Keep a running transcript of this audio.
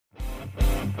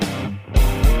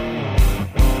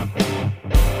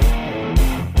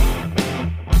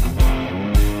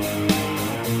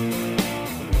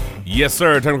Yes,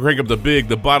 sir. Time to crank up the big,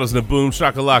 the bottles, and the boom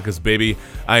shakalakas, baby.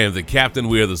 I am the captain.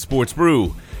 We are the Sports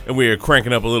Brew, and we are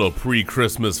cranking up a little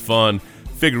pre-Christmas fun.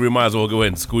 Figured we might as well go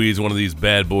ahead and squeeze one of these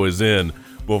bad boys in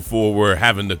before we're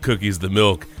having the cookies, the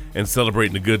milk, and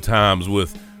celebrating the good times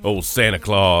with old Santa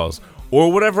Claus or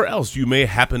whatever else you may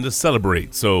happen to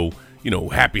celebrate. So,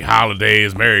 happy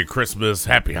holidays, Merry Christmas,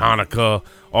 Happy Hanukkah,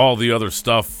 all the other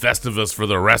stuff, Festivus for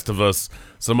the rest of us,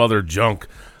 some other junk.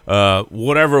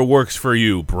 Whatever works for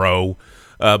you, bro.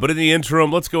 But in the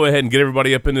interim, let's go ahead and get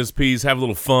everybody up in this piece, have a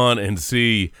little fun, and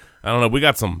see. I don't know. We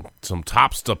got some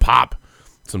tops to pop,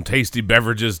 some tasty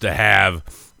beverages to have,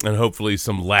 and hopefully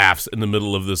some laughs in the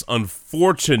middle of this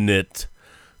unfortunate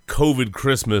COVID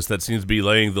Christmas that seems to be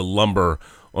laying the lumber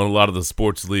on a lot of the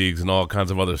sports leagues and all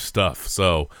kinds of other stuff.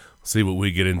 So, see what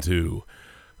we get into.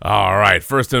 All right,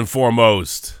 first and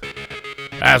foremost,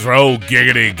 as for old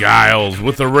Giggity Giles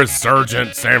with the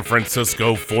resurgent San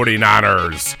Francisco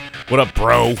 49ers. What up,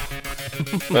 bro?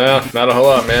 Well, not a whole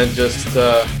lot, man. Just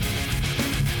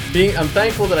I'm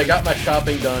thankful that I got my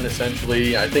shopping done,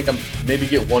 essentially. I think I'm maybe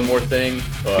get one more thing.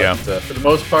 But for the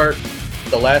most part,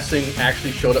 the last thing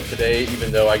actually showed up today,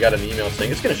 even though I got an email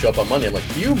saying it's going to show up on Monday. I'm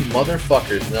like, you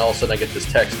motherfuckers. And then all of a sudden I get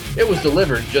this text. It was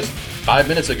delivered just 5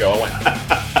 minutes ago. I went,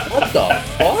 what the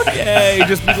fuck? Yay,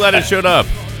 just be glad it showed up.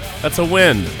 That's a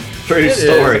win. True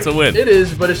story. It's a win. It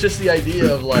is, but it's just the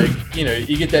idea of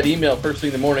you get that email first thing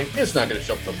in the morning. It's not going to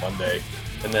show up until Monday.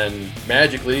 And then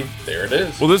magically, there it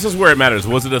is. Well, this is where it matters.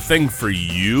 Was it a thing for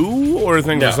you or a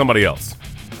thing for somebody else?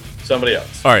 Somebody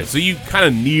else. All right, so you kind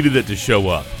of needed it to show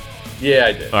up. Yeah,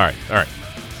 I did. All right.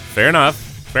 Fair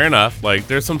enough. Like,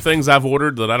 there's some things I've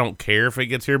ordered that I don't care if it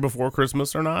gets here before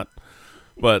Christmas or not.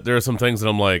 But there are some things that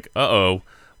I'm like,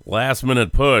 last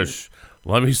minute push.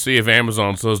 Let me see if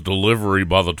Amazon says delivery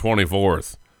by the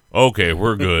 24th. Okay,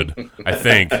 we're good. I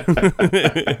think.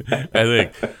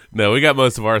 No, we got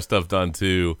most of our stuff done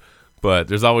too, but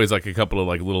there's always like a couple of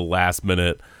like little last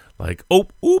minute, like,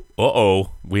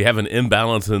 we have an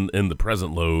imbalance in the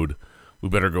present load. We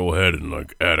better go ahead and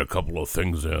like add a couple of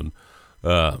things in.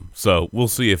 So we'll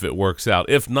see if it works out.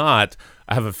 If not,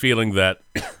 I have a feeling that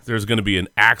there's going to be an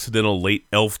accidental late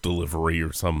elf delivery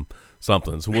or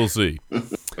something. So we'll see.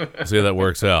 See how that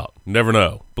works out. Never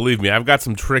know. Believe me, I've got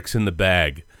some tricks in the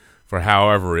bag for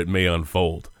however it may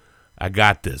unfold. I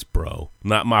got this, bro.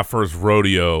 Not my first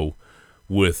rodeo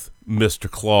with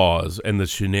Mr. Claus and the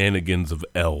shenanigans of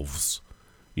elves.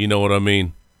 You know what I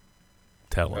mean?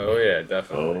 Tell him. Oh, yeah,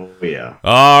 definitely. Oh, yeah.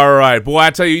 All right. Boy,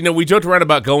 I tell you, we joked around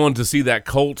about going to see that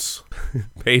Colts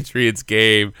Patriots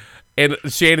game. And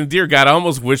Shannon, dear God, I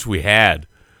almost wish we had.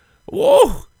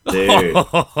 Whoa. Dude.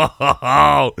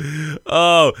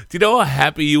 Oh, do you know how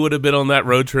happy you would have been on that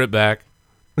road trip back?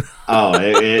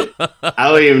 I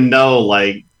don't even know.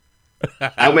 Like,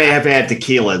 I may have had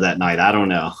tequila that night. I don't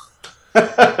know.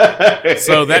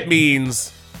 So that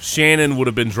means Shannon would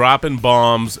have been dropping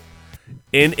bombs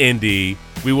in Indy.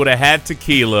 We would have had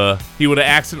tequila. He would have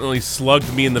accidentally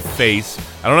slugged me in the face.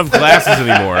 I don't have glasses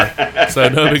anymore, so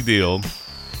no big deal.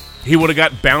 He would have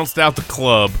got bounced out the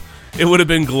club. It would have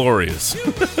been glorious.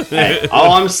 Hey,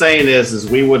 all I'm saying is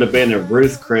we would have been at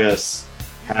Ruth Chris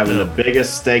having the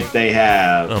biggest steak they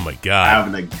have. Oh, my God.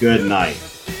 Having a good night.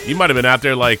 You might have been out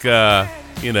there like, like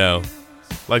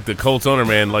the Colts owner,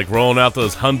 man, like rolling out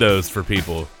those hundos for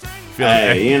people.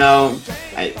 Hey,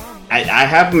 I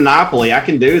have Monopoly. I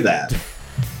can do that.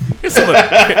 Here's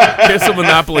some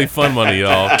Monopoly fun money,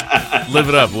 y'all. Live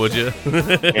it up, would you?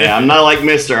 Yeah, I'm not like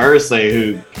Mr.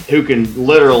 Ursay who can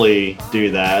literally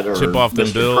do that, or chip off them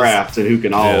Mr. bills. Kraft, and who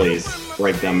can always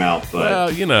break them out. But well,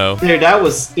 dude, that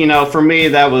was for me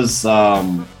that was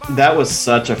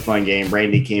such a fun game.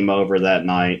 Randy came over that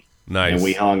night, nice, and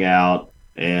we hung out,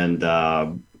 and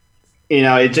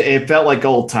it felt like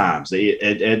old times.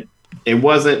 It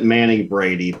wasn't Manning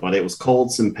Brady, but it was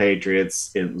Colts and Patriots.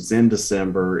 It was in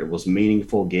December. It was a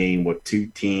meaningful game with two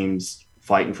teams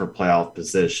fighting for playoff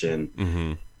position.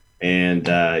 Mm-hmm. And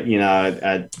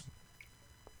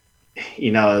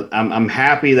I'm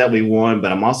happy that we won,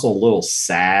 but I'm also a little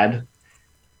sad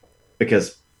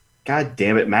because, God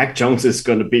damn it, Mac Jones is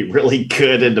going to be really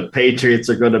good, and the Patriots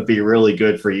are going to be really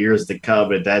good for years to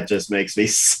come, and that just makes me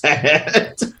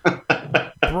sad,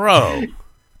 bro.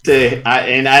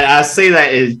 I say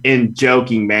that in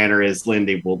joking manner, as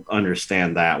Lindy will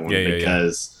understand that one,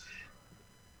 because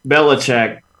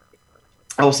Belichick,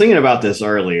 I was thinking about this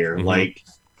earlier, like,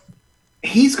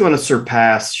 he's going to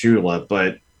surpass Shula,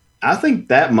 but I think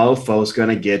that mofo's going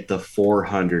to get the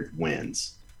 400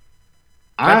 wins.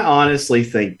 I honestly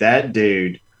think that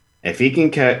dude, if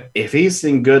he's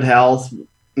in good health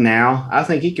now, I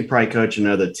think he could probably coach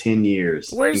another 10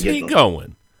 years. Where's he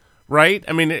going? right?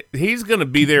 I mean, he's going to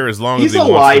be there as long He's as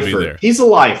he wants to be there. He's a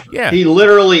lifer. Yeah. He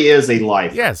literally is a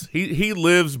lifer. Yes, he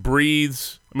lives,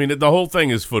 breathes. I mean, the whole thing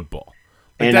is football.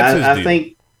 Like, and that's his I deal.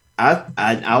 think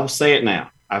I'll say it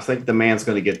now. I think the man's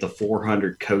going to get the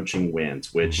 400 coaching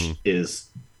wins, which is,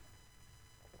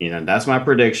 that's my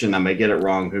prediction. I may get it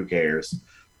wrong. Who cares?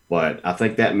 But I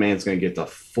think that man's going to get the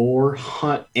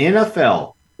 400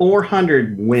 NFL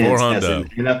 400 wins as an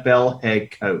NFL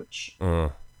head coach.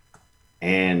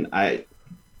 And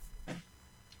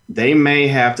they may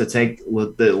have to take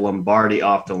the Lombardi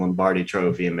off the Lombardi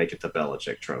Trophy and make it the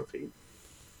Belichick Trophy.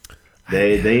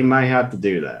 They might have to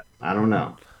do that. I don't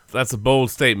know. That's a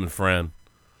bold statement, friend.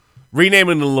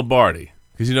 Renaming the Lombardi.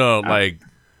 Because, like,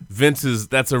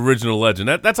 that's original legend.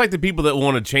 That's like the people that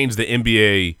want to change the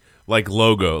NBA, like,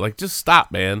 logo. Like, just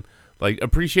stop, man. Like,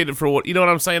 appreciate it for what, you know what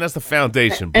I'm saying? That's the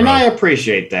foundation, bro. And I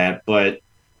appreciate that, but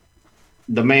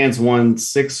the man's won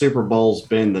 6 Super Bowls,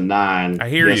 been to 9. I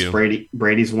hear you.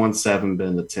 Brady's won 7,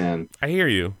 been to 10. I hear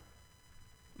you.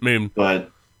 I mean, but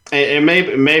and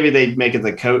maybe they'd make it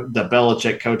the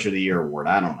Belichick Coach of the Year award.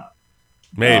 I don't know.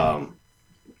 Maybe.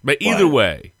 But either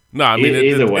way. No, I mean,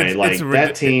 either way,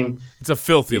 that team. It's a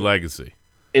filthy legacy.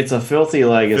 It's a filthy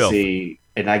legacy,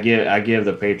 and I give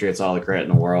the Patriots all the credit in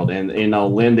the world. And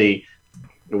Lindy,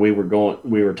 we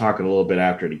were talking a little bit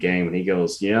after the game, and he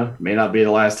goes, "Yeah, may not be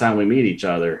the last time we meet each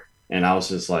other." And I was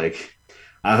just like,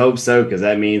 "I hope so, because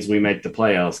that means we make the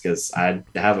playoffs." Because I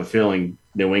have a feeling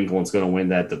New England's going to win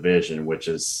that division, which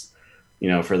is,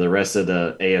 for the rest of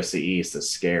the AFC East is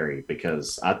scary,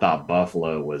 because I thought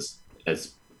Buffalo was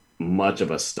as much of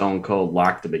a stone cold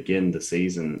lock to begin the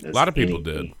season as a lot of people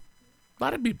did.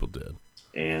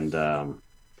 And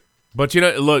but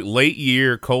look, late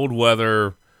year, cold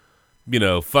weather,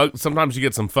 sometimes you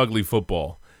get some fugly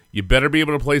football. You better be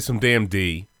able to play some damn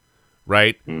D,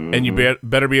 right? And you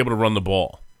better be able to run the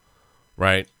ball,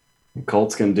 right?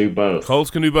 Colts can do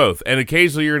both. And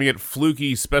occasionally you're going to get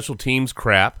fluky special teams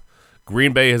crap.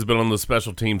 Green Bay has been on the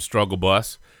special teams struggle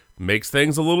bus. Makes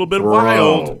things a little bit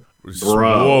wild.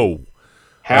 Whoa.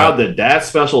 How did that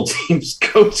special teams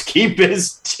coach keep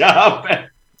his job?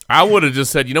 I would have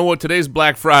just said, you know what, today's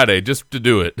Black Friday, just to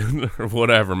do it. Or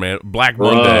whatever, man. Black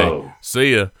Monday.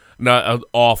 See ya. No,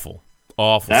 awful.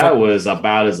 That was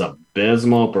about as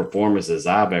abysmal performance as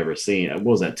I've ever seen. What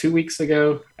was that, 2 weeks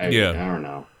ago? I don't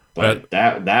know. But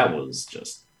that was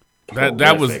just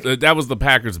that was the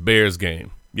Packers-Bears game.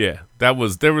 Yeah. There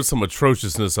was some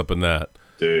atrociousness up in that.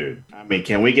 Dude, I mean,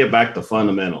 can we get back to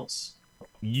fundamentals?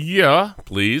 Yeah,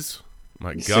 please.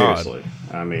 My God. Seriously.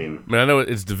 I mean, I know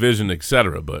it's division,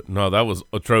 etc., but no, that was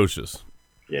atrocious.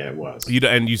 Yeah, it was.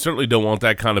 And you certainly don't want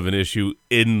that kind of an issue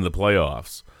in the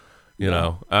playoffs.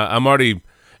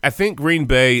 I think Green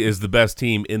Bay is the best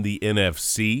team in the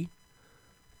NFC,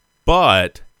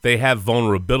 but they have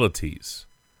vulnerabilities,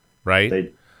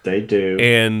 right? They do.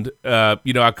 And,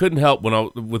 I couldn't help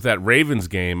with that Ravens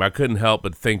game, I couldn't help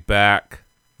but think back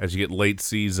as you get late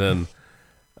season.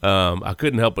 I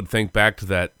couldn't help but think back to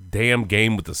that damn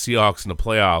game with the Seahawks in the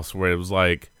playoffs where it was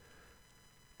like,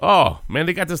 oh, man,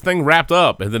 they got this thing wrapped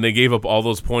up. And then they gave up all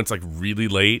those points like really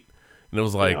late. And it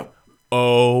was like,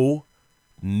 oh,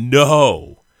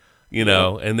 no.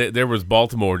 And there was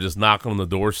Baltimore just knocking on the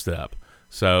doorstep.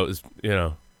 So, it's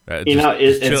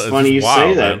funny you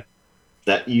say that.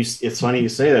 It's funny you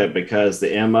say that, because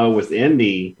the MO with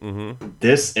Indy,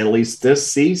 at least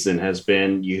this season, has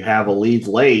been you have a lead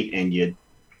late and you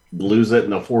lose it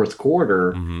in the fourth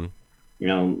quarter.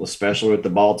 Especially with the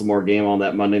Baltimore game on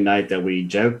that Monday night that we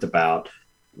joked about,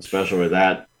 especially with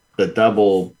that, the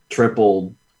double,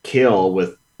 triple kill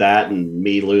with that and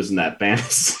me losing that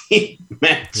fantasy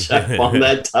matchup on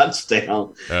that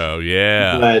touchdown. Oh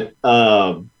yeah.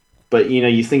 But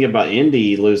you think about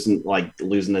Indy losing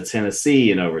to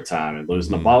Tennessee in overtime and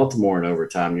losing to Baltimore in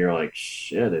overtime. You're like,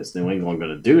 shit, is New England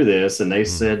going to do this? And they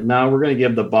said, no, we're going to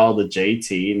give the ball to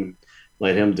JT and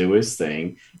let him do his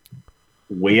thing.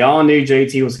 We all knew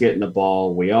JT was getting the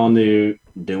ball. We all knew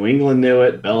New England knew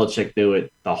it. Belichick knew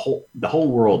it. The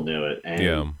whole world knew it.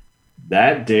 And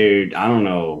that dude, I don't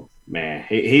know, man,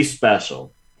 he's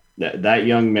special. That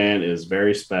young man is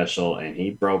very special, and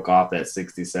he broke off that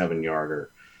 67-yarder.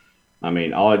 I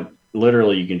mean,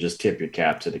 literally, you can just tip your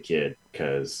cap to the kid,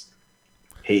 because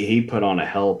he put on a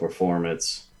hell of a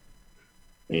performance.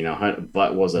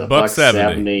 But was it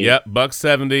 $170? Yep,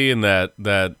 $170, and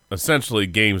that essentially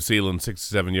game-sealing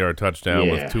 67-yard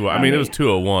touchdown with 2. I mean, it was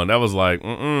 201. That was like,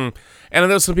 And I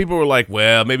know some people were like,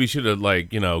 well, maybe he should have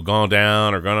gone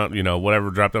down or gone up, whatever,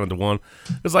 dropped down to 1.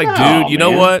 It's like, dude, you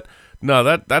know what? No,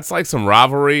 that's like some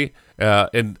rivalry.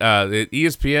 And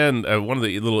ESPN, one of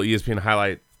the little ESPN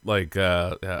highlight I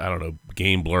don't know,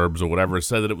 game blurbs or whatever,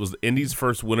 said that it was the Indies'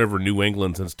 first win over New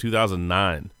England since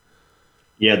 2009.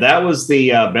 Yeah, that was the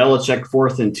Belichick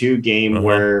 4th and 2 game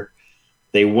where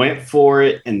they went for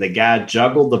it and the guy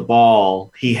juggled the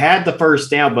ball. He had the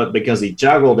first down, but because he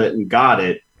juggled it and got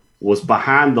it, was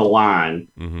behind the line.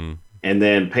 Mm-hmm. And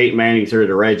then Peyton Manning threw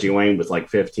to Reggie Wayne with like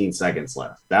 15 seconds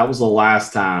left. That was the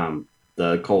last time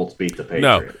the Colts beat the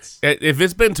Patriots. No, if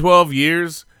it's been 12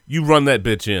 years, you run that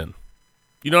bitch in.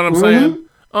 You know what I'm saying?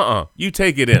 You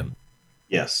take it in.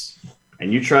 Yes.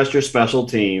 And you trust your special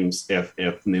teams if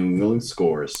New England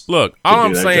scores. Look, all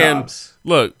I'm saying,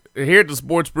 look, here at the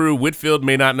Sports Brew, Whitfield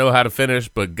may not know how to finish,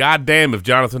 but goddamn if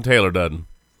Jonathan Taylor doesn't.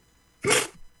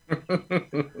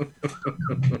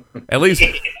 At least,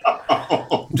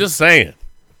 just saying.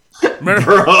 Bro.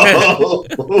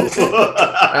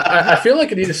 I feel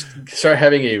like I need to start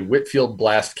having a Whitfield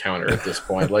blast counter at this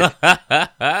point. Like,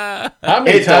 how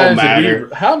many times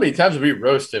did we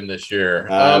roast him this year?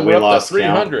 We lost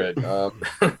 300.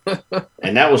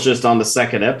 And that was just on the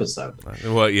second episode.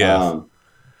 Well, yeah.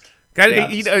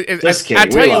 I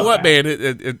tell you what,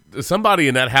 man, somebody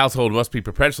in that household must be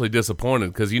perpetually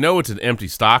disappointed because it's an empty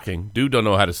stocking. Dude don't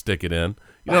know how to stick it in.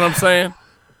 You know what I'm saying?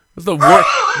 It's the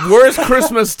worst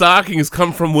Christmas stockings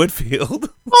come from Whitfield.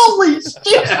 Holy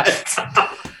shit!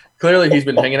 Clearly, he's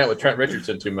been hanging out with Trent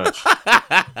Richardson too much.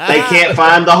 They can't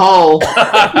find the hole. Oh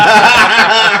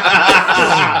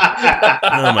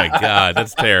my God,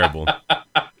 that's terrible.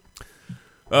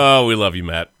 Oh, we love you,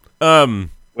 Matt.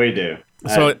 We do.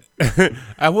 So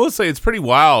I will say it's pretty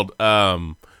wild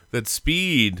that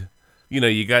Speed.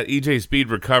 You got EJ Speed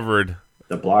recovered.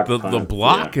 The block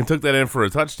and took that in for a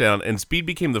touchdown, and Speed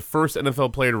became the first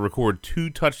NFL player to record 2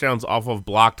 touchdowns off of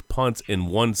blocked punts in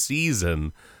one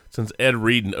season since Ed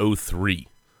Reed in 2003.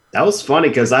 That was funny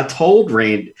because I told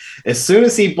Randy, as soon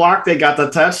as he blocked it, got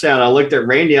the touchdown, I looked at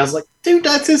Randy, I was like, dude,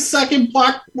 that's his second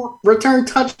block return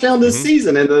touchdown this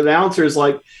season. And the announcer's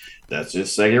like, that's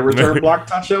his second return block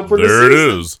touchdown for the season. There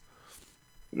it is.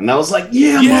 And I was like,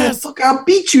 motherfucker, I'll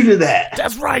beat you to that.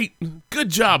 That's right. Good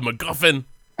job, McGuffin.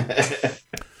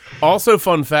 Also,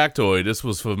 fun factoid, this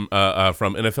was from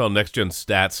NFL Next Gen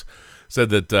Stats, said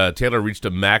that Taylor reached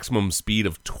a maximum speed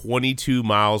of 22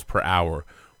 miles per hour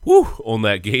on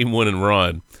that game-winning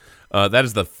run. That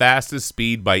is the fastest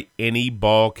speed by any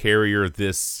ball carrier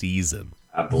this season.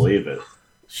 I believe it.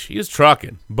 She is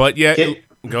trucking. But, yeah,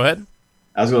 go ahead.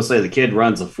 I was going to say the kid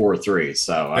runs a 4.3,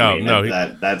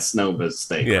 so that's no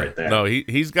mistake right there. No,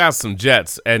 he's got some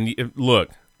jets. And, look,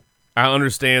 I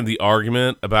understand the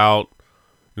argument about,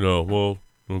 we'll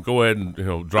go ahead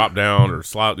and drop down or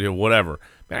slide, whatever.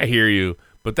 I hear you,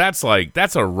 but that's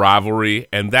a rivalry,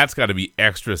 and that's got to be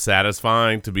extra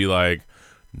satisfying to be like,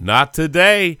 not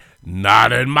today,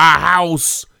 not in my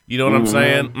house. You know what I'm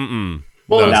saying? Mm-mm.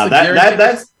 Well, no,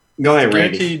 that's go ahead,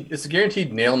 Randy. It's a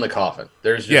guaranteed nail in the coffin.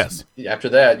 There's just after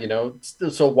that,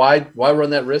 So why run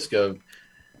that risk of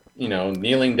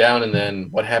kneeling down, and then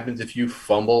what happens if you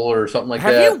fumble or something like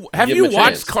that? Have you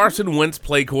watched Carson Wentz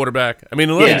play quarterback? I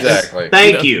mean, look, exactly.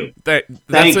 Thank you.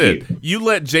 That's it. You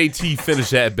let JT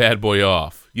finish that bad boy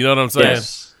off. You know what I'm saying?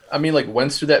 Yes. I mean, like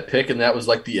Wentz threw that pick, and that was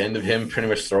like the end of him pretty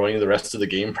much throwing the rest of the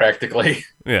game practically.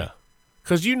 Yeah,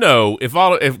 because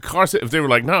if they were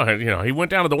like, no, he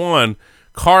went down to the one.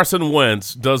 Carson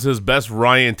Wentz does his best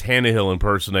Ryan Tannehill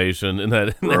impersonation in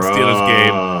that Steelers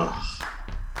game.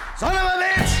 Son of a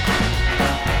bitch!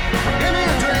 Give me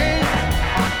a drink!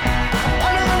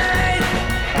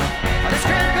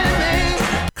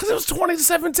 Because it was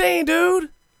 2017, dude.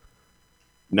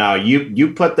 No,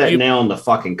 you put that nail in the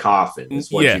fucking coffin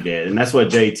is what you did. And that's what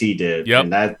JT did. Yep.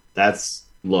 And that's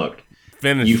look.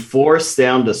 Finish. You forced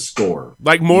them to score.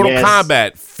 Like Mortal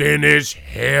Kombat. Finish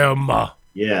him.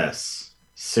 Yes.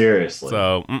 Seriously.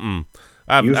 So, you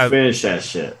finished that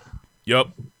shit. Yep.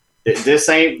 This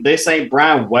ain't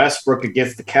Brian Westbrook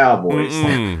against the Cowboys.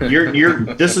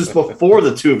 This is before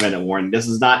the 2-minute warning. This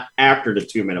is not after the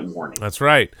 2-minute warning. That's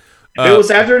right. If it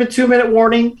was after the 2-minute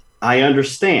warning, I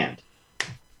understand.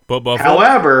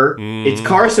 However, it's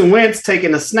Carson Wentz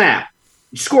taking a snap.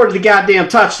 You scored the goddamn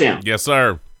touchdown. Yes,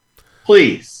 sir.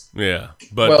 Please. Yeah.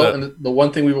 But and the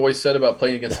one thing we've always said about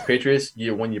playing against the Patriots,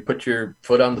 when you put your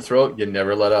foot on the throat, you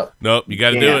never let up. Nope, you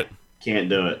got to do it. Can't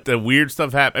do it. The weird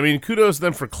stuff happened. I mean, kudos to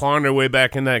them for clawing their way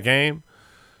back in that game.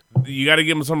 You got to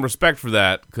give them some respect for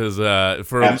that because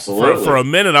for a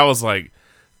minute I was like,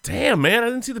 damn, man, I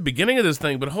didn't see the beginning of this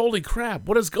thing, but holy crap,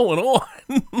 what is going on?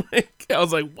 I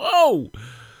was like, whoa.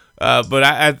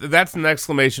 But that's an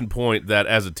exclamation point that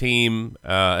as a team,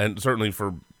 and certainly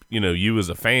for you as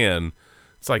a fan,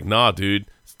 it's like, nah, dude,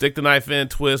 stick the knife in,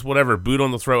 twist, whatever, boot on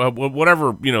the throat,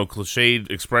 whatever, cliched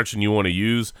expression you want to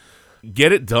use.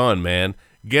 Get it done, man.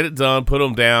 Get it done, put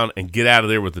them down, and get out of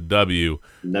there with the W.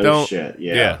 Shit,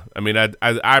 yeah. Yeah, I mean,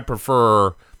 I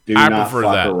prefer... Do I not prefer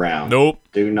fuck that. around. Nope.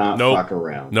 Do not nope. fuck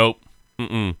around. Nope.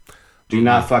 Mm-mm. Do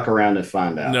not fuck around and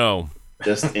find out. No.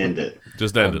 Just end it.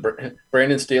 Just end it.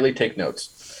 Brandon Staley, take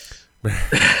notes.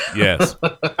 Yes.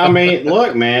 I mean,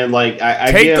 look, man. Like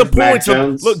I take give the points. Mac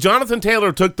Jones, Look, Jonathan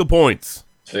Taylor took the points.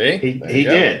 See, he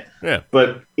did. Yeah.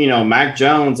 But Mac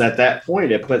Jones at that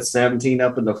point had put 17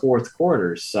 up in the fourth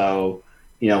quarter, so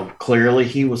clearly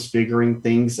he was figuring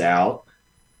things out.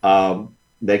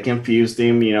 They confused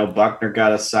him. Buckner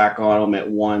got a sack on him at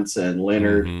once, and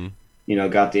Leonard,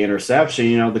 got the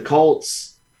interception. The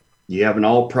Colts, you have an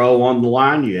all-pro on the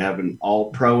line. You have an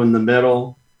all-pro in the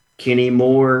middle. Kenny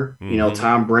Moore,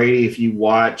 Tom Brady. If you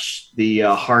watch the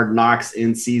Hard Knocks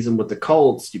in season with the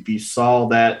Colts, if you saw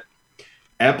that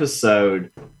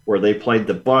episode where they played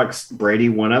the Bucs, Brady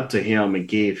went up to him and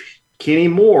gave Kenny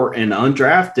Moore, an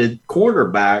undrafted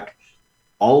quarterback,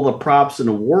 all the props in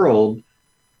the world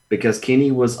because Kenny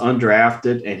was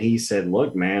undrafted, and he said,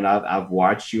 "Look, man, I've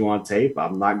watched you on tape.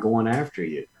 I'm not going after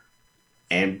you."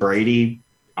 And Brady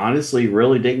honestly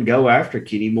really didn't go after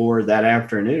Kenny Moore that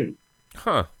afternoon.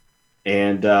 Huh.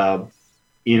 And did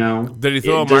he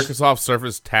throw a Microsoft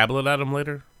Surface tablet at him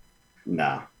later?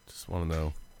 No. Just want to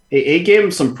know. He gave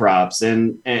him some props,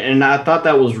 and I thought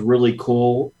that was really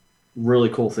cool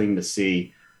thing to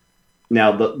see.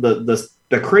 Now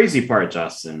the crazy part,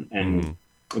 Justin, and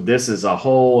this is a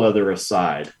whole other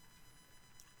aside.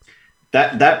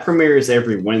 That premieres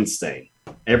every Wednesday.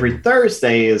 Every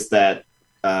Thursday is that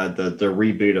the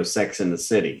reboot of Sex and the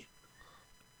City.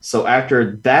 So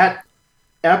after that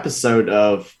episode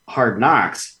of Hard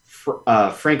Knocks,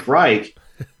 Frank Reich,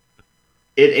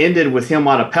 it ended with him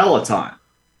on a Peloton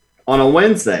on a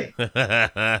Wednesday.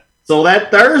 So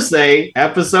that Thursday,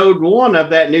 episode 1 of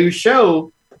that new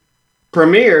show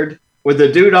premiered with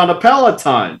a dude on a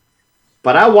Peloton.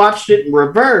 But I watched it in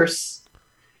reverse,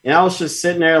 and I was just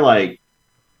sitting there like,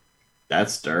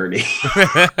 that's dirty.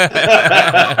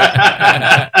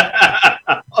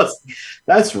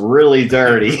 That's really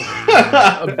dirty.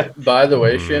 By the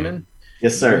way, Shannon.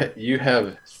 Yes, sir. You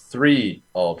have 3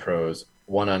 All-Pros,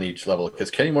 1 on each level, because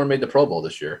Kenny Moore made the Pro Bowl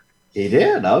this year. He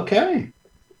did? Okay.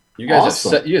 You guys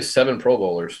awesome. you have 7 Pro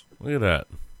Bowlers. Look at that.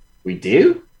 We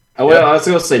do? Oh, well, I was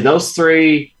going to say those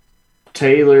 3,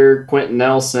 Taylor, Quentin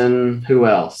Nelson, who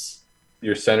else?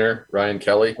 Your center, Ryan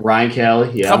Kelly.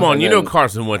 Yeah. Come on,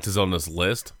 Carson Wentz is on this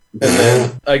list. And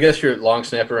then I guess your long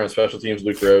snapper on special teams,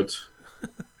 Luke Rhodes.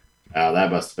 Oh,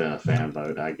 that must have been a fan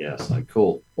vote, I guess. Like,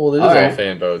 cool. Well, it is all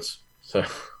fan votes. So,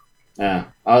 yeah.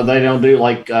 Oh, they don't do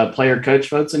player coach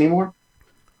votes anymore?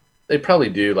 They probably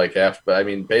do after, but I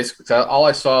mean, basically, all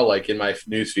I saw in my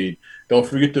newsfeed, don't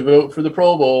forget to vote for the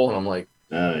Pro Bowl, and I'm like,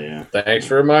 oh yeah, thanks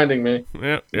for reminding me.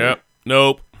 Yeah,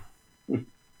 nope. And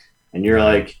you're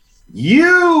like,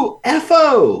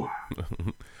 UFO.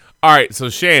 All right, so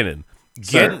Shannon,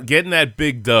 getting that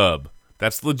big dub,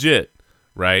 that's legit,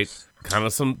 right? Kind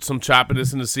of some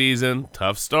choppiness in the season,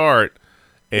 tough start,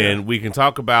 and we can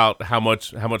talk about how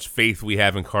much faith we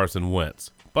have in Carson Wentz,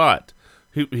 but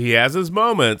he has his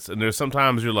moments, and there's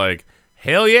sometimes you're like,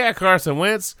 hell yeah, Carson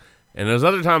Wentz, and there's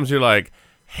other times you're like,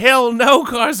 hell no,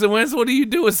 Carson Wentz, what are you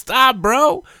doing? Stop,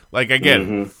 bro. I get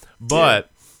it. But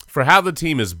for how the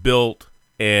team is built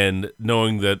and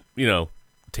knowing that,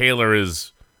 Taylor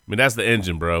is, that's the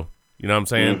engine, bro. You know what I'm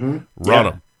saying? Run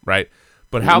them, right?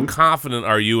 But how confident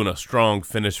are you in a strong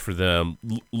finish for them,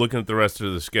 looking at the rest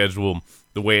of the schedule,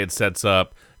 the way it sets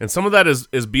up? And some of that is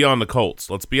beyond the Colts,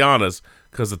 let's be honest,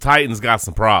 because the Titans got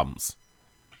some problems.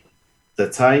 The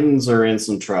Titans are in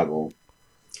some trouble,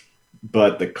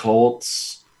 but the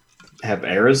Colts have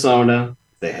Arizona,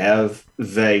 they have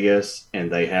Vegas, and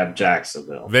they have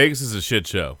Jacksonville. Vegas is a shit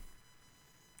show.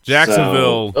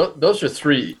 Jacksonville. Those are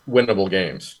 3 winnable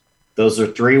games. Those are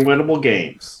 3 winnable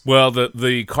games. Well,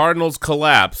 the Cardinals'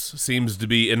 collapse seems to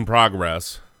be in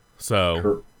progress.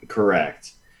 So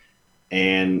correct.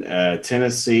 And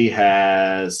Tennessee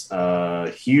has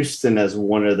Houston as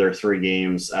one of their 3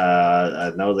 games.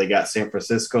 I know they got San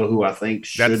Francisco, who I think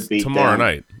should be tomorrow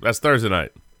night. That's Thursday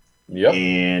night. Yep.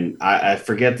 And I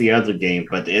forget the other game,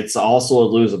 but it's also a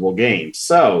losable game.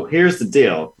 So here's the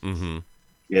deal.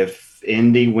 If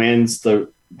Indy wins the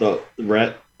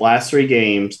last 3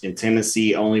 games and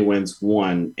Tennessee only wins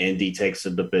 1, Indy takes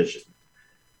the division.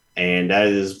 And that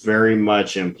is very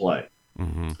much in play.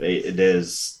 It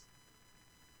is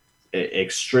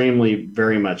extremely,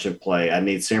 very much in play. I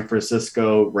need San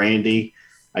Francisco, Randy.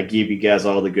 I give you guys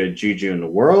all the good juju in the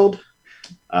world.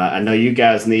 I know you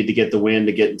guys need to get the win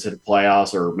to get into the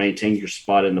playoffs or maintain your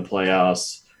spot in the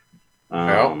playoffs.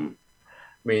 I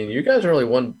mean, you guys are only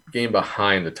one game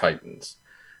behind the Titans.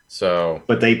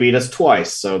 But they beat us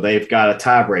twice, so they've got a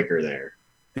tiebreaker there.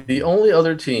 The only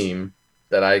other team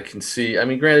that I can see, I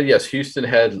mean, granted, yes, Houston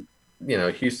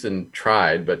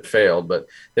tried but failed, but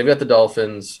they've got the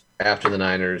Dolphins after the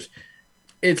Niners.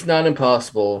 It's not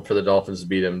impossible for the Dolphins to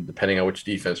beat them, depending on which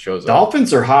defense shows up.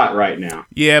 Dolphins are hot right now.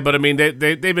 Yeah, but I mean,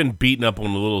 they've been beating up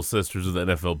on the little sisters of the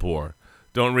NFL poor.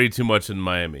 Don't read too much in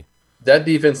Miami. That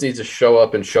defense needs to show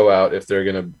up and show out if they're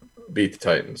going to beat the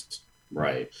Titans.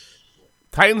 Right.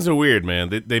 Titans are weird,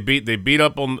 man. They beat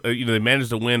up on they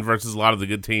managed to win versus a lot of the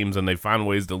good teams, and they find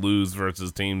ways to lose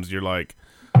versus teams. You're like,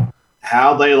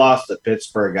 how they lost to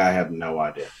Pittsburgh, I have no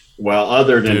idea. Well,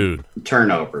 other than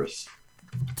turnovers.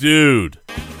 Dude.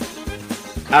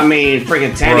 I mean,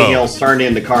 freaking Tannehill's turned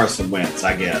into Carson Wentz,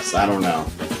 I guess. I don't know.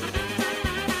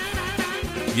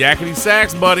 Yakety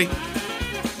sacks, buddy.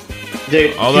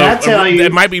 Dude, although, can I tell you?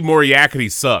 It might be more yakety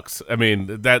sucks. I mean,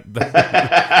 that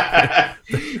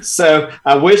So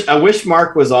I wish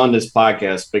Mark was on this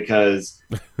podcast because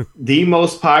the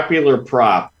most popular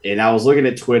prop, and I was looking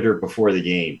at Twitter before the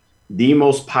game, the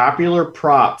most popular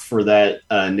prop for that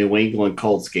New England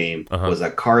Colts game was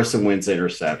a Carson Wentz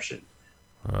interception.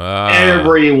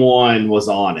 Everyone was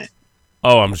on it.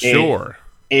 Oh, I'm sure.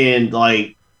 And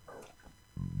like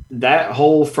that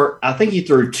whole I think he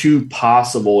threw 2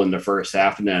 possible in the first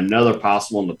half and then another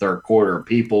possible in the third quarter.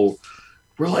 People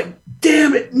were like,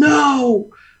 damn it,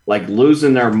 no. Like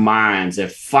losing their minds. And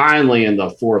finally in the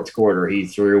fourth quarter, he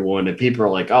threw one and people are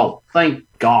like, oh, thank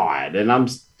God.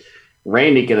 And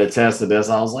Randy can attest to this.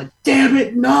 I was like, damn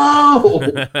it, no.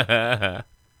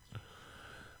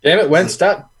 Damn it, Wentz,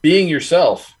 stop being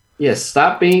yourself. Yes,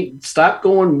 stop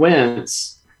going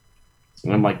Wentz.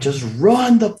 And I'm like, just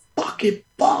run the fucking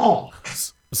ball.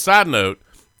 Side note,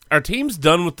 are teams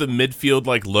done with the midfield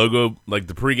logo, like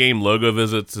the pregame logo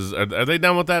visits? Are they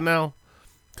done with that now?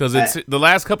 Because it's the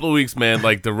last couple of weeks, man.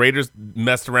 Like the Raiders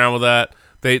messed around with that.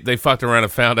 They fucked around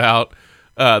and found out.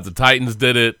 The Titans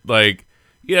did it. Like,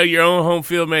 your own home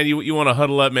field, man. You want to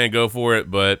huddle up, man, go for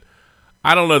it. But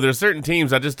I don't know. There's certain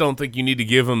teams I just don't think you need to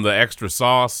give them the extra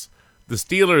sauce. The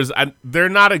Steelers, they're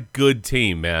not a good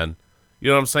team, man. You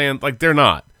know what I'm saying? Like, they're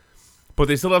not. But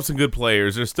they still have some good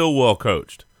players. They're still well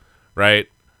coached, right?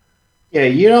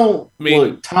 Yeah,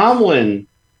 look, Tomlin,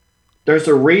 there's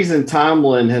a reason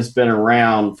Tomlin has been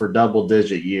around for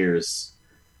double-digit years.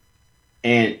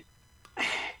 And,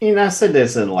 I said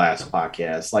this in the last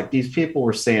podcast. Like, these people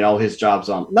were saying, oh, his job's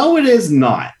on. No, it is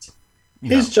not.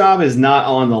 His job is not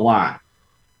on the line.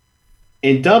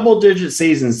 In double-digit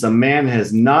seasons, the man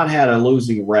has not had a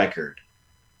losing record.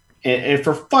 And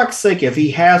for fuck's sake, if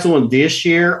he has one this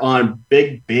year on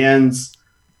Big Ben's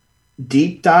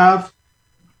deep dive,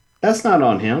 that's not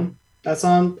on him. That's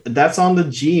on the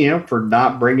GM for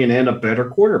not bringing in a better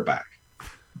quarterback.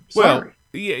 Sorry.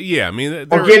 Well, yeah. I mean,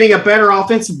 or getting a better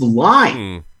offensive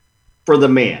line for the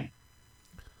man.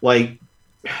 Like,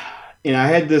 I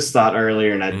had this thought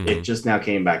earlier, and it just now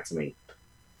came back to me.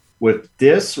 With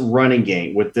this running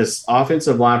game, with this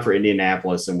offensive line for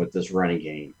Indianapolis, and with this running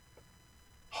game,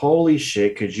 holy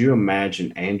shit, could you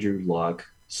imagine Andrew Luck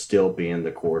still being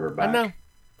the quarterback?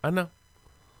 I know.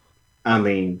 I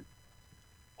mean,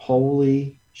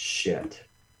 holy shit.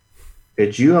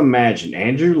 Could you imagine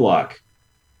Andrew Luck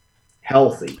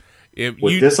healthy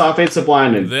with this offensive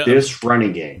line and this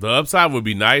running game? The upside would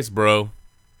be nice, bro.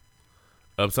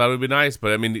 Upside would be nice,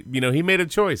 but I mean, he made a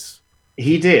choice.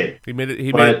 He did. He made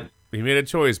a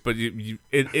choice, but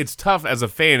it's tough as a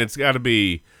fan. It's got to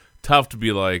be tough to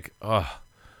be like, oh,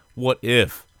 what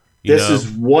if? This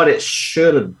is what it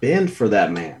should have been for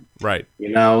that man. Right.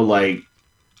 And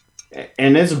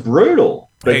it's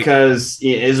brutal because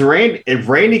if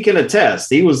Randy can attest,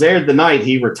 he was there the night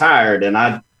he retired, and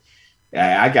I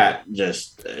got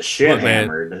just shit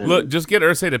hammered. Look, just get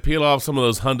Irsay to peel off some of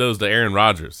those hundos to Aaron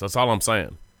Rodgers. That's all I'm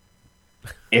saying.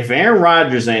 If Aaron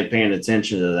Rodgers ain't paying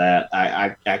attention to that,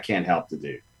 I can't help to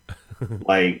do.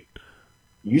 Like,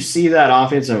 you see that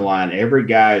offensive line, every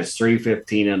guy is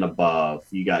 315 and above.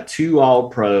 You got 2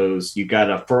 All-Pros. You got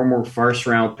a former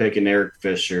first-round pick in Eric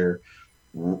Fisher.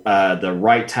 The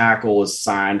right tackle is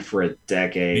signed for a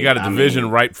decade. You got a division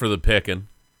ripe for the picking.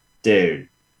 Dude,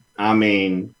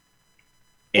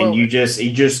 you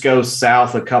just go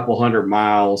south a couple 100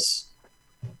 miles,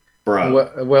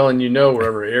 bro. Well, and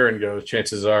wherever Aaron goes,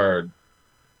 chances are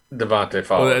Devontae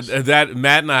follows. That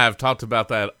Matt and I have talked about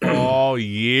that all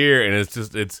year, and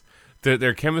it's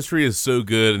their chemistry is so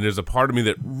good, and there's a part of me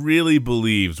that really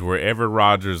believes wherever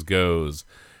Rodgers goes,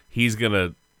 he's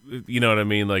gonna you know what I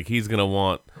mean? Like, he's going to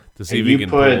want to see if he can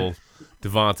pull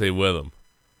Devontae with him.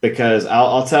 Because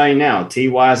I'll tell you now,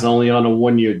 T.Y. is only on a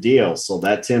 1-year deal, so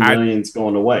that $10 million is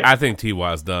going away. I think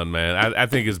T.Y.'s done, man. I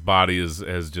think his body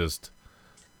has just...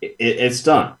 It's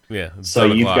done. Yeah. So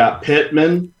you've got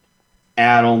Pittman,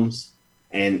 Adams,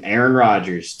 and Aaron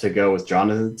Rodgers to go with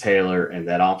Jonathan Taylor and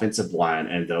that offensive line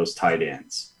and those tight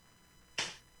ends.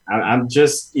 I'm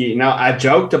just, I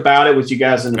joked about it with you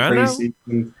guys in the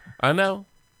preseason. I know.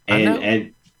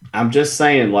 And I'm just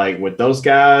saying, like, with those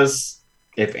guys,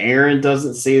 if Aaron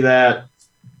doesn't see that,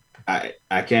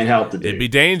 I can't help the dude. It'd be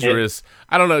dangerous.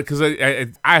 I don't know, because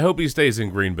I hope he stays in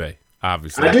Green Bay,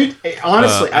 obviously. I do.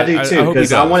 Honestly, I do too,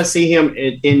 because I want to see him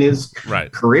in his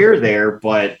career there.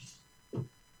 But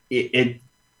it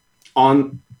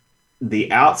on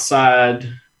the outside,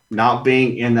 not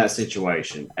being in that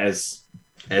situation, as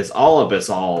all of us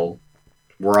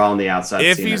were on the outside.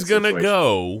 If he's going to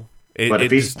go. But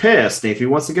if he's pissed, if he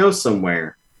wants to go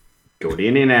somewhere, go to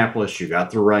Indianapolis. You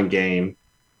got the run game.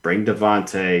 Bring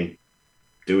Devontae.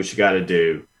 Do what you got to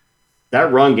do.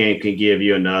 That run game can give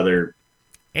you another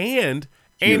years.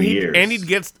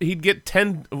 He'd get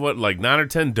 10 9 or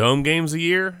 10 dome games a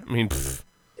year. I mean,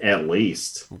 at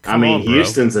least.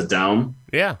 Houston's a dome.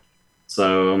 Yeah.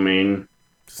 So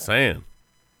just saying.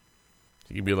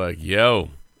 You could be like, "Yo,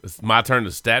 it's my turn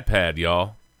to stat pad,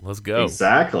 y'all. Let's go."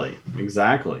 Exactly.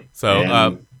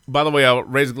 So, by the way, I'll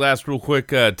raise a glass real quick.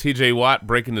 T.J. Watt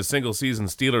breaking the single-season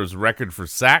Steelers record for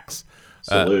sacks.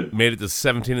 Made it to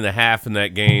 17.5 in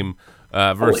that game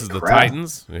versus the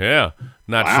Titans. Yeah,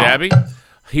 not shabby.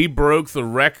 He broke the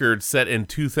record set in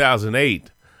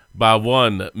 2008 by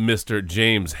one Mr.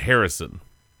 James Harrison.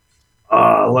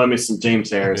 Let me some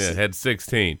James Harrison. Yeah, had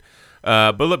 16.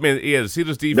 But look, man, the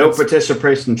Steelers defense. No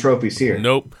participation trophies here.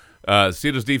 Nope.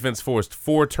 Steelers defense forced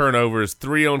 4 turnovers,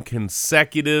 3 on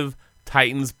consecutive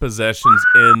Titans possessions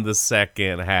in the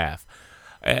second half.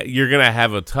 You're going to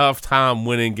have a tough time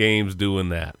winning games doing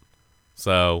that.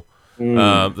 So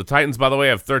the Titans, by the way,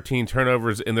 have 13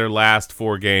 turnovers in their last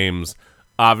 4 games.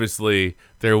 Obviously,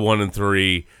 they're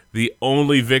 1-3. The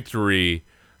only victory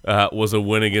was a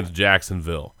win against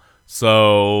Jacksonville.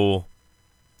 So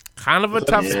kind of a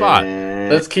tough spot.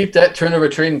 Let's keep that turnover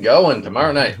train going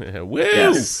tomorrow night. Woo!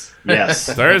 Yes.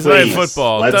 Thursday night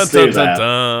football. Let's do that.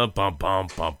 Bum, bum,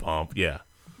 bum, bum. Yeah.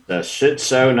 The shit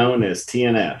show known as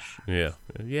TNF. Yeah.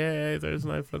 Yay, Thursday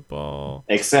night football.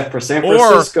 Except for San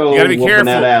Francisco, you gotta be careful.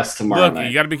 That ass tomorrow night.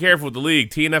 You got to be careful with the league.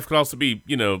 TNF could also be,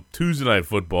 Tuesday night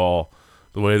football.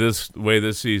 The way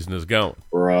this season is going.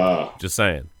 Bruh. Just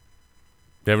saying.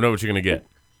 You never know what you're gonna get.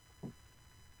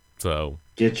 So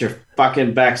get your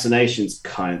fucking vaccinations,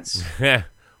 cunts.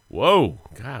 Whoa.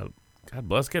 God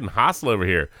bless, getting hostile over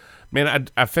here. Man,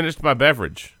 I finished my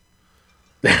beverage.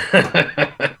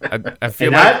 I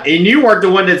feel and you weren't the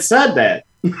one that said that.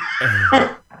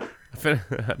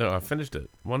 No, I finished it.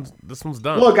 This one's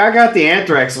done. Look, I got the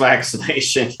anthrax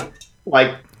vaccination.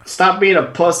 Like, stop being a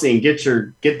pussy and get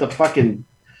the fucking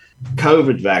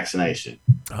COVID vaccination.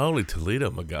 Holy Toledo,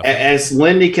 McGuffin. As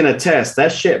Lindy can attest,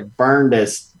 that shit burned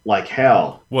us like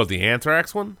hell. What, the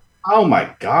anthrax one? Oh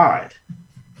my God.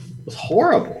 It was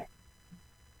horrible.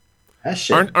 That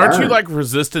shit Aren't you like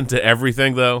resistant to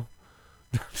everything though?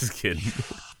 Just kidding.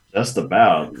 Just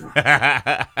about.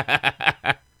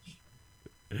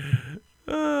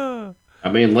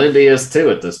 Lindy is too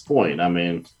at this point.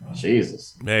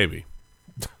 Jesus. Maybe.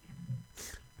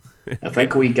 I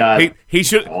think we got. He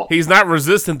should. He's not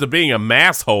resistant to being a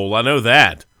masshole. I know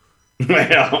that.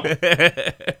 Well,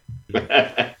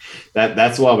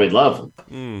 that's why we love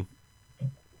him.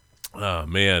 Oh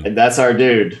man, and that's our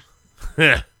dude.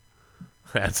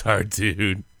 That's our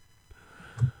dude.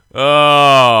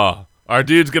 Oh, our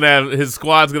dude's gonna have his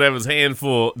squad's gonna have his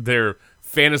handful. Their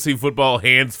fantasy football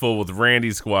hands full with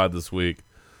Randy's squad this week.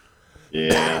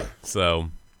 Yeah. So.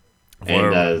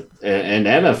 And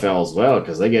NFL as well,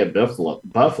 because they get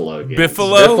Buffalo games.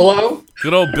 Biffalo?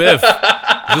 Good old Biff.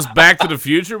 Just Back to the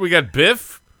Future? We got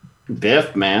Biff?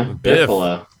 Biff, man.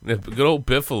 Biffalo. Yeah, good old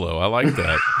Biffalo. I like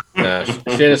that.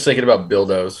 Shannon's thinking about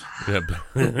Bildos.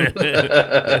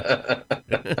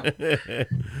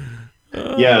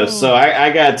 Yeah, so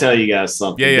I got to tell you guys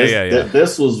something. Yeah.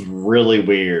 This was really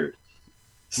weird.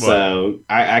 What? So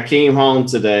I came home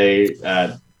today.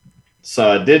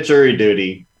 So I did jury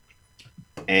duty.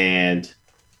 And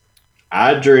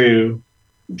I drew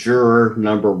juror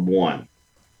number 1.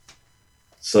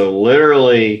 So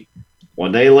literally,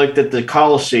 when they looked at the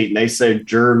call sheet and they said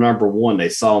juror number 1, they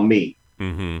saw me.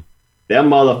 Mm-hmm. Them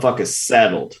motherfuckers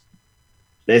settled.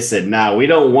 They said, "Nah, we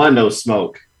don't want no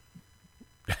smoke.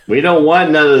 We don't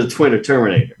want none of the Twin or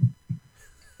Terminator."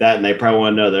 That, and they probably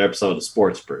want another episode of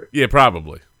Sports Brew. Yeah,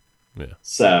 probably. Yeah.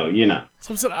 So,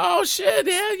 Someone said, "Oh shit,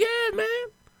 yeah, man."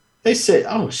 They said,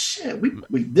 "Oh shit,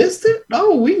 we this it?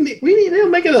 Oh, we need to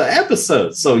make it an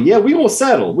episode." So yeah, we gonna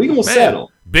settle. We gonna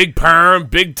settle. Big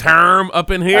term up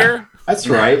in here. That's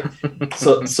right.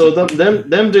 So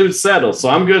them dudes settle. So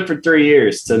I'm good for 3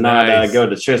 years to not go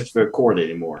to Chesterfield Court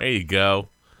anymore. There you go.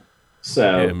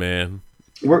 So yeah, man,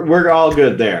 we're all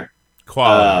good there.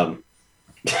 Quality.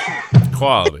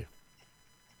 Quality.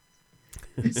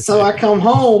 So I come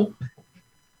home,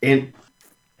 and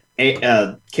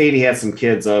Katie had some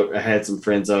kids over, had some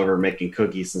friends over making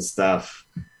cookies and stuff.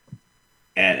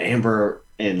 And Amber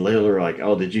and Lily were like,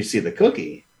 "Oh, did you see the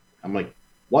cookie?" I'm like,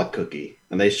 "What cookie?"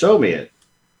 And they showed me it,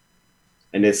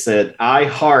 and it said, "I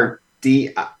heart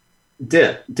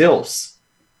DILFs,"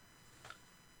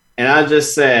 and I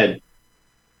just said,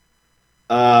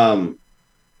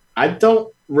 I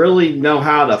don't really know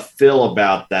how to feel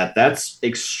about that. That's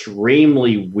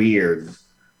extremely weird.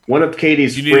 One of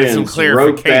Katie's friends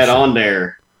wrote that on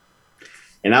there,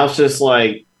 and I was just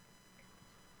like,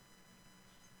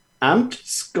 I'm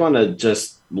just gonna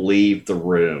leave the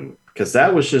room, because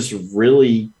that was just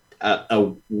really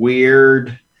a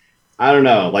weird. I don't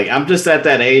know. Like, I'm just at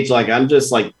that age. Like, I'm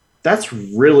just like, that's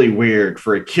really weird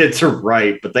for a kid to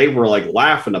write. But they were like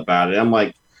laughing about it. I'm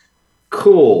like,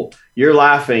 cool, you're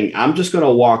laughing. I'm just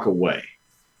gonna walk away.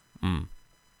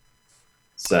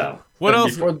 So what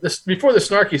else? Before the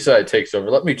snarky side takes over,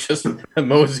 let me just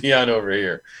mosey on over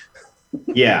here.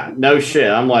 Yeah, no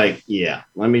shit. I'm like, yeah,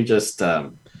 let me just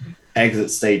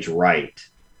exit stage right.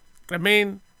 I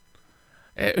mean,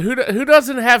 who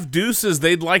doesn't have deuces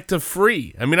they'd like to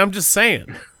free? I mean, I'm just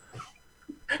saying.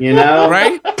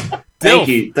 Right?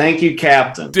 Thank you,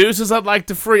 Captain. Deuces I'd like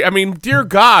to free. I mean, dear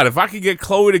God, if I could get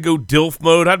Chloe to go DILF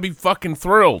mode, I'd be fucking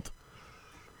thrilled.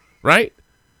 Right?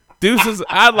 Deuces,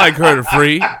 I'd like her to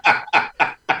free.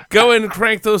 Go in and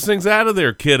crank those things out of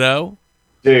there, kiddo.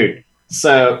 Dude,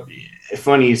 so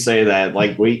funny you say that.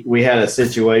 Like, we had a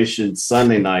situation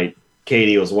Sunday night.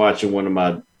 Katie was watching one of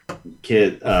my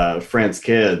friend's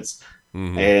kids,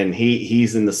 and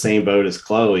he's in the same boat as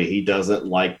Chloe. He doesn't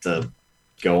like to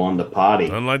go on the potty.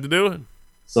 Doesn't like to do it.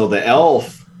 So the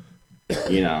elf,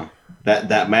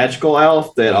 that magical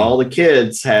elf that all the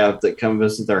kids have that come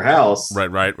visit their house.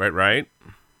 Right.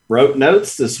 Wrote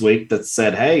notes this week that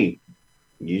said, "Hey,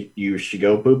 you should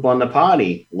go poop on the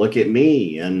potty. Look at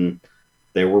me." And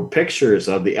there were pictures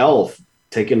of the elf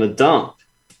taking a dump.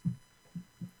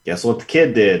 Guess what the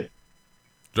kid did?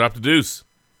 Dropped the deuce.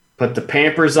 Put the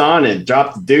Pampers on and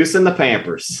dropped the deuce in the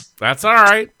Pampers. That's all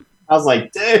right. I was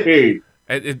like, dude.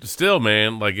 It still,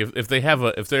 man. Like, if they have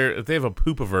a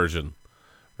poop aversion,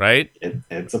 right?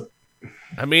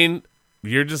 I mean,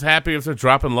 you're just happy if they're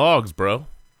dropping logs, bro.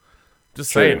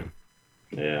 Just saying.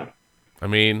 Yeah. I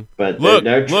mean, but look.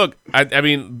 I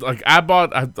mean, like, I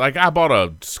bought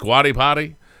a squatty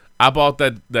potty. I bought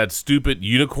that stupid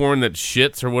unicorn that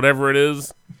shits or whatever it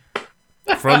is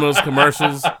from those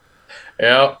commercials.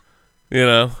 Yeah.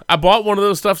 I bought one of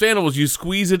those stuffed animals. You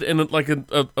squeeze it and like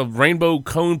a rainbow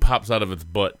cone pops out of its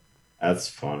butt. That's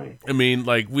funny. I mean,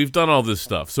 like, we've done all this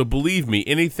stuff. So believe me,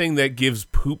 anything that gives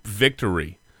poop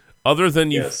victory, other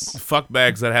than you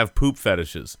fuckbags that have poop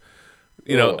fetishes,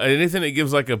 anything that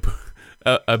gives like a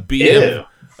BMV,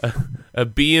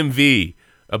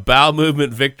 a bowel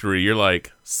movement victory, you're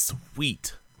like,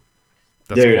 sweet.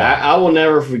 That's dude, I will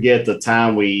never forget the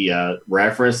time we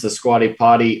referenced the squatty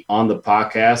potty on the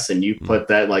podcast, and you put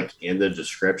that like in the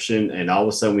description, and all of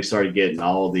a sudden we started getting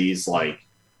all of these like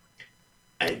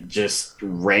just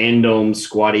random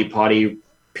squatty potty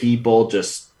people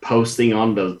just posting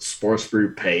on the Sports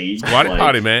Brew page. Squatty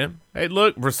potty, man. Hey,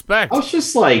 look, respect. I was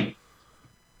just like,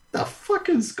 the fuck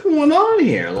is going on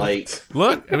here? Like,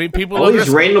 look, I mean, people all these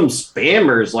random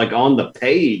spammers like on the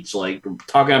page, like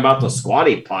talking about the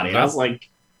squatty potty. I was like,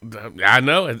 I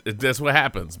know that's what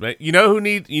happens, man. You know who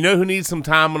needs some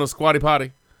time on a squatty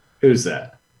potty? Who's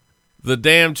that? The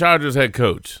damn Chargers head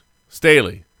coach,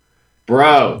 Staley.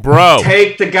 Bro,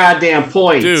 take the goddamn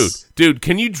points, dude.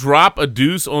 Can you drop a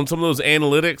deuce on some of those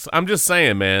analytics? I'm just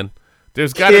saying, man.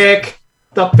 There's got kick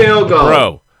the field goal,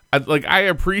 bro. I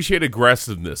appreciate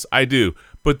aggressiveness. I do.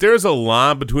 But there's a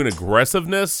line between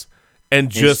aggressiveness and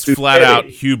just flat out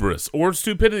hubris or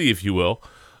stupidity, if you will.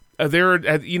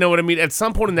 You know what I mean? At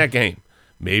some point in that game,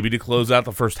 maybe to close out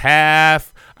the first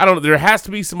half. I don't know. There has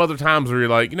to be some other times where you're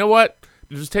like, you know what?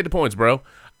 Just take the points, bro.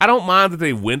 I don't mind that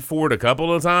they went for it a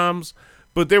couple of times,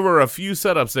 but there were a few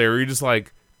setups there where you're just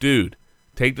like, dude,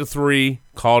 take the 3,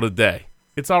 call it a day.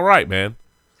 It's all right, man.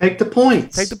 Take the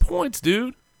points. Take the points,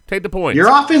 dude. Take the points. Your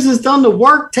offense has done the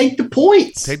work. Take the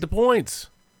points. Take the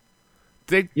points.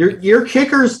 Your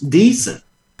kicker's decent.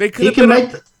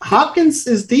 Hopkins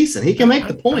is decent. He can make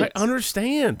the points. I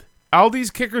understand. All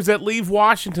these kickers that leave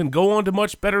Washington go on to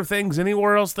much better things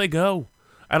anywhere else they go.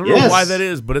 I don't know why that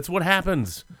is, but it's what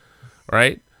happens,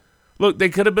 right? Look, they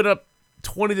could have been up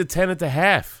 20-10 at the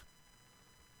half.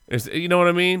 You know what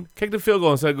I mean? Kick the field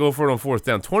goal instead of go for it on fourth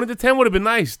down. 20-10 would have been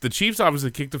nice. The Chiefs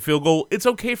obviously kicked the field goal. It's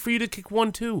okay for you to kick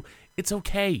one, too. It's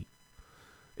okay.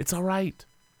 It's all right.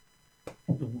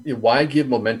 Why give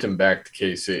momentum back to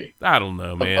KC? I don't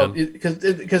know, man.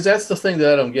 Because that's the thing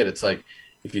that I don't get. It's like,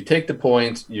 if you take the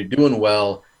points, you're doing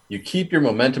well, you keep your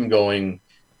momentum going.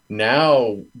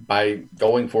 Now, by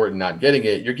going for it and not getting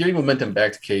it, you're giving momentum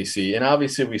back to KC. And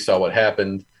obviously, we saw what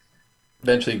happened.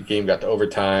 Eventually, the game got to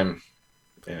overtime.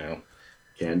 You know,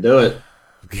 can't do it.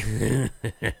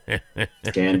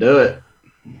 Can't do it.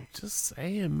 Just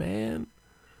saying, man.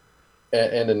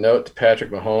 And a note to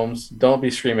Patrick Mahomes: don't be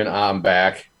screaming, "I'm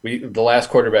back." The last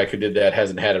quarterback who did that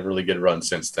hasn't had a really good run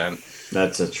since then.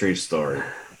 That's a true story.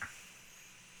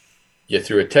 You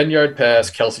threw a 10-yard pass.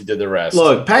 Kelsey did the rest.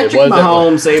 Look, Patrick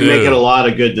Mahomes ain't making a lot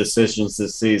of good decisions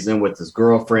this season with his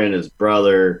girlfriend, his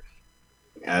brother,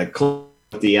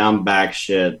 the I'm back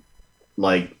shit.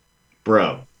 Like,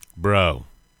 bro.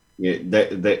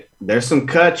 There's some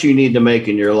cuts you need to make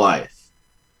in your life.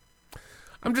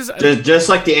 Just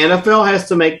like the NFL has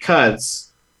to make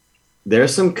cuts,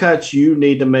 there's some cuts you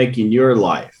need to make in your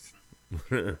life.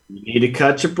 You need to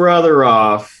cut your brother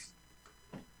off.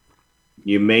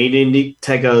 You may need to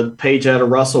take a page out of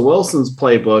Russell Wilson's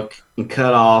playbook and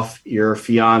cut off your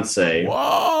fiance.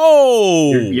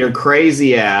 Whoa! Your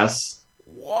crazy ass.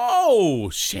 Whoa!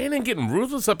 Shannon getting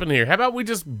ruthless up in here. How about we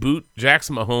just boot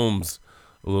Jackson Mahomes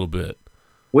a little bit?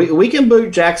 We can boot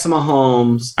Jackson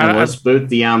Mahomes and let's boot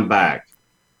the I'm back.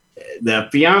 The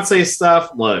fiance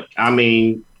stuff, look, I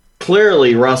mean,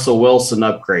 clearly Russell Wilson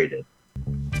upgraded.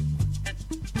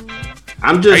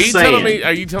 I'm just saying.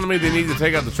 Are you telling me they need to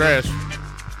take out the trash?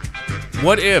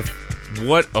 What if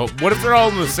they're all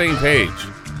on the same page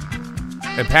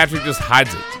and Patrick just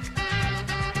hides it?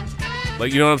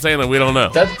 Like, you know what I'm saying? Like, we don't know.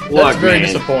 That's very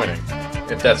disappointing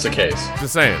if that's the case.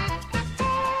 Just saying.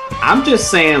 I'm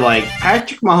just saying, like,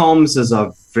 Patrick Mahomes is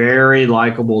a very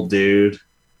likable dude.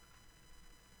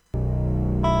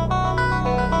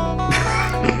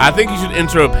 I think you should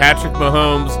intro Patrick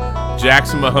Mahomes,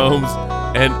 Jackson Mahomes,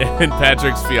 and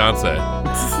Patrick's fiance.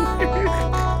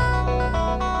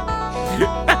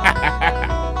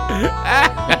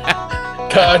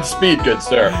 Godspeed, good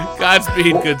sir.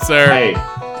 Godspeed, good sir. Hey,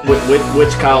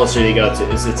 which college should he go to?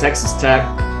 Is it Texas Tech?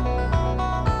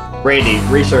 Randy,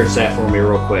 research that for me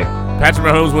real quick. Patrick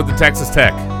Mahomes went to Texas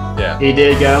Tech. Yeah. He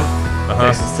did go? Uh-huh.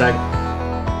 Texas Tech.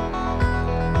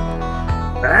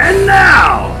 And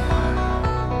now,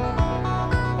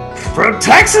 from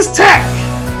Texas Tech,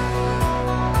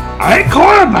 a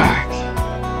quarterback,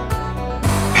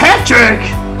 Patrick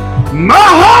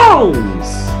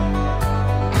Mahomes,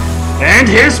 and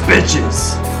his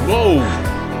bitches. Whoa.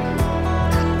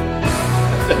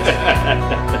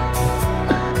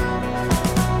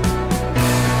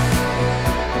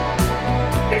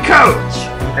 Coach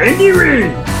Andy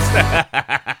Reid.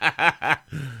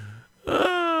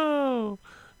 Oh,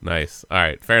 nice. All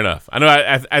right, fair enough. I know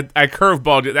I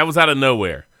curveballed you. That was out of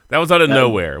nowhere.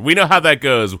 Nowhere. We know how that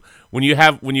goes. When you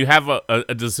have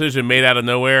a decision made out of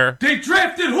nowhere. They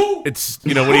drafted who? It's,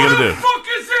 what are you gonna do? What the fuck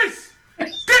is this?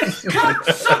 This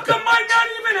cocksucker might not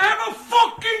even have a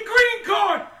fucking green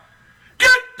card.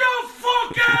 Get the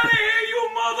fuck out of here, you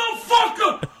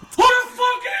motherfucker! Who the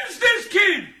fuck is this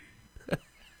kid?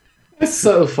 It's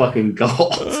so fucking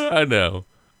gold. I know.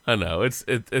 It's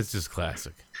just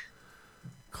classic.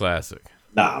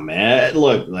 Nah, man.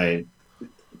 Look, like,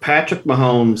 Patrick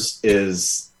Mahomes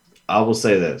is, I will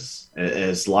say this,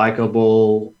 as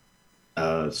likable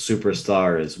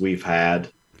superstar as we've had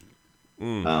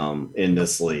in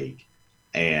this league.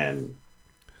 And,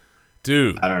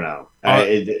 dude, I don't know.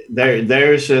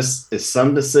 There's just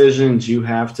some decisions you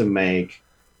have to make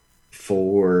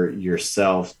for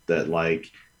yourself that,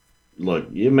 like, look,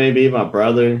 you may be my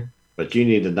brother, but you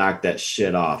need to knock that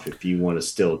shit off if you want to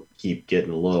still keep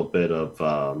getting a little bit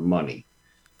of money.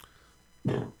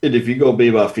 And if you go be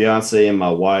my fiance and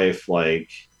my wife, like,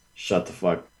 shut the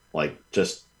fuck, like,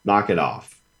 just knock it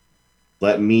off.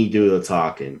 Let me do the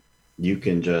talking. You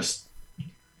can just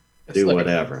do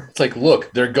whatever. It's like,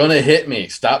 look, they're going to hit me.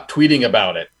 Stop tweeting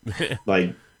about it.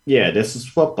 Like, yeah, this is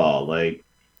football. Like,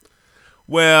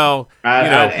 well,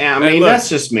 I mean, look, that's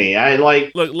just me.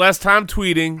 Look, less time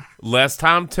tweeting, less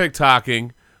time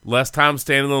TikToking, less time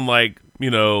standing on, like,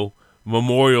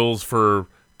 memorials for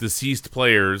deceased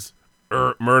players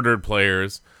or murdered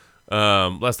players.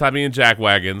 less time being jack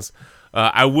wagons.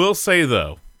 I will say,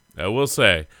 though,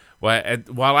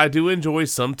 while I do enjoy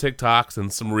some TikToks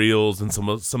and some Reels and some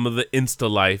of the Insta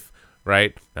life,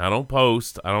 right? I don't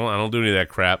post. I don't do any of that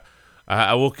crap.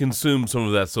 I will consume some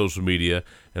of that social media,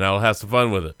 and I will have some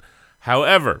fun with it.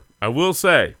 However, I will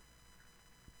say,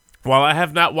 while I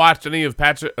have not watched any of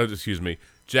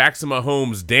Jackson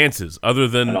Mahomes' dances other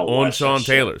than on Sean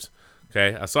Taylor's,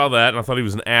 okay, I saw that and I thought he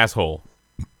was an asshole.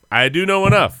 I do know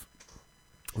enough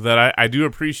that I do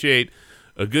appreciate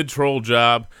a good troll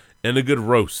job and a good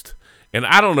roast. And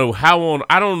I don't know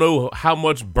how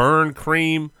much burn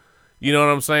cream, you know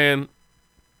what I'm saying,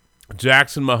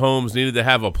 Jackson Mahomes needed to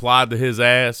have applied to his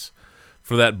ass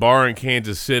for that bar in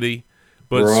Kansas City.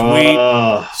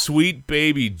 But sweet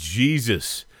baby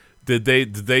Jesus, did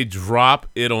they drop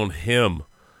it on him?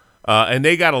 And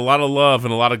they got a lot of love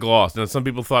and a lot of gloss. Now, some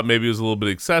people thought maybe it was a little bit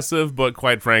excessive, but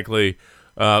quite frankly,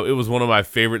 it was one of my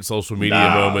favorite social media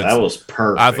moments. That was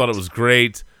perfect. I thought it was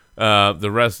great.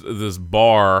 The rest of this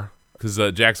bar, because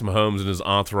Jackson Mahomes and his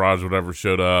entourage, whatever,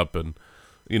 showed up, and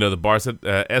the bar said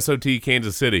SOT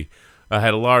Kansas City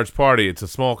had a large party. It's a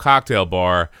small cocktail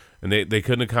bar, and they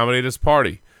couldn't accommodate his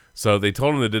party. So they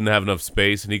told him they didn't have enough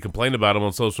space, and he complained about him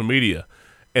on social media.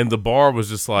 And the bar was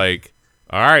just like,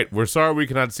 all right, we're sorry we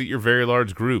cannot seat your very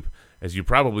large group. As you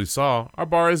probably saw, our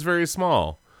bar is very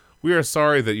small. We are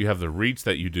sorry that you have the reach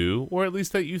that you do, or at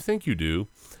least that you think you do,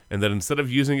 and that instead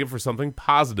of using it for something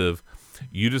positive,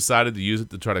 you decided to use it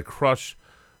to try to crush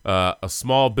a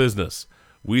small business.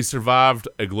 We survived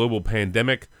a global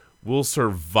pandemic. We'll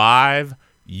survive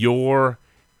your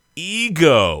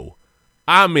ego.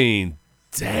 I mean,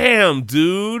 damn,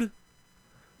 dude.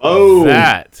 Oh,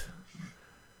 that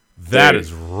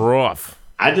is rough.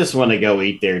 I just want to go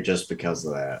eat there just because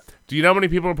of that. Do you know how many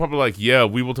people are probably like, yeah,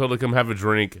 we will totally come have a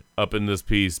drink up in this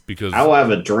piece because I will have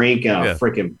a drink and a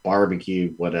freaking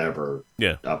barbecue, whatever,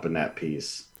 up in that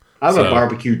piece. I have a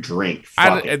barbecue drink.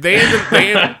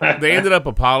 They ended up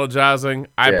apologizing.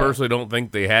 I personally don't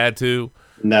think they had to.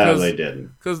 No, they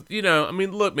didn't. Because, I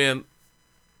mean, look, man,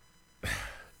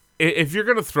 if you're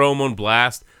going to throw them on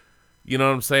blast, you know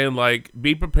what I'm saying? Like,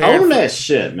 be prepared. Own that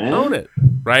shit, man. Own it,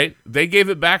 right? They gave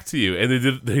it back to you, and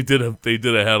they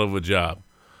did a hell of a job.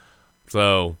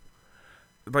 So,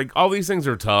 like, all these things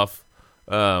are tough.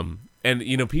 And,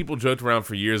 people joked around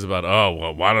for years about, oh,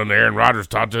 well, why don't Aaron Rodgers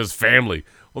talk to his family?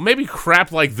 Well, maybe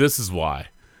crap like this is why.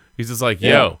 He's just like,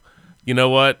 yo, you know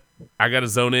what? I got to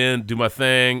zone in, do my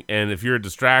thing, and if you're a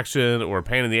distraction or a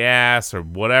pain in the ass or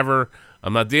whatever,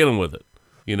 I'm not dealing with it.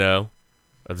 I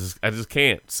just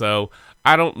can't. So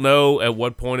I don't know at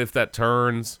what point if that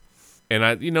turns,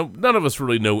 and none of us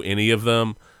really know any of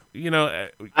them. I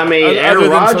mean, Aaron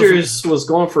Rodgers was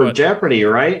going for Jeopardy,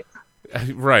 right?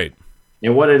 Right.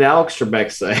 And what did Alex Trebek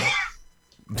say?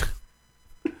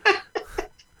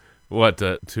 What,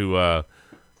 to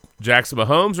Jackson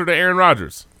Mahomes or to Aaron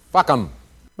Rodgers? Fuck him.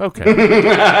 Okay.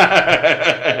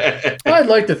 I'd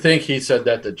like to think he said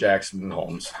that to Jackson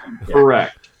Mahomes. Yeah.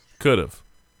 Correct. Could have.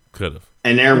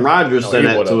 And Aaron Rodgers said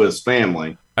that to his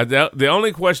family. The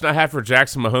only question I have for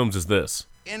Jackson Mahomes is this.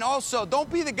 And also,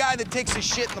 don't be the guy that takes his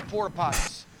shit in the porta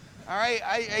potties. All right?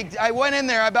 I went in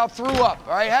there, I about threw up.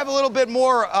 All right? Have a little bit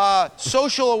more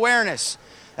social awareness.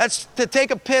 That's to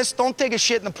take a piss, don't take a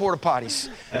shit in the porta potties.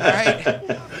 All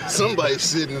right? Somebody's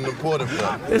sitting in the porta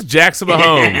potty. It's Jackson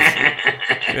Mahomes.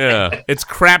 Yeah. It's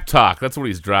crap talk. That's what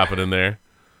he's dropping in there.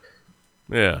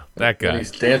 Yeah, that guy.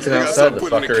 He's dancing outside the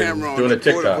fucker and doing a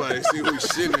TikTok. See who's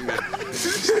sitting there.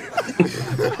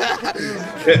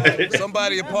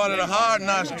 Somebody a part of the Hard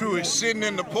Knocks crew is sitting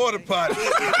in the porta potty.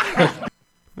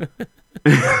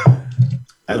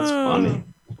 That's funny.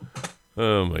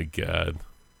 Oh my God.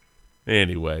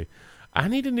 Anyway, I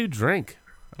need a new drink.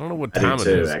 I don't know what time it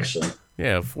is. Actually.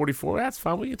 Yeah, 44. That's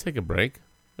fine. We can take a break.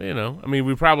 I mean,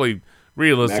 we probably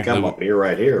realistically. I'm up here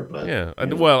right here, but yeah.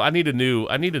 Well, I need a new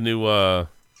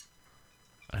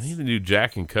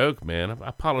Jack and Coke, man.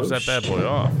 I polished that bad boy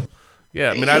off.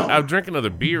 Yeah, I mean, I'll drink another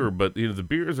beer, but the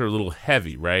beers are a little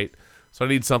heavy, right? So I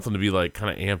need something to be like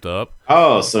kind of amped up.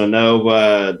 Oh, so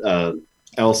no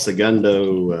El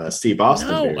Segundo Steve Austin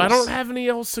beers. I don't have any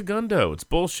El Segundo. It's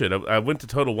bullshit. I went to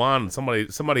Total Wine and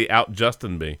somebody out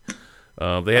Justin me.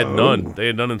 They had none. They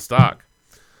had none in stock.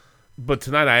 But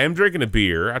tonight I am drinking a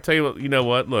beer. I tell you what. You know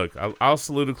what? Look, I'll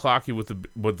salute a clocky with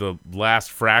the last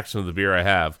fraction of the beer I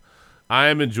have. I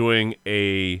am enjoying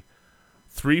a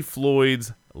Three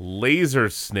Floyds Laser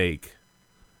Snake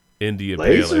India Pale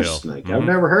Ale. Laser Snake. I've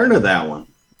never heard of that one.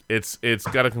 It's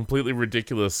got a completely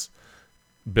ridiculous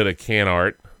bit of can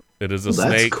art. It is a snake.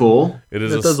 That's cool. It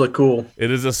does look cool.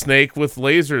 It is a snake with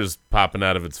lasers popping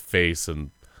out of its face, and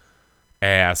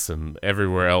ass and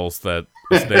everywhere else that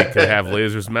a snake could have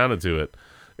lasers mounted to it.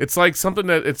 It's like something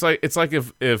that it's like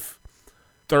if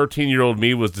 13-year-old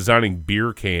me was designing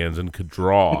beer cans and could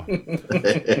draw.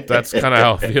 That's kind of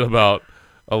how I feel about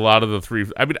a lot of the three.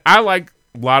 I mean, I like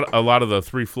a lot of the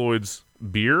Three Floyds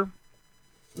beer.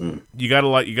 You gotta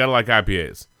like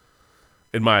IPAs,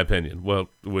 in my opinion. Well,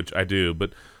 which I do,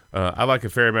 but I like a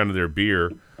fair amount of their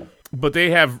beer. But they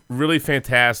have really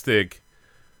fantastic,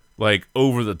 like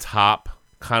over the top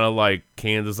kind of like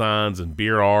can designs and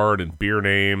beer art and beer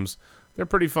names. They're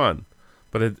pretty fun.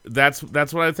 But that's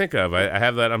what I think of. I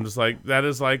have that. I'm just like, that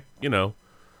is like,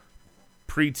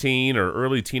 preteen or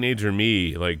early teenager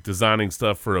me, like designing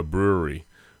stuff for a brewery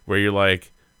where you're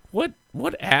like, what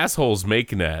asshole's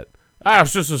making that?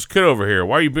 It's just this kid over here.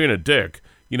 Why are you being a dick?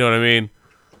 You know what I mean?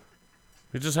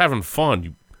 You're just having fun,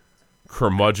 you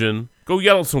curmudgeon. Go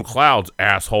yell at some clouds,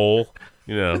 asshole.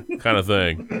 Kind of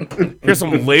thing. Here's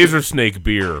some laser snake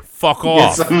beer. Fuck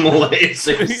off. Get some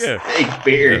laser snake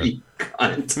beer, you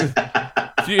cunt.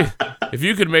 If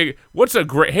you could make what's a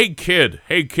great hey kid,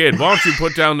 why don't you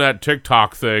put down that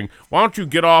TikTok thing? Why don't you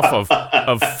get off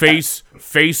of face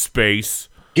space?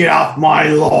 Get off my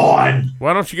lawn.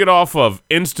 Why don't you get off of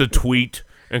Insta-tweet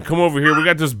and come over here? We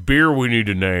got this beer we need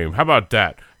to name. How about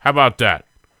that?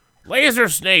 Laser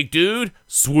snake, dude.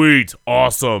 Sweet.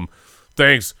 Awesome.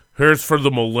 Thanks. Here's for the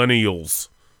millennials.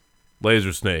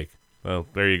 Laser snake. Well,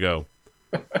 there you go.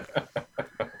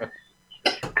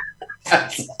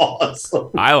 That's awesome.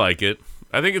 I like it.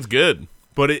 I think it's good.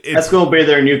 But it's... That's going to be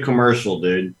their new commercial,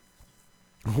 dude.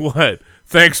 What?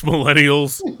 Thanks,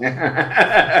 millennials.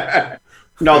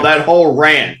 No, that whole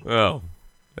rant. Oh,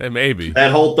 maybe.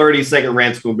 That whole 30-second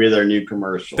rant's going to be their new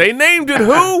commercial. They named it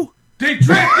who? They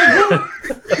drafted who? Who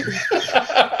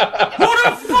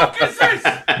the fuck is this?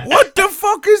 What the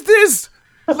fuck is this?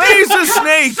 Laser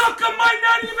snake. Sucker might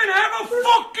not even have a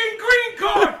fucking green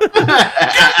card. Get the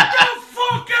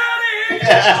fuck out of here, you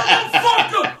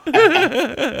motherfucker.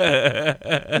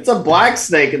 It's a black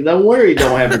snake, and no wonder you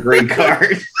don't have a green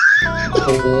card.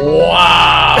 Wow.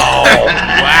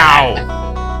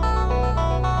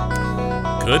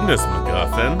 Goodness,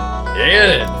 MacGuffin.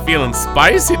 Yeah. Feeling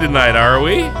spicy tonight, are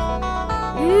we?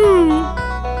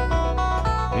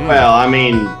 Well, I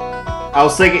mean, I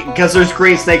was thinking, because there's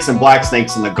green snakes and black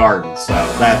snakes in the garden, so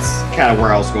that's kind of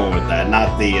where I was going with that,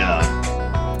 not the...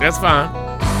 That's fine.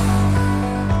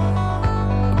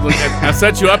 Look, I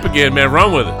set you up again, man.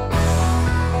 Run with it.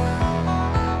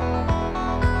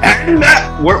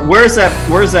 Where's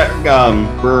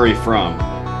that brewery from?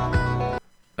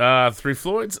 Three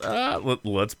Floyds?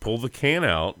 Let's pull the can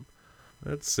out.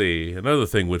 Let's see. Another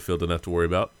thing Whitfield didn't have to worry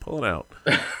about. Pulling out.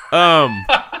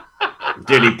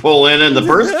 Did he pull in the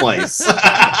first place?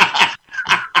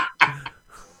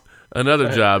 Another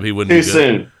job he wouldn't Too do.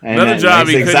 Soon. Another job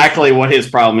he exactly what his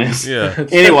problem is. Yeah.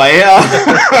 Anyway,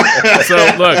 So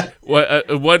look,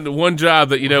 one job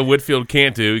that Whitfield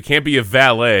can't do. He can't be a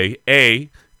valet.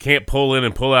 Can't pull in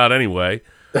and pull out anyway.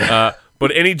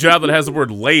 But any job that has the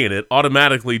word "lay" in it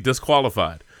automatically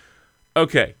disqualified.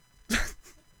 Okay.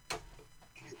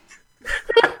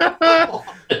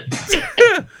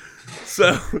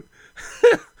 So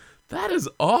that is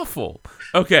awful.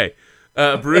 Okay.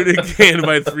 Brewed and canned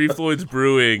by Three Floyds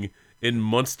Brewing in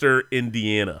Munster,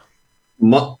 Indiana.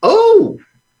 Oh,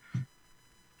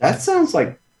 that sounds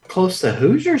like close to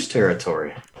Hoosiers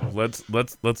territory. Let's.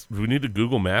 We need to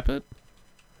Google map it.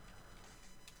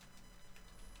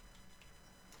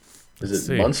 Is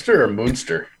it Munster or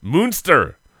Moonster?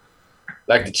 Moonster.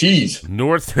 Like the cheese.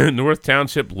 North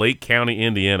Township, Lake County,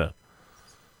 Indiana.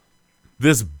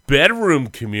 This bedroom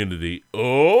community.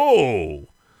 Oh.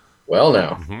 Well,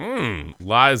 now.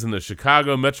 Lies in the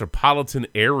Chicago metropolitan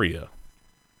area.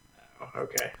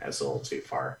 Okay, that's a little too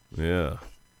far. Yeah.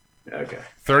 Okay.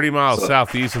 30 miles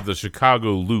southeast of the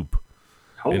Chicago Loop.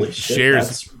 Holy shit,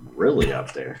 that's really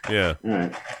up there. Yeah. All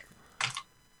right.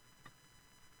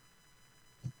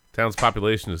 Town's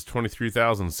population is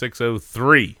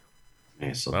 23,603.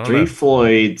 Okay, so Three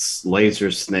Floyds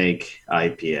Laser Snake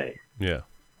IPA. Yeah.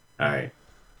 All right.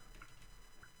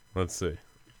 Let's see.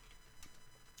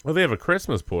 Well, they have a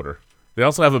Christmas porter. They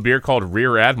also have a beer called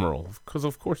Rear Admiral, because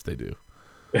of course they do.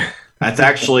 That's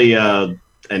actually a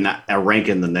rank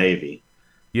in the Navy.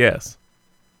 Yes.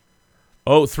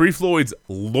 Oh, Three Floyds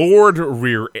Lord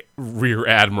Rear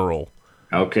Admiral.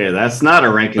 Okay, that's not a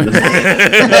rank in the Navy.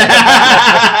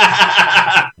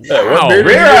 Wow.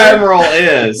 Rear Admiral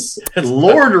is.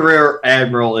 Lord Rear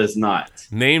Admiral is not.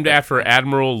 Named after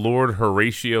Admiral Lord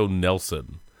Horatio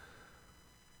Nelson.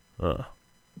 Their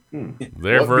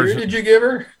what version. Beer did you give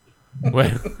her?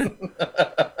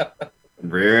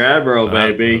 Rear Admiral,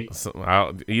 baby.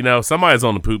 Somebody's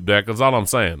on the poop deck. That's all I'm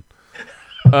saying.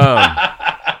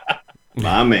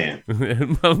 My man.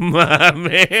 My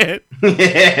man.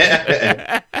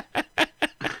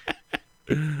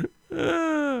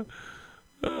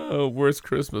 Worst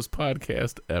Christmas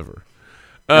podcast ever.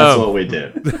 That's what we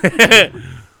do.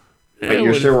 Wait,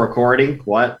 you're still recording?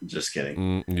 What? Just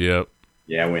kidding. Yep.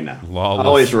 Yeah, we know. Lawless.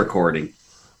 Always recording.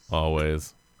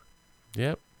 Always.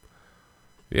 Yep.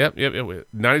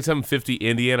 9750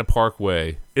 Indiana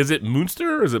Parkway. Is it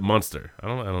Munster or is it Munster? I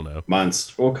don't know.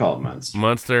 Munster. We'll call it Munster.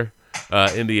 Munster,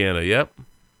 Indiana. Yep.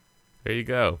 There you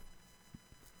go.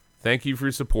 Thank you for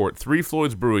your support. Three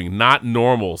Floyds Brewing, not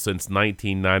normal since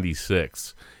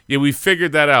 1996. Yeah, we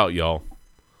figured that out, y'all.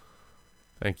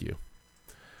 Thank you.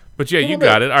 But yeah, you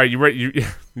got it. All right, you ready?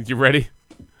 You ready?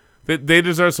 They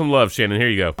deserve some love, Shannon. Here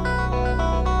you go. All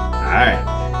right.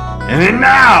 And then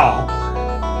now,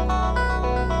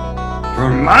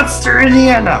 from Munster,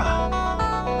 Indiana,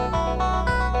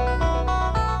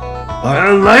 on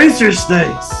a laser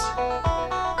stakes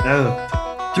of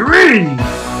Three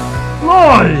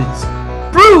Floyds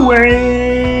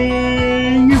Brewing.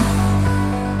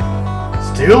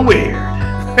 Still weird.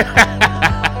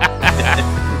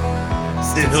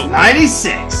 Since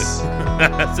 96.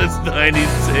 Since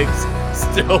 96.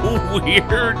 Still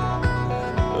weird.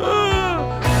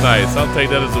 Nice. I'll take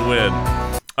that as a win.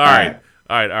 All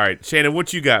right. Shannon,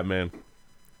 what you got, man?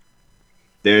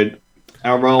 Dude,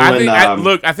 I'm rolling.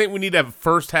 I think we need to have a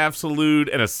first half salute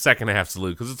and a second half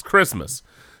salute because it's Christmas.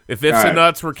 If it's the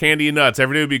nuts, we're candy and nuts.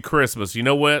 Every day would be Christmas. You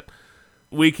know what?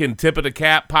 We can tip of the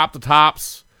cap, pop the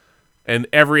tops, and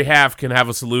every half can have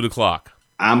a salute o'clock.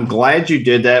 I'm glad you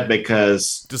did that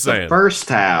because the first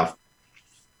half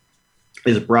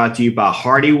is brought to you by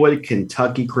Hardywood,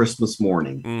 Kentucky Christmas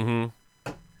Morning. Mm-hmm.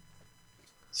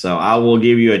 So I will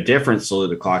give you a different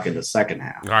salute o'clock in the second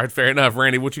half. All right, fair enough.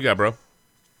 Randy, what you got, bro?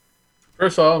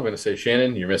 First of all, I'm going to say,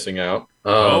 Shannon, you're missing out.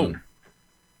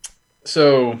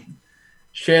 So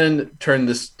Shannon turned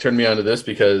me on to this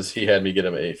because he had me get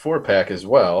him a 4-pack as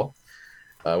well.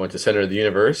 I went to Center of the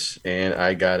Universe, and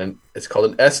I got it's called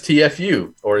an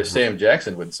STFU, or as Sam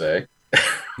Jackson would say.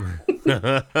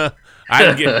 I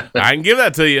can give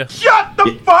that to you. Shut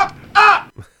the fuck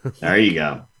up! There you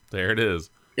go. There it is.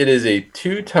 It is a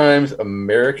 2 times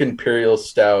American Imperial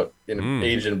Stout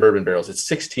aged in bourbon barrels. It's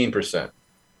 16%.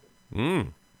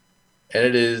 And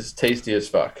it is tasty as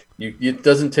fuck. It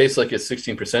doesn't taste like it's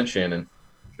 16%, Shannon.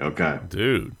 Okay.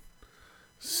 Dude.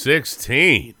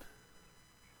 16%.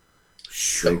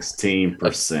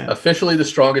 Officially the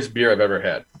strongest beer I've ever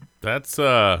had. That's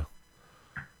a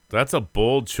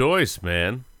bold choice,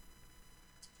 man.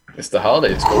 It's the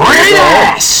holidays.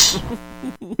 Yes!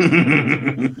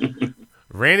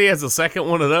 Randy has a second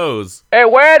one of those. Hey,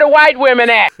 where are the white women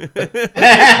at? Excuse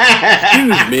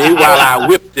me while I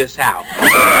whip this out.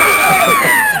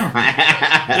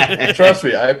 Trust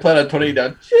me, I plan on toning it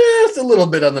down just a little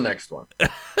bit on the next one.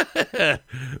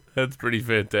 That's pretty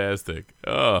fantastic.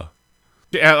 Oh.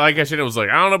 Yeah, like I said, it was like,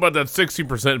 I don't know about that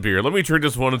 60% beer. Let me treat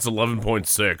this one. It's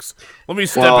 11.6. Let me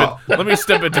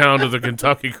step it down to the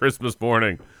Kentucky Christmas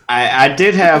morning. I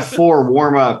did have 4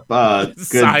 warm up good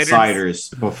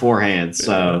ciders beforehand,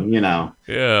 so you know.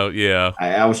 Yeah.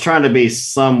 I was trying to be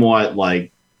somewhat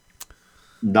like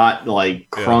not like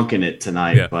crunking it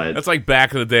tonight, but that's like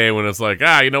back in the day when it's like,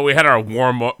 we had our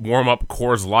warm up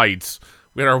Coors Lights,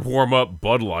 we had our warm up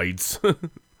Bud Lights.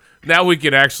 Now we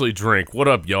can actually drink. What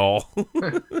up, y'all?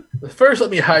 First,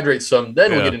 let me hydrate some,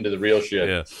 then we'll get into the real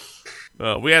shit.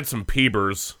 Yeah. We had some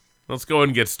Peebers. Let's go ahead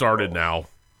and get started now.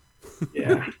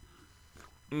 Yeah.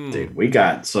 Dude, we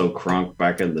got so crunk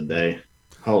back in the day.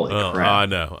 Holy crap.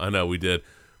 I know we did.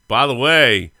 By the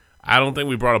way, I don't think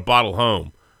we brought a bottle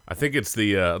home. I think it's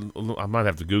I might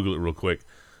have to Google it real quick.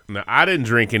 Now, I didn't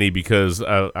drink any because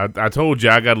I told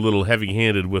you I got a little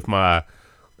heavy-handed with my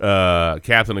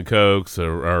Captain and Cokes,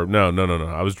 or no.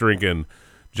 I was drinking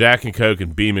Jack and Coke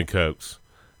and Beam and Cokes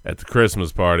at the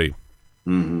Christmas party.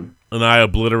 Mm-hmm. And I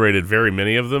obliterated very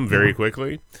many of them very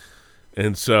quickly.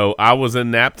 And so I was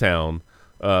in Naptown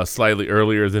slightly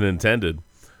earlier than intended.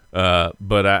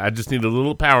 But I just needed a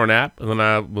little power nap, and then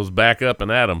I was back up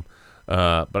and at 'em.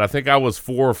 But I think I was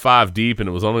 4 or 5 deep, and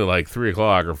it was only like 3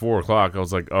 o'clock or 4 o'clock. I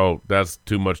was like, oh, that's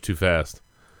too much too fast.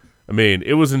 I mean,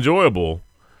 it was enjoyable,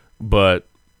 but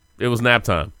it was nap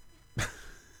time.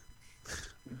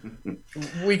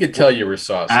 We could tell you were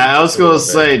saucy. I was going to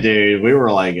say, dude, we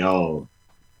were like, oh.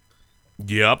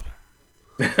 Yep.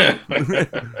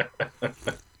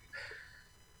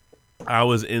 I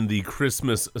was in the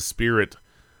Christmas spirit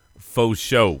faux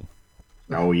show.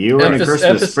 Oh, you were in a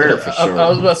Christmas spirit for sure. I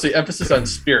was about to say emphasis on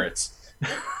spirits.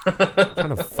 I'm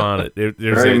trying to find it.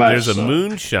 There's a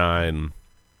moonshine,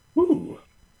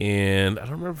 and I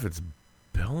don't remember if it's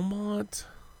Belmont,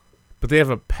 but they have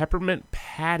a peppermint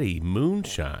patty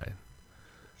moonshine.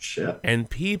 Shit. And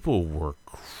people were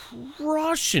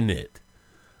crushing it.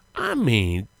 I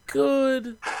mean,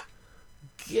 good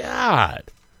God.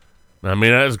 I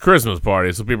mean, it's a Christmas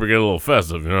party, so people get a little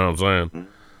festive, you know what I'm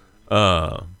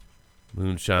saying?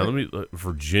 Moonshine,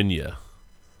 Virginia.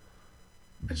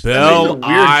 Belle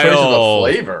Isle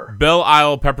flavor. Belle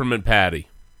Isle peppermint patty.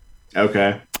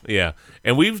 Okay. Yeah.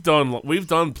 And we've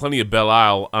done plenty of Belle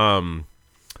Isle.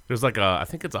 There's I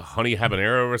think it's a honey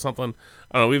habanero or something.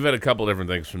 I don't know. We've had a couple different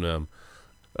things from them.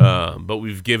 But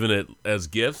we've given it as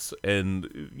gifts,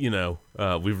 and,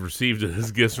 we've received it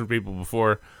as gifts from people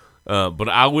before. But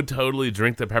I would totally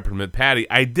drink the peppermint patty.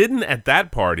 I didn't at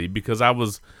that party because I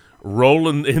was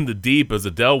rolling in the deep, as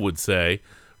Adele would say,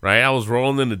 right? I was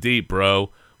rolling in the deep, bro,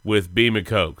 with Beam and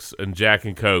Cokes and Jack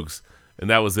and Cokes, and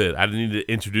that was it. I didn't need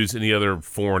to introduce any other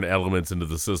foreign elements into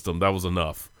the system. That was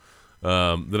enough.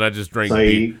 Then I just drank. So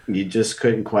you just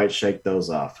couldn't quite shake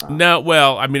those off, huh? No,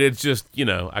 well, I mean, it's just,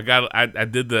 I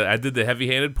did the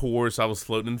heavy-handed pour, so I was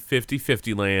floating in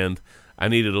 50-50 land. I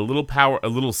needed a little power, a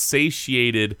little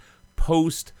satiated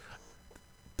post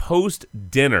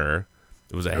dinner.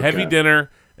 It was a heavy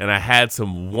dinner, and I had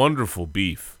some wonderful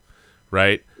beef,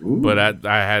 right? Ooh. But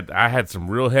I had some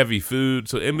real heavy food.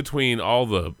 So in between all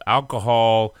the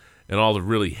alcohol and all the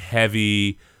really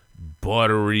heavy,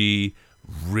 buttery,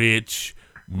 rich,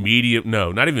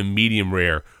 not even medium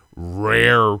rare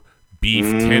beef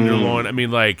tenderloin. I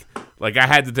mean, like I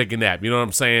had to take a nap. You know what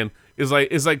I'm saying? It's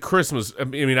like Christmas. I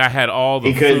mean, I had all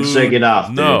the. He couldn't shake it off.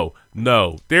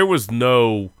 No, there was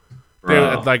no.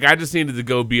 I just needed to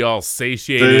go be all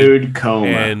satiated. Food coma.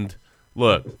 And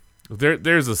look,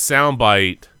 there's a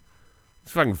soundbite.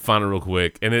 If I can find it real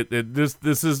quick, and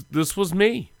this was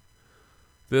me.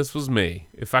 This was me.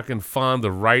 If I can find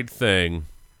the right thing,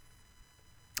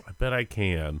 I bet I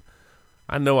can.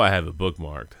 I know I have it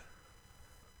bookmarked.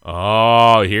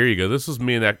 Oh, here you go. This was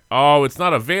me and that. Oh, it's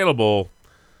not available.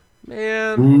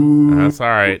 Man, that's all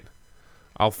right.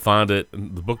 I'll find it.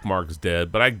 The bookmark's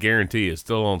dead, but I guarantee it's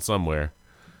still on somewhere.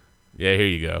 Yeah, here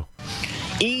you go.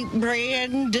 Eat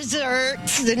bread and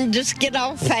desserts and just get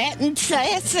all fat and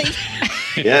sassy.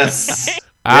 Yes.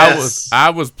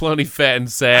 I was plenty fat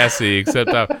and sassy,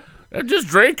 except I'm just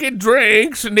drinking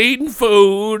drinks and eating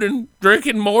food and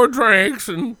drinking more drinks,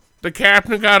 and the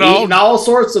captain got eating all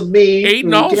sorts of meat,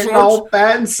 getting all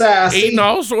fat and sassy, eating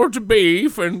all sorts of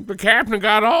beef, and the captain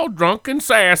got all drunk and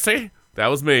sassy. That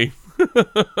was me.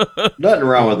 Nothing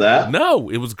wrong with that.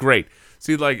 No, it was great.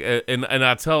 See, and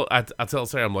I tell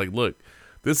Sarah, I'm like, look,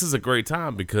 this is a great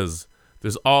time because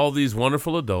there's all these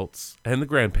wonderful adults and the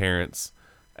grandparents,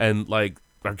 and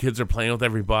our kids are playing with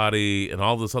everybody and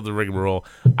all this other rigmarole.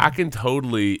 I can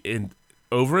totally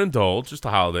overindulge, just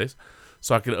the holidays,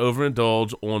 so I can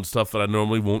overindulge on stuff that I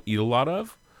normally won't eat a lot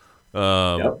of,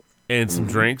 and some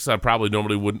drinks I probably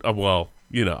normally wouldn't. I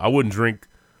wouldn't drink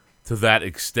to that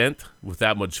extent with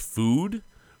that much food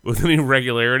with any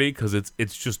regularity because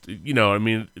it's just, I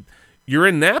mean, you're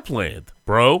in Napland,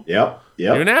 bro. Yep.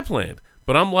 You're in Napland.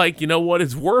 But I'm like, you know what?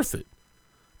 It's worth it.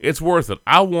 It's worth it.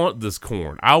 I want this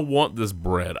corn. I want this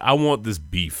bread. I want this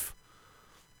beef.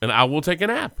 And I will take a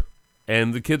nap.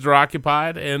 And the kids are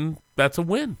occupied, and that's a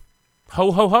win.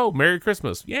 Ho, ho, ho. Merry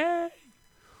Christmas. Yay.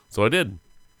 So I did.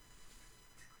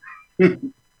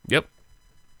 Yep.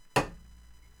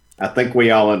 I think we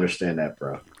all understand that,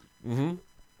 bro.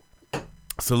 Mm-hmm.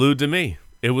 Salute to me.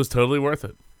 It was totally worth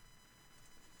it.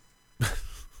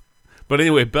 But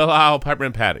anyway, Belle Isle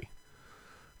peppermint patty.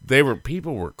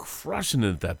 People were crushing it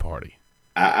at that party.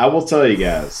 I will tell you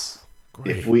guys,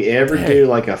 if we ever do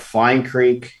like a Fine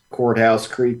Creek, Courthouse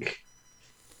Creek,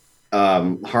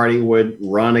 Hardywood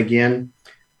run again,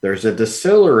 there's a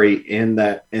distillery in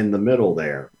the middle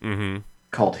there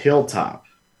called Hilltop.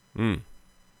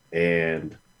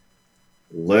 And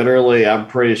literally, I'm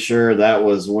pretty sure that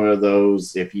was one of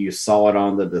those, if you saw it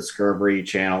on the Discovery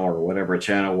Channel or whatever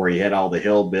channel where you had all the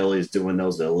hillbillies doing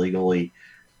those illegally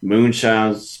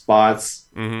moonshine spots,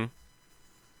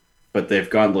 but they've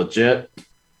gone legit.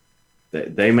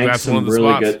 They make some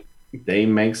really good. They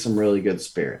make some really good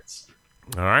spirits.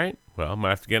 All right. Well, I'm gonna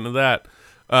have to get into that.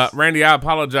 Randy, I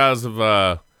apologize.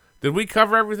 Did we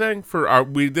cover everything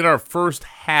we did our first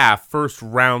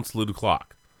round salute the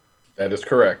clock? That is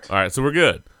correct. All right, so we're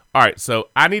good. All right, so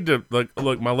I need to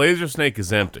look. My laser snake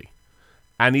is empty.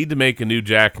 I need to make a new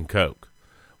Jack and Coke.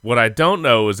 What I don't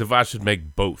know is if I should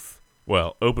make both.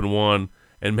 Well, open one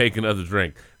and make another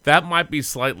drink. That might be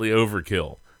slightly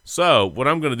overkill. So what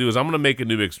I'm going to do is I'm going to make a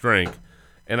new mixed drink,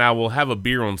 and I will have a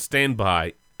beer on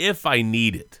standby if I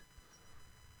need it.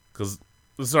 Because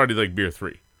this is already like beer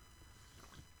 3.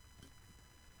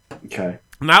 Okay.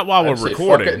 Not while we're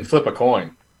recording. Fuck it and flip a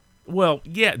coin. Well,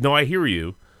 yeah, no, I hear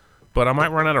you, but I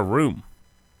might run out of room.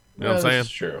 You know what I'm saying? That's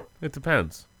true. It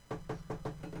depends.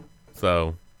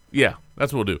 So, yeah,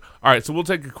 that's what we'll do. All right, so we'll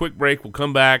take a quick break. We'll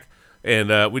come back, and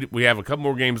we have a couple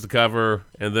more games to cover,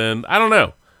 and then I don't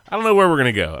know where we're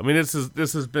gonna go. I mean, this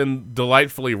has been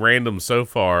delightfully random so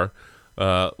far.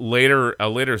 A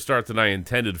later start than I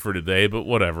intended for today, but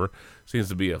whatever. Seems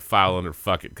to be a file under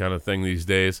fuck it kind of thing these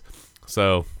days.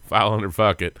 So, file under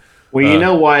fuck it. Well, you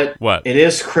know what? What? It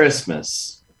is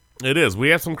Christmas. It is. We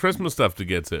have some Christmas stuff to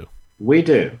get to. We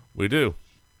do. We do.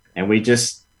 And we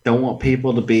just don't want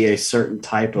people to be a certain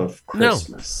type of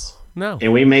Christmas. No.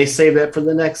 And we may save that for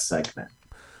the next segment.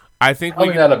 I think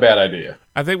probably not a bad idea.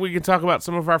 I think we can talk about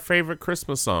some of our favorite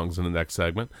Christmas songs in the next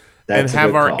segment. That's and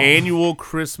have our call. annual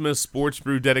Christmas Sports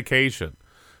Brew dedication.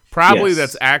 Probably Yes.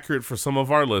 that's accurate for some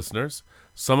of our listeners,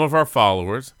 some of our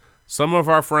followers, some of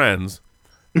our friends,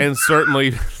 and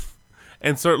certainly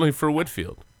for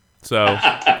Whitfield. So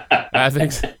I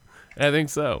think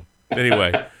so.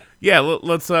 Anyway,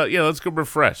 let's go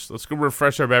refresh. Let's go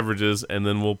refresh our beverages, and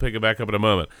then we'll pick it back up in a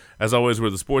moment. As always, we're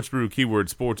the Sports Brew, keyword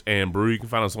sports and brew. You can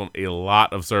find us on a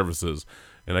lot of services.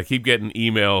 And I keep getting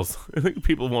emails. I think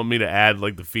people want me to add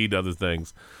like the feed to other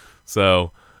things.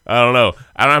 So I don't know.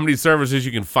 I don't know how many services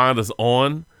you can find us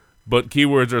on, but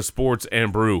keywords are sports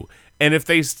and brew. And if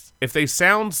they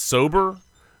sound sober,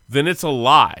 then it's a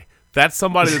lie. That's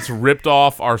somebody that's ripped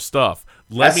off our stuff.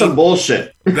 That's some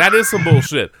bullshit. That is some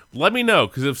bullshit. Let me know,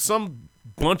 because if some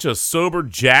bunch of sober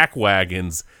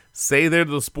jackwagons say they're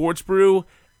the Sports Brew,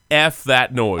 F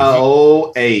that noise.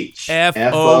 O-H.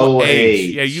 F-O-H.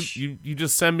 Yeah, you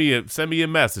just send me a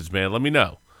message, man. Let me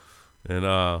know.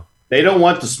 And they don't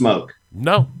want the smoke.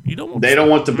 No, you don't want They don't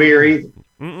want the beer either.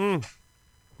 Mm-mm.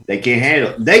 They can't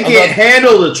handle They can't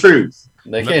handle the truth.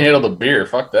 They can't handle the beer.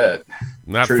 Fuck that.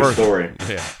 Not True first. story.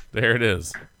 Yeah, there it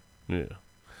is. Yeah.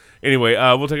 Anyway,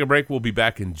 we'll take a break. We'll be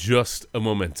back in just a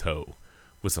momento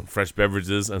with some fresh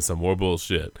beverages and some more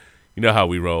bullshit. You know how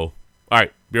we roll. All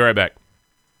right, be right back.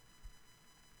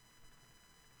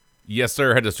 Yes,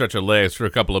 sir. Had to stretch our legs for a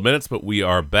couple of minutes, but we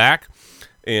are back.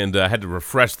 And had to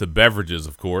refresh the beverages,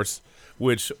 of course,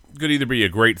 which could either be a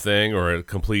great thing or a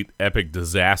complete epic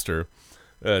disaster,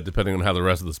 depending on how the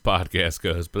rest of this podcast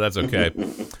goes. But that's okay.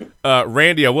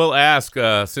 Randy, I will ask,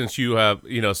 since you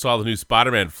saw the new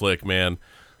Spider-Man flick, man,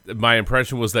 my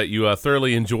impression was that you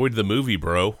thoroughly enjoyed the movie,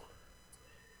 bro.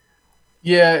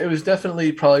 Yeah, it was definitely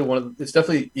it's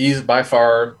definitely by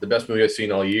far the best movie I've seen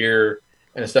all year.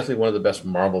 And it's definitely one of the best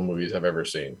Marvel movies I've ever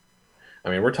seen. I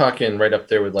mean, we're talking right up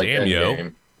there with like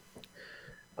Endgame.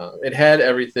 It had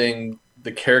everything.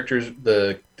 The characters,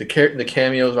 the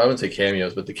cameos. I wouldn't say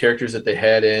cameos, but the characters that they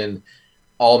had in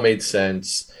all made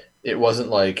sense. It wasn't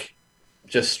like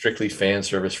just strictly fan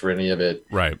service for any of it.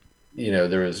 Right. You know,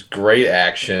 there was great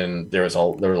action. There was a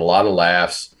lot of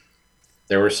laughs.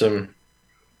 There were some,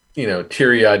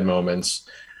 teary-eyed moments.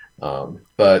 And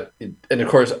of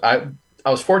course, I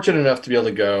was fortunate enough to be able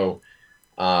to go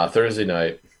Thursday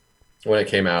night when it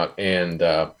came out. And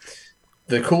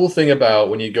the cool thing about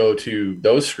when you go to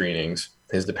those screenings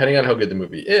is depending on how good the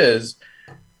movie is,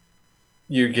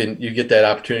 you get that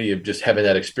opportunity of just having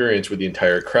that experience with the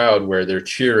entire crowd where they're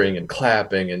cheering and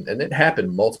clapping. And it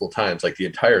happened multiple times. Like the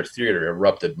entire theater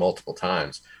erupted multiple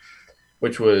times,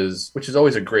 which is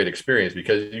always a great experience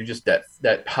because you just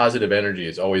that positive energy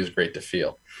is always great to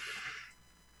feel.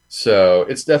 So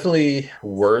it's definitely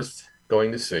worth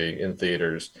going to see in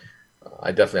theaters.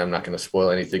 I'm not going to spoil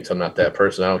anything, so I'm not that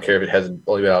person. I don't care if it hasn't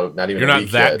only been out, not even. You're a not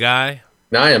week that yet. guy.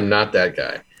 No, I am not that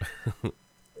guy.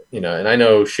 And I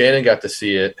know Shannon got to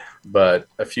see it, but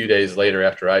a few days later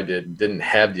after I didn't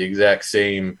have the exact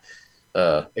same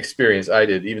experience I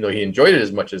did, even though he enjoyed it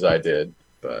as much as I did.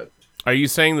 But are you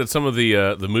saying that some of the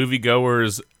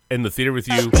moviegoers in the theater with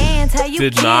you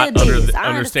did not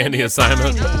understand the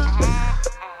assignment?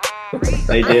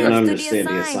 They didn't understand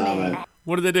the assignment.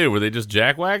 What did they do? Were they just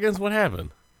jackwagons? What happened?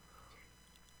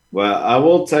 Well, I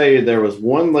will tell you, there was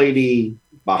one lady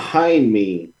behind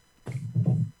me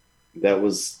that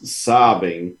was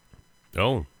sobbing.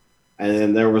 Oh. And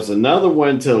then there was another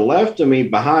one to the left of me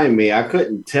behind me. I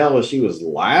couldn't tell if she was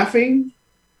laughing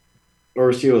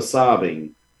or she was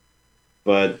sobbing.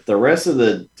 But the rest of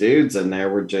the dudes in there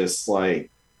were just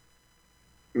like,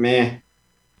 meh.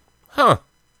 Huh.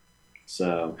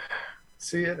 So,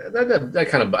 see, that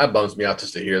kind of bums me out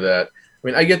just to hear that. I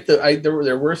mean, I get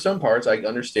there were some parts I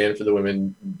understand for the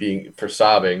women being for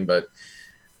sobbing, but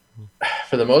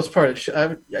for the most part, I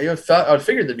would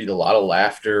figure there'd be a lot of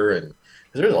laughter and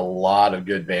because there's a lot of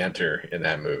good banter in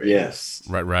that movie. Yes.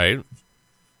 Right.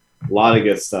 A lot of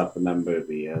good stuff in that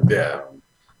movie. And, yeah.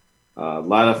 A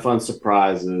lot of fun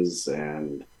surprises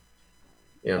and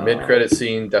mid-credit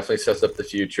scene definitely sets up the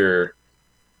future.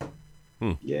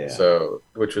 Yeah. So,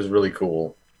 which was really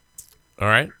cool. All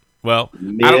right. Well,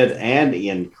 mid and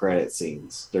end credit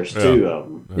scenes. There's two of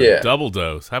them. Yeah. Double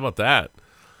dose. How about that?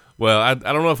 Well, I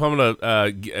don't know if I'm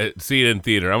gonna see it in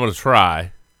theater. I'm gonna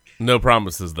try. No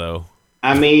promises though.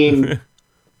 I mean,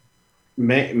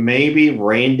 maybe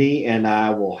Randy and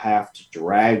I will have to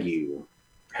drag you.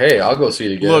 Hey, I'll go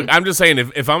see it again. Look, I'm just saying,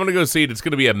 if I'm gonna go see it, it's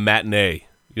gonna be a matinee.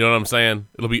 You know what I'm saying?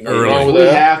 It'll be early. We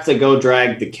have to go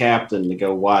drag the captain to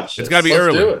go watch this. It's got to be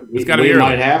early. It's got to be early. We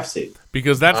might have to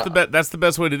because that's the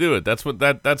best way to do it. That's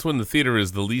when the theater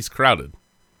is the least crowded.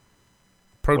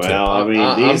 Pro tip. Well, I mean,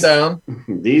 I'm down.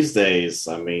 These days,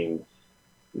 I mean,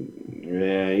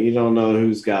 yeah, you don't know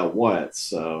who's got what,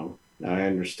 so I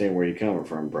understand where you're coming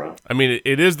from, bro. I mean,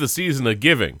 it is the season of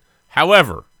giving.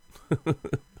 However.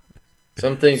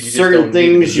 Some things certain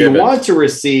things you want to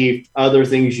receive, other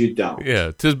things you don't.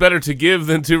 Yeah, 'tis better to give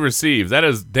than to receive. That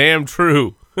is damn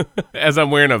true. As I'm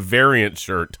wearing a variant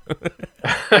shirt.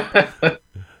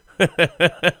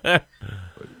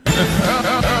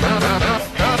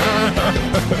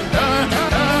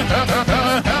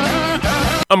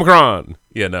 Omicron.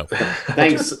 Yeah, no.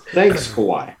 Thanks,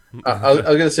 Kawhi. I was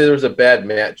gonna say there was a bad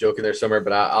Matt joke in there somewhere,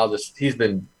 but he's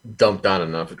been dumped on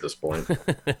enough at this point.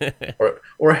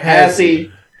 or has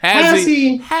he? Has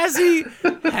he?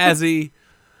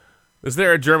 Is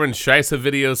there a German Scheisse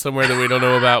video somewhere that we don't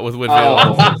know about with Whitfield?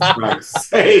 Oh, for Christ's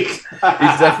sake.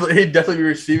 He'd definitely be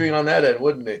receiving on that end,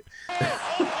 wouldn't he?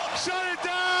 Shut it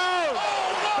down!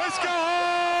 Let's go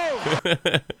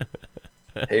home!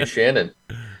 Hey, Shannon,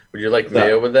 would you like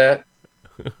mayo with that?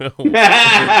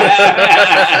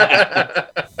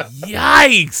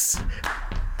 Yikes!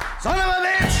 Son of a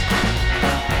bitch!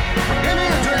 Give me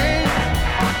a drink.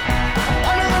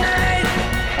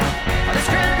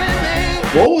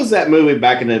 What was that movie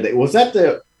back in the day? Was that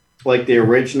the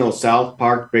original South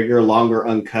Park Bigger, Longer,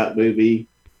 Uncut movie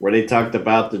where they talked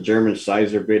about the German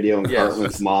Scheiser video and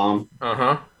Cartman's mom?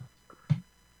 Uh-huh.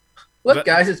 Look,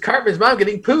 guys, it's Cartman's mom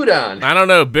getting pooed on. I don't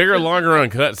know. Bigger, Longer,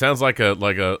 Uncut sounds like a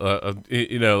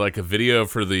video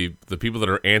for the people that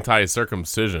are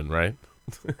anti-circumcision, right?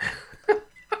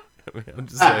 I'm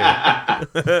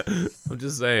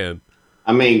just saying.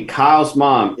 I mean, Kyle's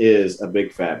mom is a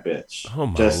big fat bitch. Oh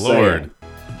my Lord. Saying.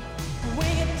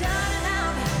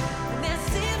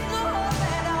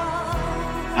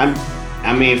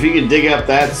 I mean, if you can dig up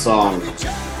that song,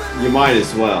 you might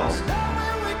as well.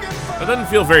 That doesn't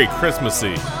feel very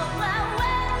Christmassy.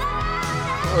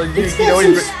 Well,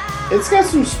 it's got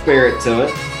some spirit to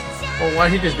it. Well, why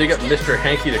don't you just dig up Mr.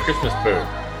 Hankey the Christmas Poo?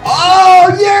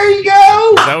 Oh, there you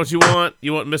go! Is that what you want?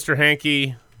 You want Mr.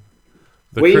 Hankey?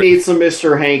 We need some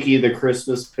Mr. Hankey the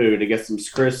Christmas Poo to get some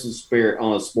Christmas spirit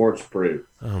on a sports brew.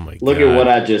 Oh my God. Look at what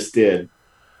I just did.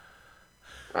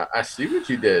 I see what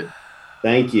you did.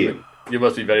 Thank you. You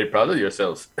must be very proud of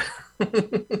yourselves.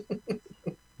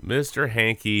 Mr.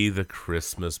 Hankey the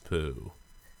Christmas Poo.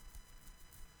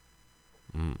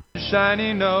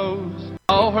 Shiny nose,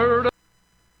 all heard of.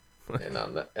 And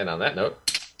on that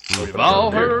note, we've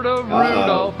all heard of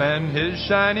Rudolph and his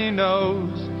shiny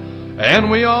nose,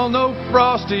 and we all know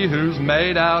Frosty who's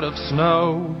made out of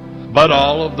snow. But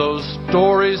all of those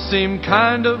stories seem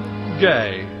kind of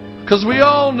gay, 'cause we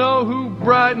all know who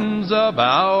brightens up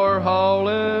our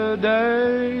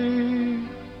holiday.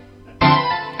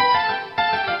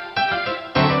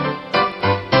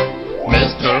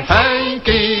 Mr.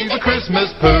 Hankey, the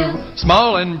Christmas Poo,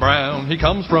 small and brown, he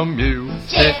comes from you.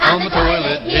 Sit on the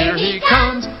toilet, here he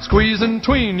comes, squeezing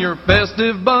between your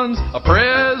festive buns. A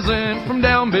present from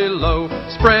down below,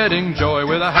 spreading joy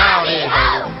with a howdy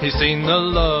ho. He's seen the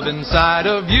love inside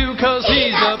of you, 'cause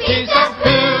he's a piece of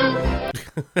poo.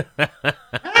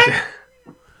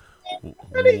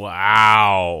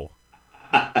 Wow.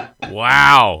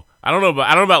 Wow. I don't know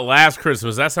about last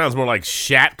Christmas. That sounds more like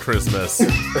Shat Christmas.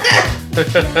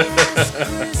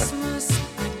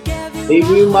 Gave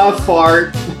you my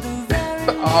fart.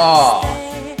 Oh.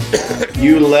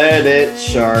 You let it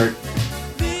shart.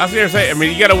 I was gonna say, I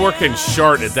mean, you gotta work in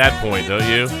shart at that point, don't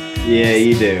you? Yeah,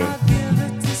 you do.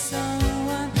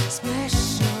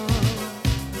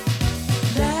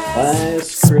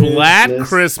 Splat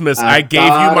Christmas, I gave you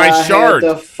my shart.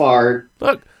 The fart.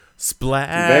 Look,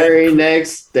 splat. Very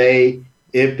next day,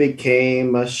 it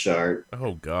became a shart.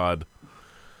 Oh God,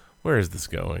 where is this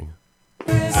going?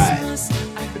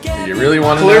 You really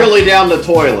want to Clearly down the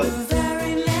toilet.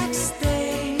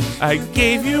 I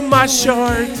gave you my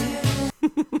short.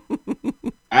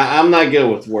 I'm not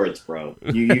good with words, bro.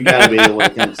 You gotta be the one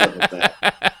that comes up with that.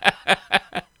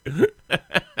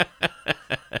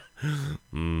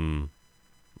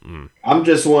 I'm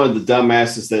just one of the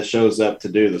dumbasses that shows up to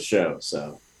do the show,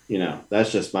 so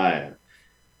that's just my.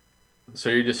 So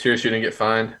you're just here so you didn't get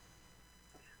fined?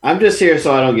 I'm just here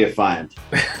so I don't get fined,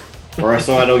 or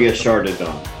so I don't get sharded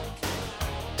on.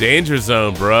 Danger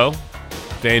zone, bro.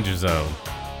 Danger zone.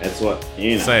 That's what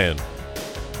saying.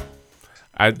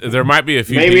 There might be a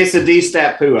few. Maybe it's a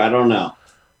D-stat poo. I don't know.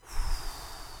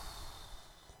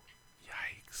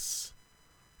 Yikes.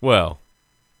 Well.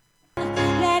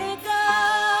 Let it go,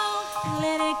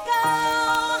 let it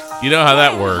go. You know how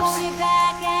that works.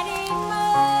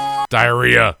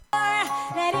 Diarrhea.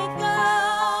 Let it go,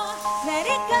 let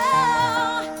it go.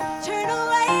 Turn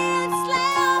away and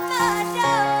slam the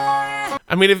door.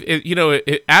 I mean,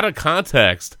 if out of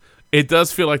context, it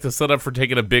does feel like the setup for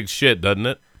taking a big shit, doesn't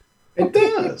it? It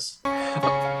does.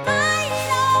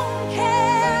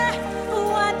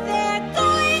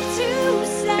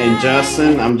 And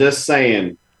Justin, I'm just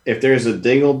saying, if there's a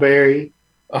dingleberry,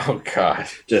 oh god,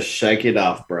 just shake it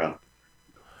off, bro.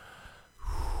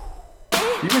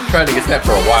 You've been trying to get that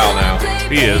for a while now.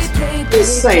 He is.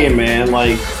 Just saying, man.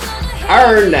 Like, I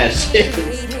earned that shit.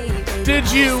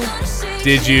 Did you?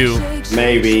 Did you?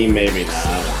 Maybe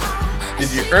not.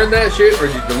 Did you earn that shit or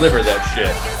did you deliver that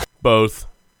shit? Both.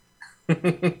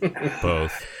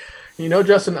 Both.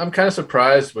 Justin, I'm kind of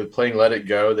surprised with playing Let It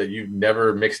Go that you've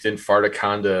never mixed in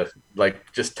Fartaconda,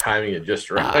 like just timing it just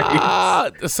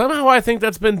right. Somehow I think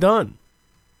that's been done.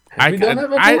 Have you done that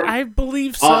before? I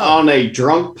believe so. On a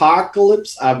drunk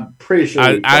apocalypse, I'm pretty sure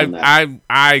we've done that.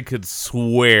 I could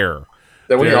swear.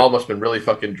 That we all must have been really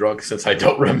fucking drunk since I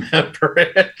don't remember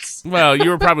it. Well, you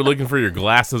were probably looking for your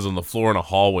glasses on the floor in a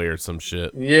hallway or some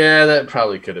shit. Yeah, that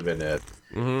probably could have been it.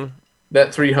 Mm-hmm. That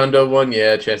 $300 one,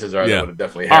 yeah, chances are that would have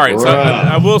definitely happened. All right, so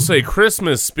I will say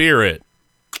Christmas spirit.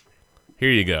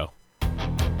 Here you go.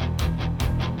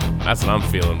 That's what I'm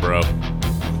feeling, bro.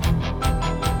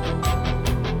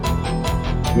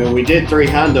 I mean, we did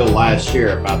 $300 last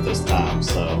year about this time,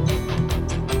 so.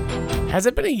 Has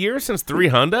it been a year since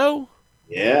 $300?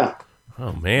 Yeah.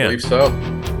 Oh, man. I believe so.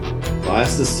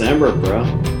 Last December, bro.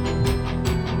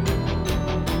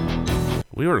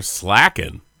 We were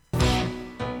slacking.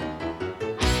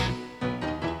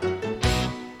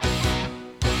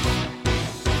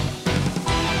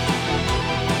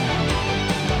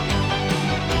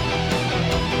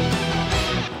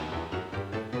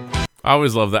 I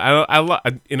always love that. I love, I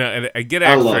get.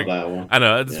 I love that one. I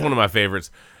know it's one of my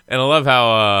favorites, and I love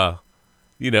how,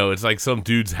 it's like some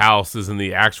dude's house is in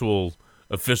the actual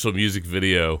official music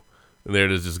video, and there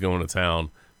it is, just going to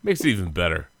town. Makes it even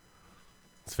better.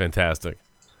 It's fantastic.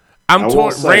 I'm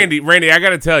torn, Randy. I got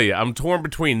to tell you, I'm torn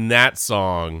between that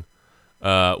song,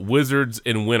 "Wizards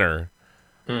in Winter,"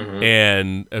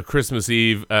 and Christmas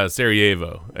Eve,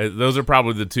 Sarajevo. Those are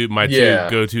probably two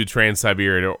go-to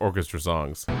Trans-Siberian Orchestra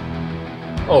songs.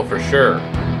 Oh, for sure.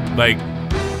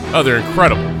 They're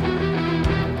incredible.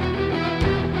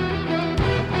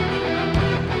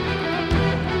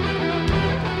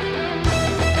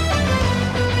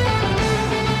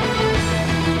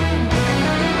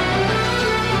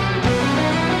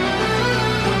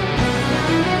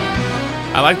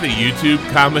 I like the YouTube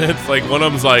comments. Like, one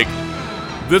of them's like,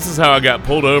 "This is how I got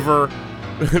pulled over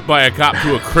by a cop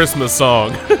to a Christmas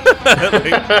song."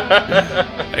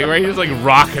 Right here's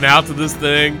rocking out to this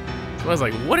thing. So I was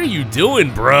like, "What are you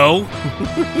doing, bro?"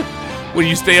 When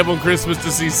you stay up on Christmas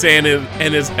to see Santa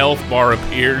and his health bar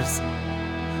appears.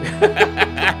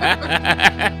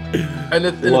 And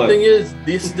the thing is,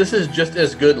 this is just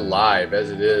as good live as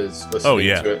it is listening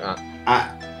to it.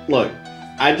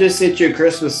 I just sent you a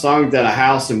Christmas song that a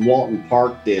house in Walton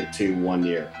Park did to one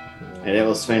year, and it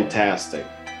was fantastic.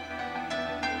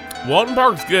 Walton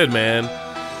Park's good, man.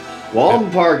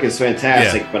 Walton Park is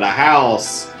fantastic, but a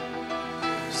house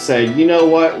said, "You know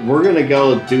what? We're gonna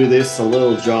go do this to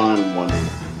Little John one year."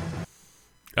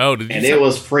 Oh, did you? And it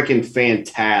was freaking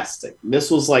fantastic. This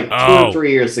was 2 or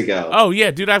 3 years ago. Oh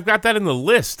yeah, dude, I've got that in the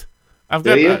list.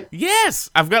 Do you?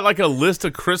 Yes, I've got a list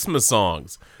of Christmas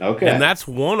songs. Okay, and that's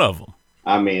one of them.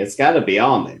 I mean, it's got to be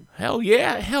on there. Hell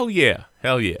yeah.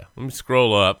 Let me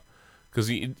scroll up because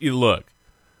you look.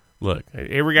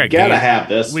 Here we got. Gotta have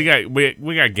this. We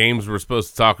got games we're supposed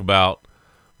to talk about,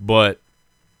 but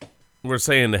we're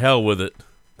saying to hell with it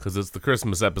because it's the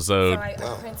Christmas episode.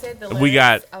 We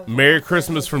got "Merry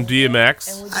Christmas" from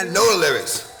DMX. I know the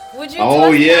lyrics. Would you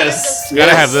Oh, yes.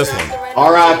 Gotta have this one.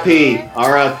 R.I.P.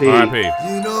 R.I.P. R.I.P.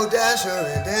 You know Dasher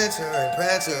and Dancer and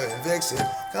Prancer and Vixen,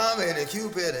 Comet and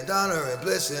Cupid and Donner and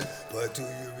Blitzen. But do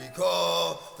you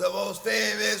recall the most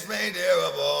famous reindeer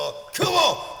of all? Come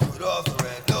on! Rudolph the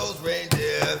red-nosed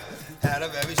reindeer had a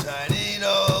very shiny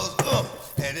nose.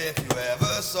 And if you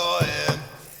ever saw him,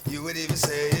 you would even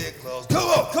say it close. Come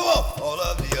on, come on! All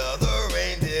of the other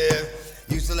reindeer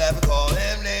used to laugh and call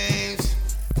him names.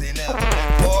 They never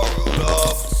went for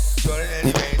Rudolph, joining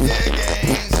any reindeer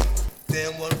games.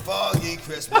 Then one foggy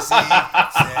Christmas Eve,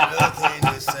 Santa came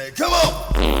to say, come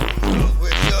on! Rudolph,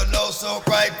 with your nose so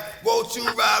bright, won't you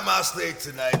ride my sleigh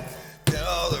tonight? Then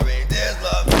all the reindeers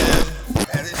loved him,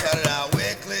 and they shouted out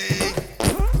with glee.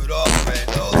 Rudolph the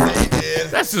red-nosed reindeer.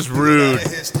 That's just rude. You go down to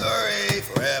history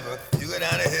forever. You go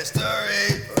down to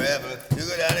history forever. You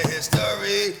go down to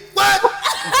history. What?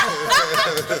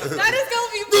 That is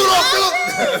gonna be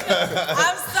perfect.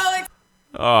 I'm so excited.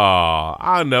 Oh,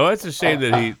 I don't know. It's a shame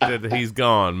that he's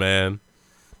gone, man.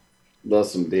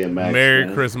 That's some DMX. Merry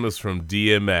man. Christmas from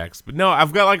DMX. But no,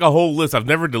 I've got like a whole list. I've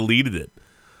never deleted it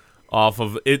off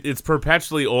of it. It's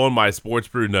perpetually on my Sports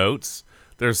Brew notes.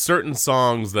 There's certain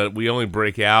songs that we only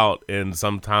break out in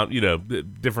sometime,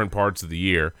 different parts of the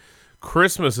year.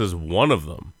 Christmas is one of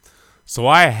them. So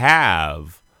I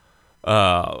have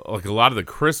like a lot of the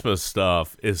Christmas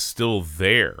stuff is still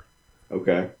there.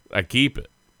 Okay. I keep it.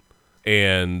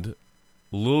 And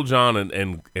Lil Jon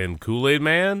and Kool-Aid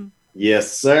Man.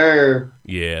 Yes, sir.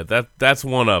 Yeah, that's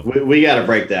one of them. We got to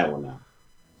break that one out.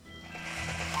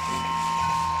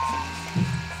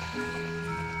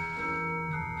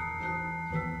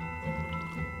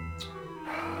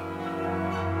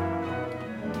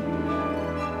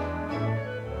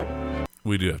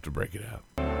 We do have to break it out.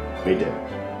 We do.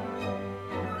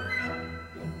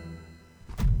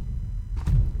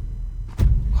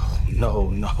 No.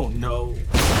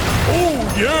 Oh,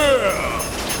 yeah!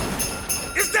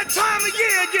 It's that time of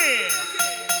year again!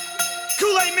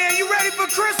 Kool-Aid Man, you ready for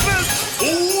Christmas?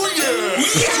 Oh, yeah!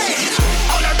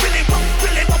 Yeah! All I really want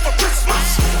for Christmas.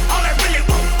 All I really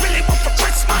want for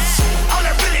Christmas. All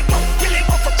I really want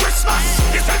for Christmas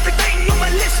is everything on my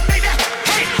list, baby.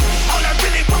 Hey! All I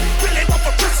really want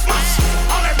for Christmas.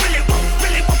 All I really want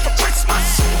for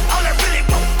Christmas. All I really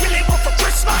want for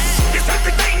Christmas is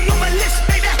everything on my list,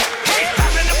 baby.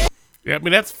 Yeah, I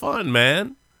mean, that's fun,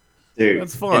 man. Dude,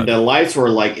 that's fun. And the lights were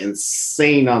like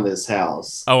insane on this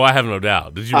house. Oh, I have no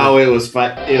doubt. Did you? Oh, it was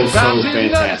fun. It was so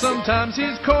fantastic. Sometimes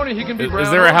he's corny. He can be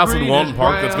Is there a house in Walton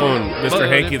Park that's going Mr.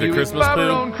 Hankey the Christmas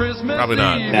Poo? Probably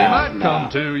not. He might come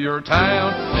to your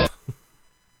town.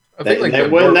 I think like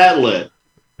that wasn't that lit.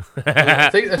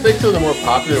 I think some of the more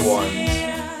popular ones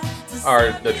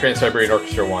are the Trans-Siberian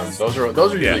Orchestra ones. Those are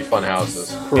usually fun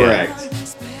houses. Correct. Yeah.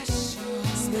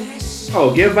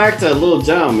 Oh, get back to Lil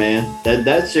Jon, man.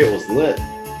 That shit was lit.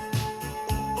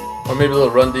 Or maybe a little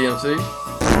Run DMC.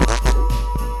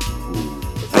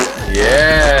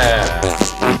 Yeah.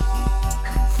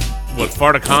 What,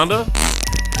 Fartaconda?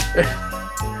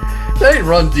 That ain't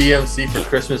Run DMC for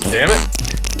Christmas, damn it.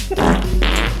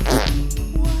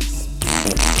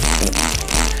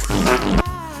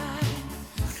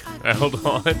 Hold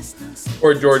on.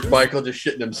 Or George Michael just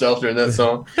shitting himself during that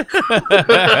song.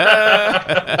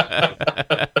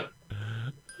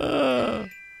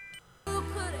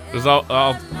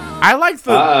 I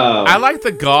like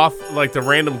the goth, like the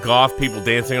random goth people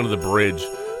dancing under the bridge.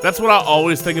 That's what I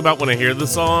always think about when I hear the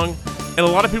song. And a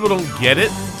lot of people don't get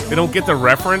it. They don't get the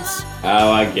reference.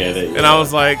 Oh, I get it. And I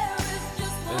was like,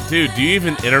 dude, do you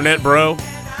even internet, bro?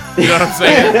 You know what I'm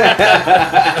saying?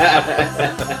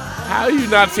 How have you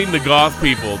not seen the goth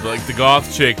people, like the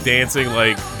goth chick dancing,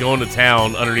 like going to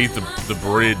town underneath the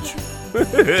bridge to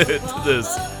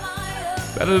this?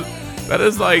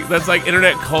 That's like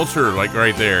internet culture, like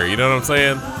right there. You know what I'm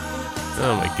saying?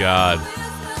 Oh my god.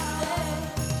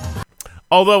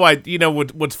 Although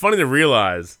what's funny to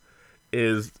realize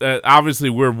is that obviously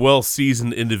we're well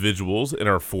seasoned individuals in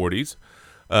our 40s.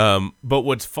 But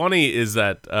what's funny is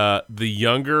that the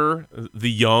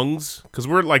youngs, because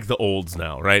we're like the olds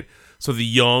now, right? So the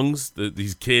youngs,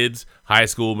 these kids, high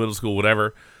school, middle school,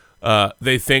 whatever,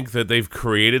 they think that they've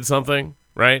created something,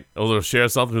 right? Or they'll share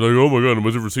something, like, oh my god, I've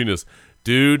never seen this.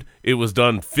 Dude, it was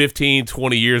done 15,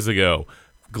 20 years ago.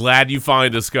 Glad you finally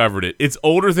discovered it. It's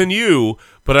older than you,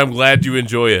 but I'm glad you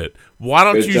enjoy it. Why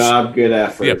don't good job, good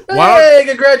effort. Yeah, hey,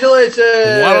 congratulations!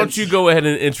 Why don't you go ahead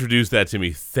and introduce that to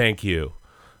me? Thank you.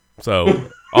 So,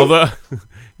 although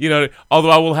I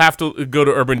will have to go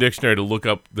to Urban Dictionary to look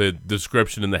up the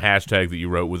description and the hashtag that you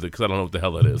wrote with it, because I don't know what the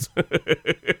hell that is.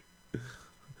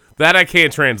 That I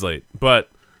can't translate, but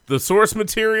the source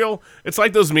material. It's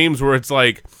like those memes where it's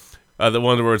like the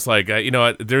one where it's like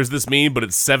there's this meme, but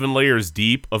it's 7 layers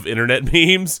deep of internet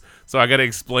memes. So I got to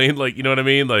explain, like, you know what I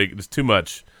mean? Like, it's too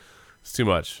much. It's too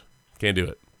much. Can't do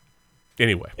it.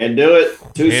 Anyway, and do it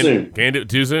too soon. Can't do it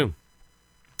too soon.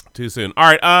 Too soon. All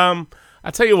right. I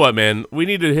tell you what, man. We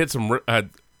need to hit some.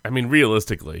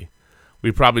 Realistically,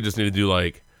 we probably just need to do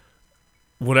like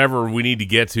whatever we need to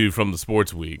get to from the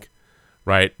sports week,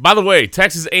 right? By the way,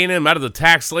 Texas A&M out of the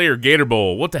Tax Slayer Gator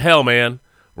Bowl. What the hell, man?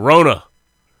 Rona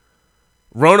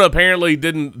apparently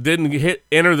didn't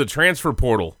enter the transfer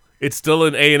portal. It's still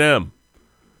in A&M.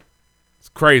 It's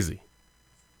crazy.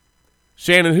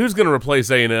 Shannon, who's going to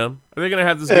replace A&M? Are they going to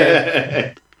have this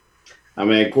game? I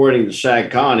mean, according to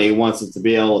Shaq Khan, he wants it to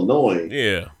be Illinois.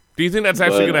 Yeah. Do you think that's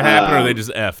actually going to happen, or are they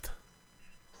just effed?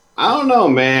 I don't know,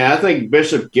 man. I think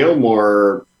Bishop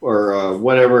Gilmore or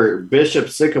whatever, Bishop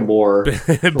Sycamore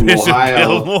from Bishop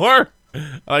Ohio. Gilmore?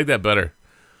 I like that better.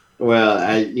 Well,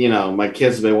 my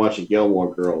kids have been watching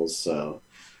Gilmore Girls, so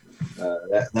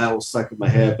that was stuck in my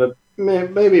head. But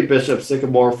maybe Bishop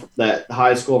Sycamore, that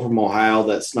high school from Ohio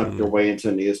that snuck their way into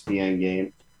an ESPN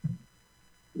game.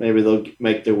 Maybe they'll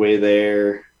make their way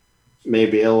there.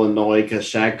 Maybe Illinois because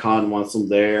Shaq Khan wants them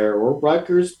there, or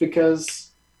Rutgers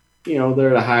because they're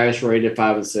the highest rated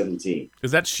 5-17.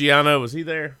 Is that Shiano? Was he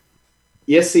there?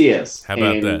 Yes, he is. How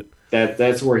about that?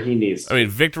 That's where he needs to. I mean,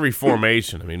 victory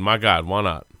formation. I mean, my God, why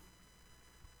not?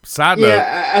 Side note.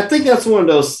 Yeah, I think that's one of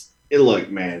those.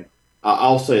 Look, man,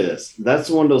 I'll say this.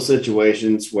 That's one of those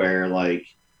situations where like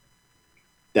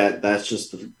that's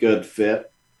just a good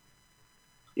fit.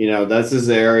 That's his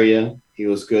area. He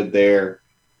was good there.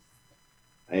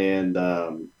 And,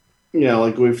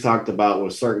 like we've talked about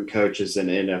with certain coaches in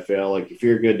the NFL, like if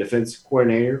you're a good defensive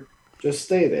coordinator, just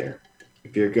stay there.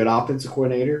 If you're a good offensive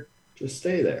coordinator, just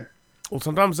stay there. Well,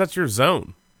 sometimes that's your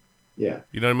zone. Yeah.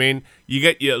 You know what I mean? You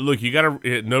got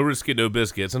to no risk it, no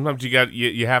biscuit. Sometimes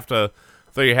you have to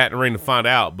throw your hat in the ring to find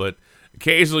out, but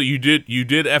occasionally you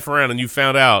did F around and you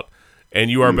found out,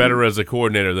 and you are better as a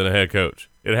coordinator than a head coach.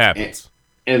 It happens.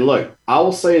 And look, I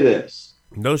will say this.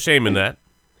 No shame in that.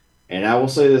 And I will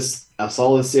say this. I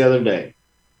saw this the other day.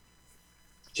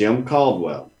 Jim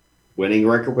Caldwell, winning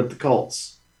record with the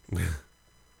Colts.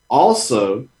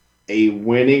 Also, a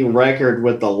winning record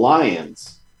with the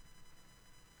Lions.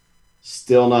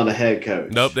 Still not a head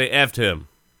coach. Nope, they effed him.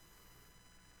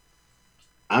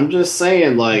 I'm just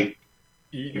saying, like,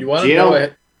 you want to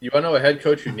know a head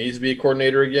coach who needs to be a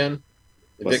coordinator again?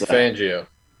 Dick Fangio.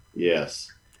 Yes.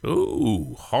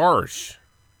 Ooh, harsh.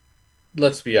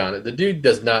 Let's be honest. The dude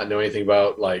does not know anything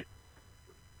about like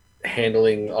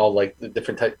handling all like the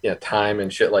different type, time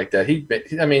and shit like that.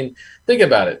 I mean, think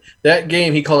about it. That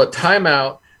game, he called a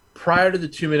timeout prior to the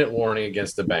 2-minute warning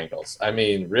against the Bengals. I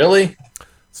mean, really?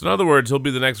 So in other words, he'll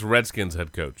be the next Redskins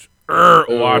head coach.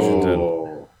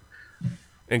 Washington.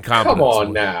 Incompetence. Come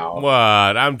on now.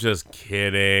 What? I'm just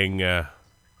kidding.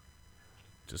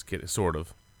 Just kidding, sort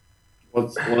of.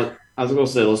 What I was going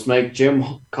to say, let's make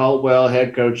Jim Caldwell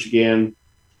head coach again,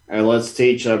 and let's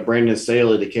teach Brandon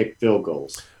Staley to kick field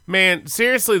goals. Man,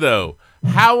 seriously though,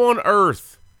 how on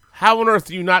earth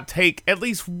do you not take at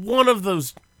least one of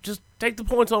those? Just take the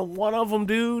points on one of them,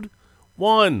 dude.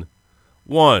 One.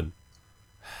 I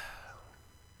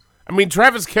mean,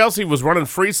 Travis Kelce was running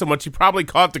free so much he probably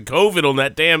caught the COVID on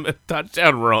that damn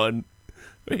touchdown run.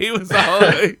 He was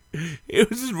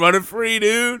just running free,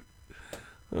 dude.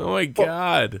 Oh my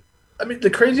God. I mean,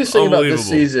 the craziest thing about this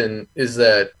season is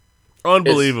that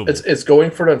unbelievable. It's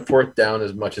going for it on fourth down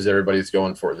as much as everybody's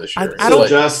going for it this year.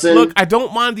 I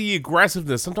don't mind the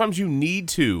aggressiveness. Sometimes you need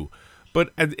to,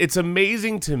 but it's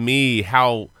amazing to me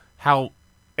how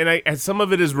and some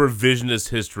of it is revisionist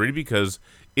history, because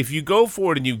if you go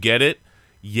for it and you get it,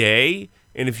 yay,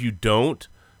 and if you don't,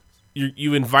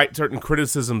 you invite certain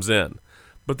criticisms in.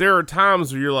 But there are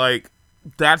times where you're like,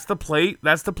 that's the play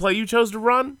you chose to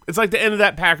run? It's like the end of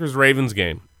that Packers-Ravens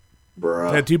game.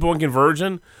 Bro. That 2-point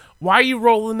conversion. Why are you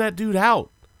rolling that dude out?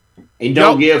 And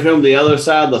don't give him the other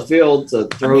side of the field to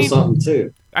throw something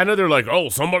too. I know they're like, oh,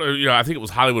 somebody, I think it was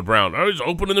Hollywood Brown. Oh, he's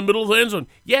open in the middle of the end zone.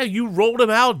 Yeah, you rolled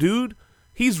him out, dude.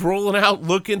 He's rolling out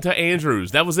looking to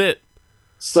Andrews. That was it.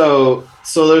 So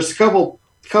there's a couple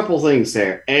things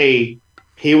there. A,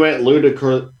 he went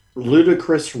ludicrous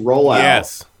rollout.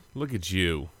 Yes. Look at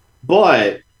you.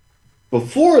 But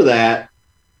before that,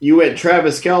 you went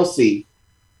Travis Kelce,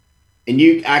 and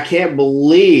I can't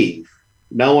believe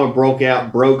no one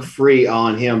broke free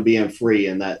on him being free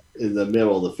in the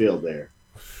middle of the field there.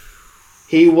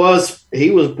 He was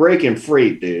breaking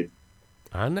free, dude.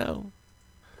 I know.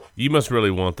 You must really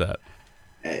want that.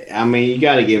 I mean, you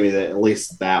got to give me at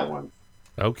least that one.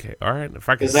 Okay, all right. If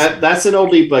I can, Because that's an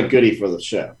oldie but goodie for the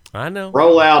show. I know.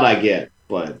 Roll out, I get,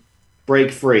 but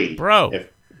break free, bro.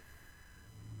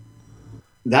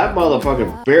 That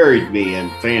motherfucker buried me in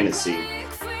fantasy.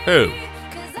 Who?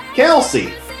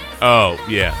 Kelsey. Oh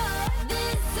yeah.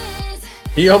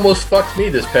 He almost fucked me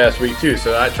this past week too.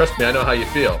 So trust me, I know how you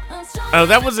feel. Oh,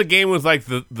 that was a game with like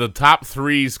the top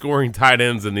 3 scoring tight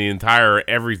ends in the entire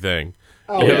everything.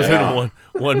 Oh, it was in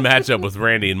one matchup with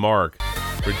Randy and Mark.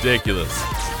 Ridiculous.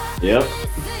 Yep.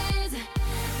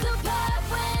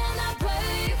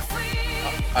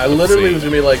 I literally was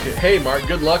gonna be like, "Hey, Mark,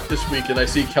 good luck this week." And I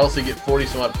see Kelsey get 40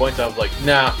 some odd points. I was like,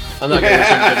 "Nah, I'm not gonna wish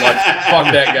him good luck.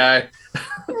 Fuck that guy."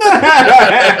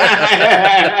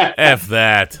 F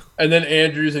that. And then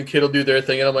Andrews and Kittle do their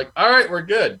thing, and I'm like, "All right, we're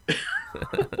good."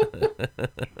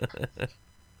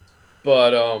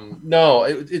 But no,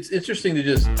 it's interesting to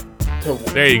just.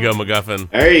 There you go, MacGuffin.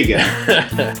 There you go.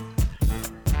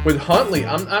 With Huntley,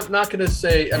 I'm not gonna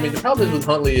say. I mean, the problem is with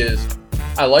Huntley is.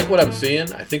 I like what I'm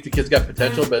seeing. I think the kid's got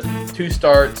potential, but 2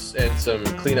 starts and some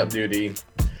cleanup duty.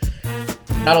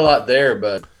 Not a lot there,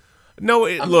 but no.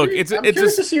 I'm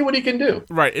curious to see what he can do.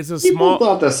 Right, it's a People small.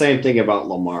 thought the same thing about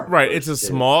Lamar. Right, it's a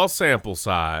small sample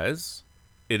size.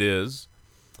 It is,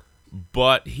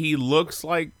 but he looks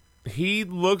like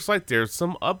there's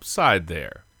some upside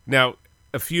there. Now,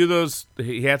 a few of those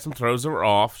he had some throws that were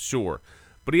off, sure,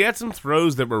 but he had some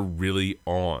throws that were really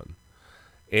on.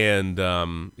 And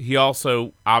he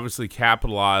also obviously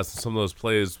capitalized on some of those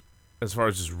plays as far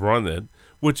as just running,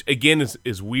 which, again,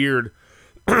 is weird,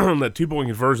 that 2-point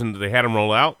conversion that they had him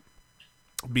roll out,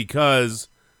 because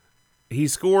he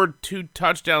scored 2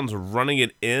 touchdowns running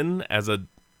it in as a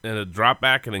drop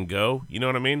back and then go. You know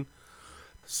what I mean?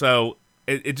 So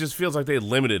it just feels like they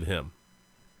limited him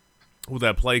with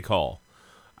that play call.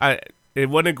 It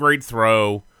wasn't a great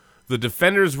throw. The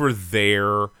defenders were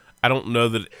there. I don't know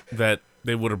that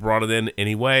they would have brought it in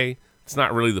anyway. It's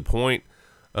not really the point.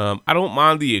 I don't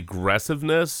mind the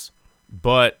aggressiveness,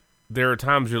 but there are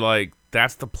times you're like,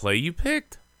 that's the play you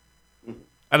picked?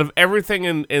 Out of everything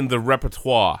in the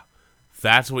repertoire,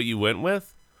 that's what you went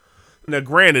with? Now,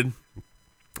 granted,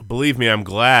 believe me, I'm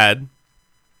glad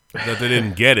that they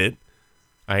didn't get it.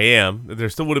 I am. There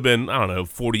still would have been,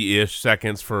 40-ish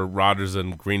seconds for Rodgers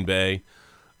and Green Bay.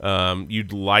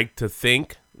 You'd like to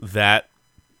think that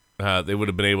they would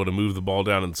have been able to move the ball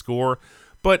down and score,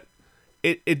 but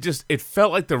it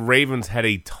felt like the Ravens had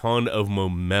a ton of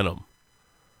momentum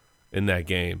in that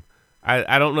game.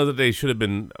 I don't know that they should have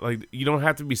been like. You don't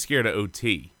have to be scared of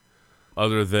OT,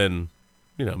 other than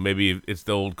maybe it's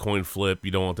the old coin flip. You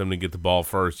don't want them to get the ball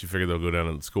first. You figure they'll go down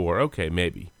and score. Okay,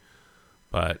 maybe,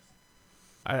 but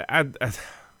I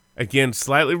again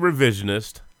slightly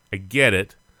revisionist. I get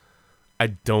it. I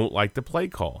don't like the play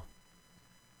call.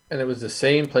 And it was the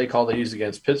same play call they used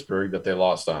against Pittsburgh that they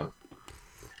lost on.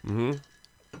 Mm-hmm.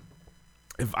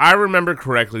 If I remember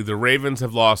correctly, the Ravens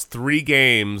have lost 3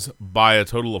 games by a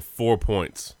total of 4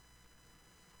 points.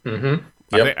 Mm-hmm.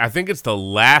 Yep. I think it's the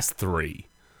last 3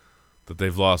 that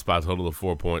they've lost by a total of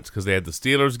 4 points, because they had the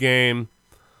Steelers game,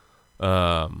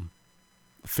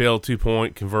 failed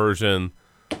 2-point conversion,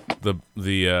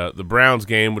 the Browns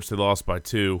game, which they lost by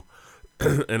 2,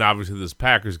 and obviously this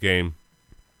Packers game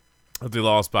that they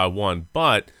lost by 1.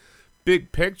 But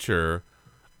big picture,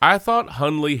 I thought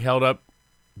Hundley held up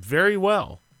very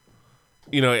well.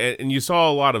 And you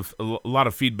saw a lot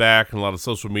of feedback and a lot of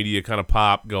social media kind of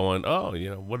pop going, oh,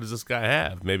 what does this guy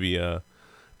have? Maybe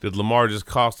did Lamar just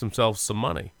cost himself some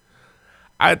money?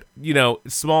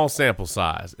 Small sample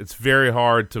size. It's very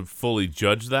hard to fully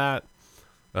judge that.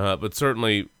 But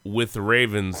certainly with the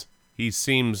Ravens, he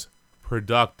seems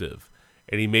productive.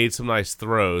 And he made some nice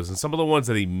throws. And some of the ones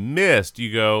that he missed,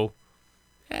 you go,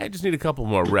 I just need a couple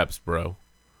more reps, bro.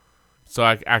 So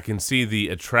I can see the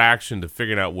attraction to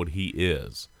figuring out what he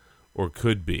is or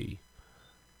could be.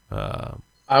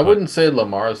 I wouldn't say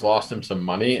Lamar's lost him some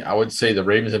money. I would say the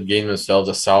Ravens have gained themselves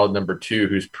a solid number 2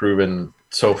 who's proven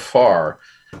so far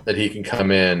that he can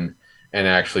come in and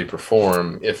actually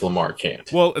perform if Lamar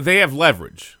can't. Well, they have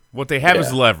leverage. What they have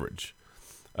is leverage.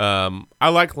 I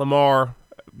like Lamar.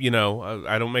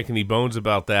 I don't make any bones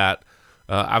about that.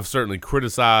 I've certainly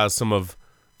criticized some of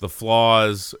the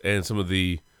flaws and some of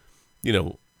the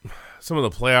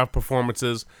playoff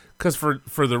performances, because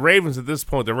for the Ravens at this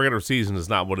point, the regular season is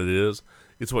not what it is.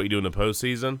 It's what you do in the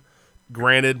postseason.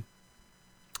 Granted,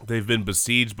 they've been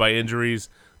besieged by injuries.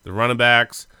 The running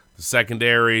backs, the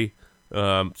secondary,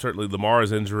 certainly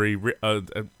Lamar's injury,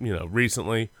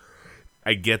 recently.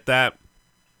 I get that.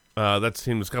 That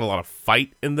team has got a lot of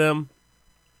fight in them.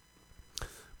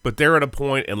 But they're at a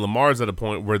point, and Lamar's at a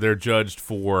point where they're judged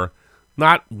for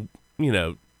not,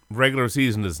 regular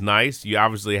season is nice. You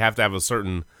obviously have to have a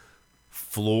certain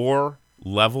floor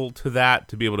level to that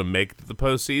to be able to make it to the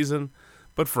postseason.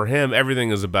 But for him, everything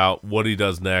is about what he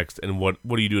does next and what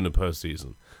do you do in the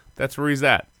postseason. That's where he's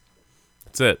at.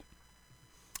 That's it.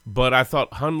 But I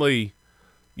thought Hundley,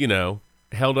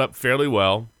 held up fairly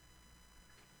well.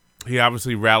 He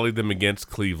obviously rallied them against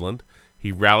Cleveland.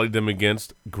 He rallied them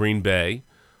against Green Bay.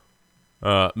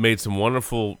 Made some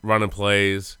wonderful running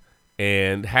plays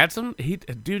and had some. He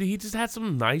just had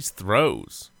some nice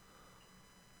throws.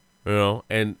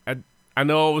 And I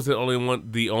know I was the only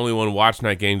one watching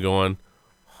that game going,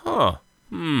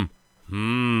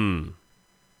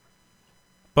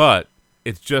 But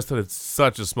it's just that it's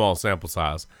such a small sample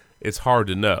size. It's hard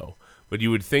to know. But you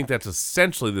would think that's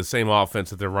essentially the same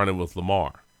offense that they're running with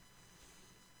Lamar.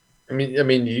 I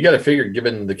mean, you got to figure,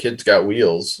 given the kid's got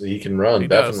wheels, he can run,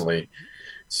 definitely.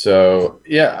 So,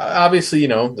 yeah, obviously,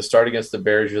 the start against the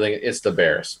Bears, you're thinking, it's the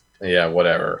Bears. Yeah,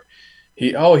 whatever.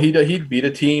 He'd beat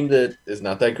a team that is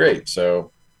not that great.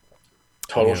 So,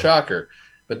 total shocker.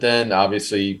 But then,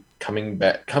 obviously,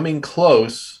 coming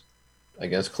close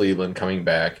against Cleveland, coming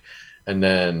back, and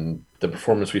then the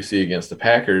performance we see against the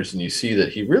Packers, and you see that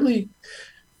he really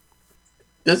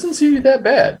doesn't seem to be that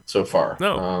bad so far.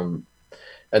 No.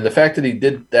 And the fact that he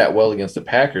did that well against the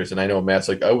Packers, and I know Matt's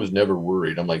like, I was never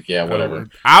worried. I'm like, yeah, whatever.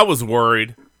 I was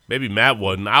worried. Maybe Matt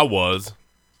wasn't. I was.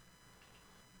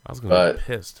 I was going to be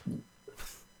pissed.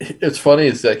 It's funny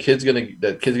is that kid's gonna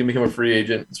become a free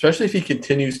agent, especially if he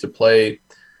continues to play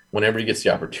whenever he gets the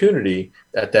opportunity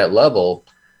at that level.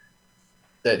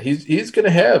 That he's gonna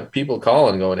have people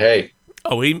calling, going, "Hey."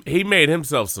 Oh, he made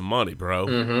himself some money, bro.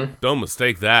 Mm-hmm. Don't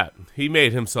mistake that. He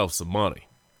made himself some money,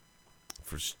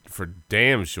 for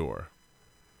damn sure.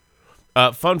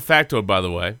 Fun factoid, by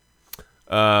the way,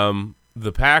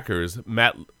 the Packers,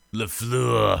 Matt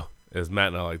LaFleur, as Matt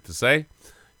and I like to say,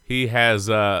 he has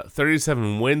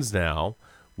 37 wins now,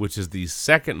 which is the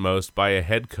second most by a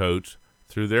head coach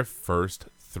through their first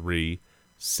 3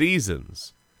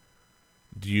 seasons.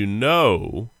 Do you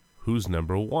know who's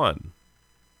number 1?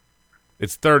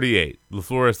 It's 38.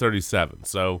 LaFleur is 37,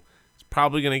 so it's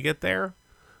probably going to get there.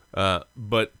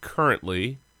 But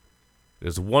currently,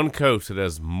 there's one coach that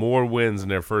has more wins in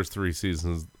their first 3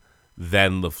 seasons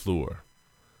than LaFleur.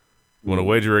 Want to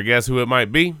wager a guess who it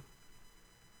might be?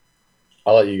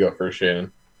 I'll let you go first,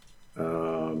 Shannon.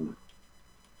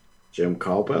 Jim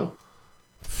Caldwell?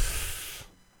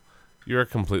 You're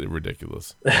completely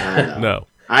ridiculous. No.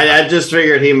 I just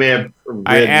figured he may have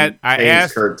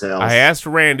curtails. I asked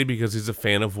Randy because he's a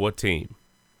fan of what team?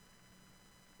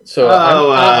 So,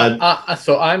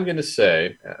 so I'm going to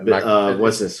say...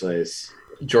 what's his face?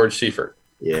 George Seifert.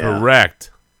 Yeah.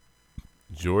 Correct.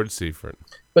 George Seifert.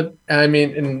 But, I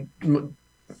mean,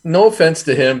 no offense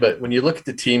to him, but when you look at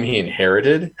the team he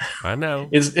inherited... I know.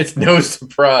 It's no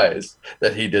surprise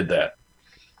that he did that.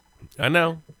 I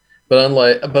know. But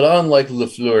unlike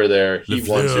LaFleur there, he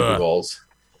won Super Bowls.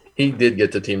 He did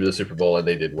get the team to the Super Bowl, and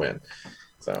they did win.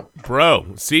 So, bro,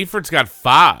 Seifert's got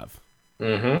 5.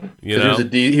 Mm-hmm. He was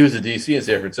a DC in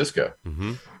San Francisco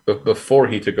before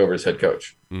he took over as head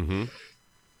coach. Mm-hmm.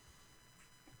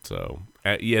 So,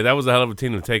 that was a hell of a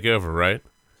team to take over, right?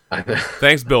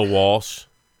 Thanks, Bill Walsh.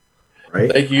 Right.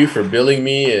 Thank you for building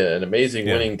me an amazing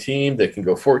winning team that can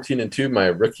go 14-2 my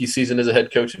rookie season as a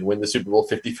head coach and win the Super Bowl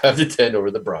 55-10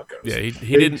 over the Broncos. Yeah, he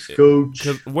didn't. Coach.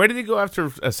 Where did he go after?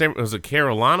 Was it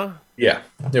Carolina? Yeah,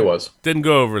 it was. Didn't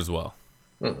go over as well.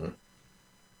 Mm-mm.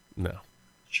 No.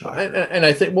 And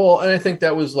I think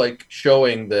that was like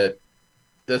showing that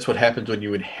that's what happens when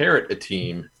you inherit a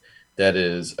team that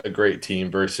is a great team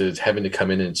versus having to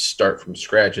come in and start from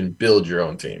scratch and build your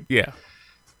own team. Yeah.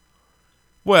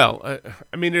 Well,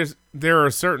 I mean, there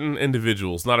are certain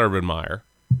individuals, not Urban Meyer,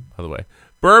 by the way.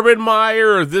 Bourbon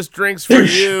Meyer, this drink's for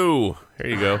you. Here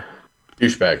you go.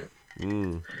 Douchebag.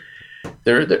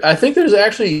 I think there's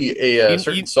actually a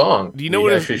certain song. Do you know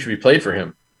what actually should be played for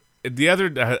him?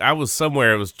 I was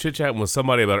somewhere. I was chit-chatting with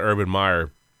somebody about Urban Meyer,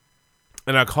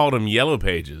 and I called him Yellow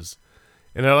Pages.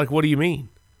 And they're like, what do you mean?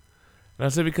 And I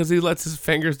said, because he lets his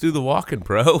fingers do the walking,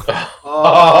 bro.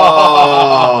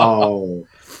 Oh.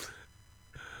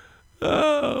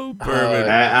 Oh, Bourbon.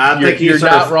 I think you're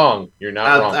not wrong. You're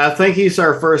not wrong. I think he's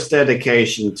our first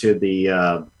dedication to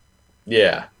the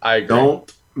yeah, I agree.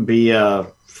 Don't be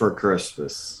for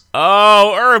Christmas.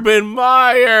 Oh, Urban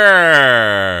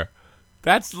Meyer.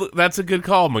 That's a good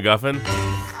call, McGuffin.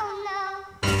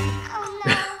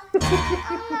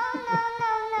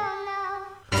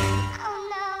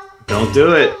 Don't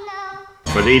do it.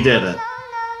 But he did it.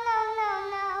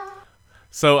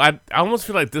 So I almost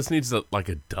feel like this needs a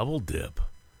double dip.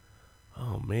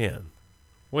 Oh, man.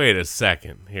 Wait a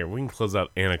second. Here, we can close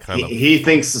out Anaconda. He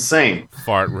thinks the same.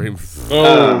 Fart ring. Too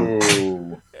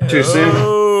soon?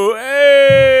 Oh,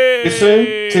 hey! Too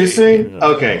soon? Too soon?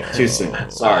 Okay, too soon.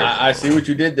 Sorry. I see what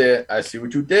you did there. I see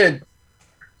what you did.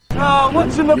 Oh,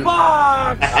 what's in the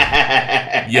box?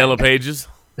 Yellow Pages.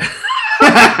 Oh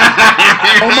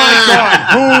my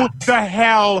God! Who the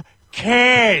hell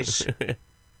cares?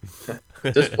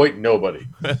 At this point, nobody.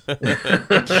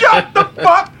 Shut the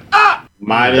fuck up!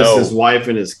 Minus his wife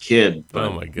and his kid. But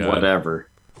Oh my God. Whatever.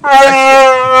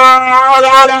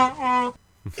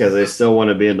 Because they still want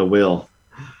to be in the wheel.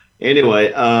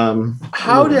 Anyway,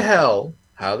 How the hell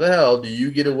do you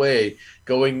get away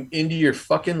going into your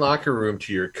fucking locker room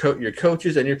to your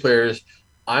coaches and your players?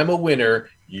 I'm a winner.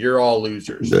 You're all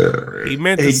losers. He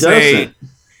meant to say.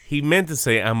 He meant to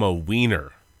say I'm a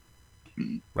wiener.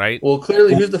 Right? Well,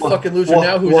 clearly, who's the fucking loser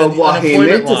now? Who's on the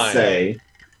unemployment line? Say,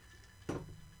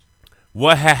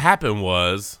 what happened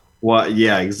was.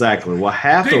 Yeah, exactly. What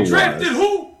happened They drafted was.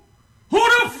 who? Who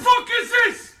the fuck is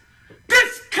this?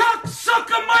 This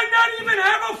cocksucker might not even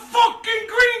have a fucking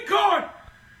green card.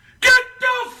 Get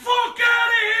the fuck out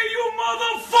of here, you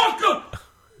motherfucker!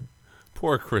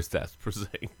 Poor Kristaps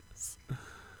Porzingis.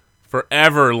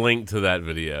 Forever linked to that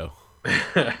video.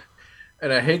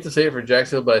 And I hate to say it for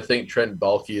Jacksonville, but I think Trent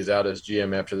Baalke is out as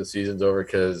GM after the season's over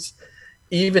because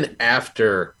even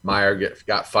after Meyer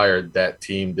got fired, that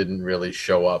team didn't really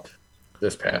show up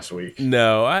this past week.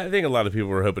 No, I think a lot of people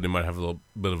were hoping they might have a little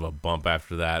bit of a bump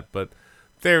after that, but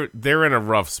they're in a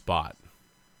rough spot,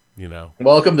 you know.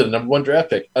 Welcome to the number 1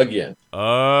 draft pick again.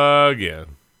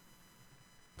 Again.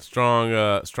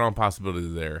 Strong possibility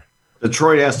there.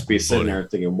 Detroit has to be sitting there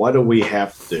thinking, what do we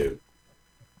have to do?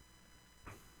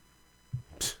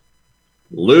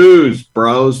 Lose,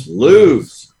 bros.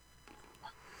 Lose.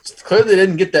 Clearly, they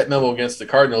didn't get that memo against the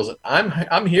Cardinals.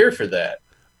 I'm here for that.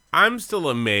 I'm still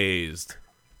amazed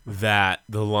that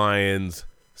the Lions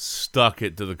stuck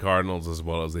it to the Cardinals as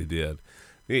well as they did.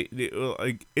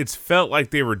 It's felt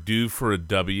like they were due for a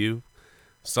W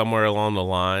somewhere along the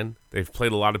line. They've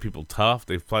played a lot of people tough.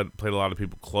 They've played a lot of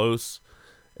people close.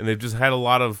 And they've just had a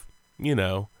lot of, I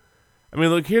mean,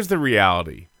 look, here's the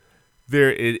reality.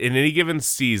 There, in any given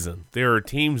season, there are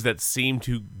teams that seem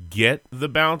to get the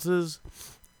bounces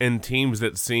and teams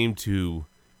that seem to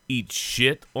eat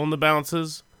shit on the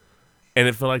bounces. And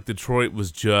it felt like Detroit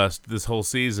was just, this whole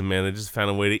season, man, they just found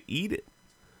a way to eat it.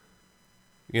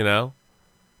 And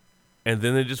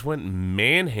then they just went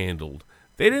manhandled.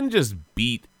 They didn't just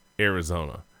beat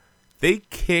Arizona. They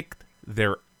kicked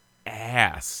their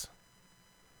ass.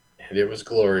 And it was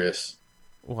glorious.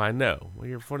 Well, I know. Well,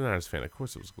 you're a 49ers fan. Of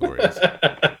course it was glorious.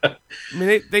 I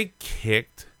mean, they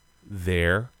kicked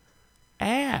their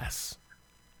ass.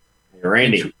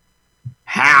 Randy,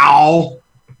 how?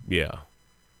 Yeah.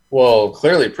 Well,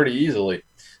 clearly pretty easily.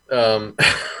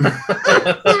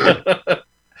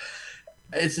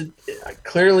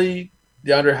 Clearly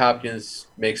DeAndre Hopkins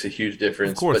makes a huge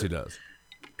difference. Of course he does.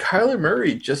 Kyler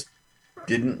Murray just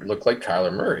didn't look like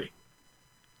Kyler Murray.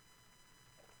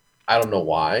 I don't know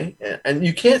why. And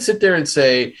you can't sit there and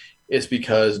say it's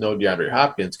because no DeAndre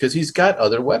Hopkins, because he's got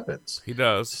other weapons. He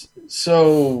does.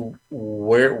 So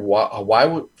why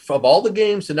would, of all the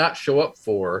games to not show up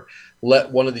for,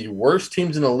 let one of the worst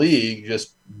teams in the league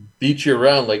just beat you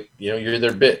around like, you're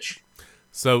their bitch?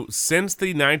 So since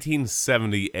the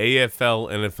 1970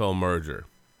 AFL-NFL merger,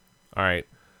 all right,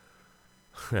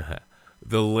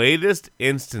 the latest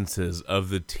instances of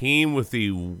the team with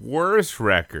the worst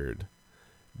record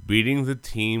beating the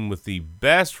team with the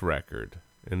best record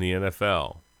in the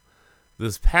NFL.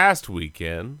 This past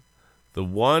weekend, the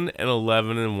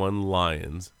 1-11-1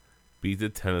 Lions beat the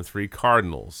 10-3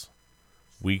 Cardinals.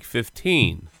 Week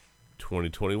 15,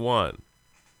 2021.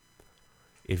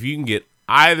 If you can get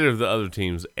either of the other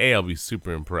teams, A, I'll be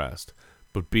super impressed,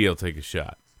 but B, I'll take a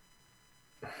shot.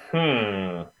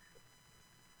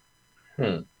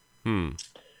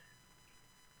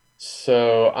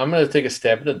 So I'm going to take a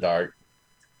stab in the dark,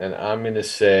 and I'm going to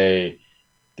say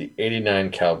the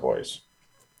 89 Cowboys.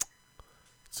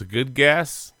 It's a good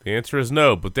guess. The answer is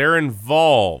no, but they're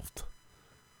involved.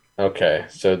 Okay,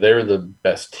 so they were the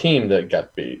best team that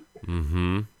got beat.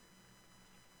 Mm-hmm.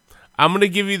 I'm gonna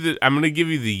give you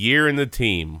the year and the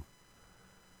team.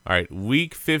 All right,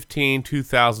 Week 15,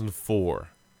 2004.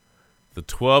 The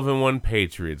 12-1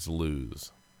 Patriots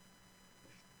lose.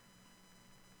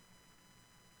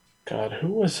 God,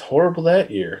 who was horrible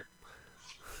that year?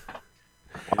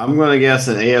 I'm going to guess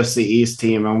an AFC East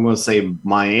team. I'm going to say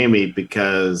Miami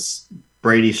because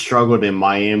Brady struggled in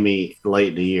Miami late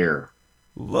in the year.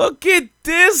 Look at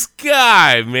this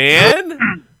guy,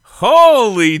 man.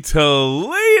 Holy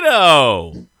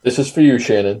Toledo! This is for you,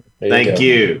 Shannon. Thank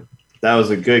you. That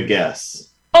was a good guess.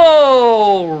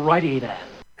 Alrighty then.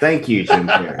 Thank you, Jim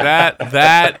Carrey.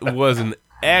 That was an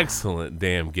excellent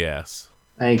damn guess.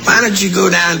 Thank you. Why don't you go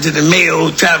down to the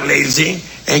Mayo travel agency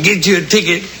and get you a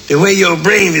ticket the way your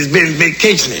brain has been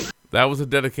vacationing? That was a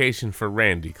dedication for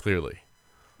Randy, clearly.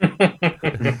 I'm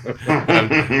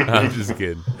just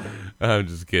kidding. I'm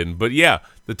just kidding. But yeah,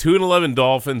 the 2-11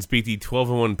 Dolphins beat the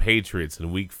 12-1 Patriots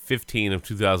in Week 15 of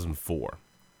 2004.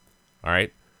 All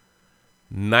right.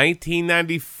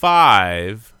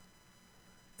 1995,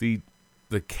 the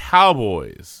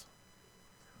Cowboys.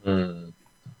 Trying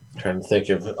to think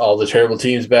of all the terrible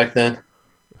teams back then.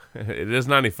 It is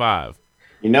 95.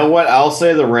 You know what? I'll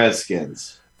say the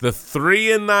Redskins. The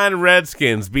 3-9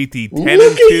 Redskins beat the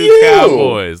 10-2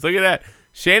 Cowboys. Look at that.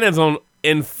 Shannon's on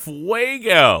in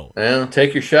fuego. Well,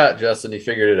 take your shot, Justin. He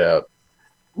figured it out.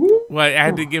 Well, I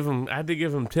had to give him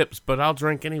tips, but I'll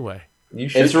drink anyway. You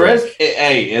should.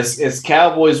 It's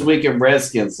Cowboys week in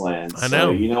Redskins land. I know.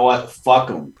 So you know what? Fuck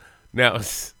them. Now,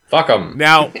 fuck them.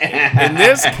 Now, in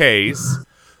this case,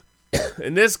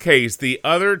 the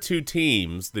other two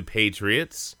teams, the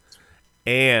Patriots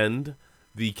and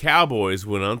the Cowboys,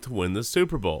 went on to win the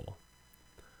Super Bowl.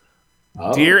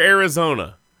 Oh. Dear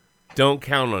Arizona, don't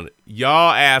count on it.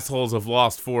 Y'all assholes have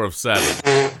lost 4 of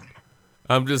 7.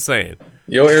 I'm just saying.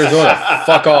 Yo, Arizona,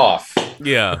 fuck off.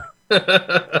 Yeah.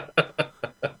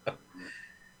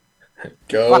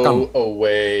 Go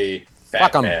away,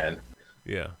 fat man.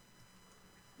 Yeah.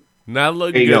 Not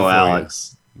looking There you good go, for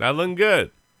Alex. you. Not looking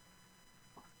good.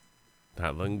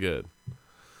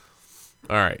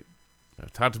 All right.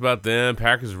 I've talked about them.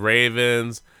 Packers,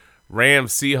 Ravens,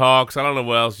 Rams, Seahawks. I don't know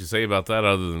what else you say about that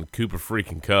other than Cooper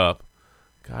freaking Kupp.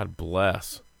 God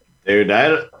bless. Dude,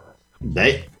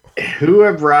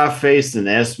 whoever I faced in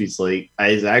ESPYs League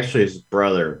is actually his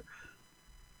brother.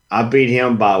 I beat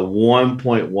him by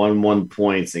 1.11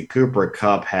 points, and Cooper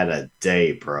Kupp had a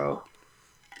day, bro.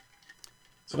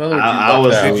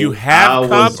 Did you have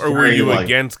Kupp, or were you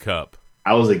against Kupp?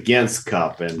 I was against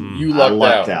Kupp, and you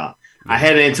lucked out. I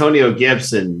had Antonio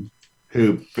Gibson,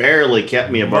 who barely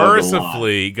kept me above the line.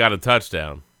 Mercifully got a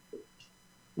touchdown.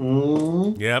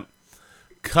 Mm. Yep.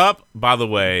 Kupp, by the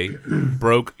way,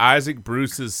 broke Isaac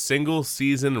Bruce's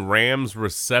single-season Rams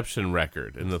reception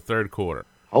record in the third quarter.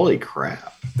 Holy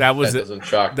crap! That was doesn't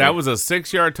shock me. That was a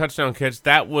 6-yard touchdown catch.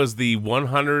 That was the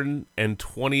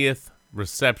 120th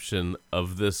reception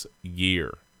of this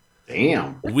year.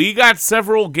 Damn. We got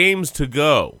several games to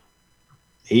go.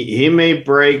 He may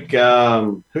break.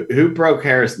 Who broke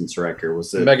Harrison's record?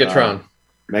 Was it Megatron?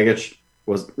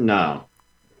 No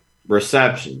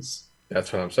receptions.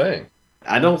 That's what I'm saying.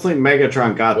 I don't think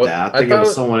Megatron got that. I think it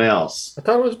was someone else. I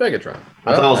thought it was Megatron.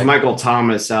 I thought it was Michael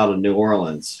Thomas out of New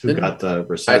Orleans who got the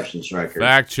receptions record.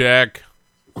 Fact check.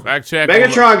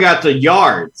 Megatron got the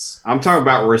yards. I'm talking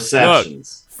about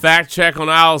receptions. Look, fact check on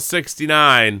aisle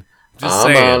 69. Just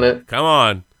I'm saying. on it. Come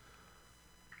on.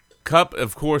 Kupp,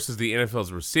 of course, is the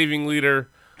NFL's receiving leader.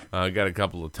 Got a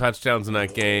couple of touchdowns in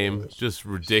that game. Just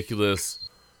ridiculous.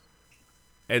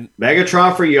 And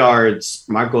Megatron for yards,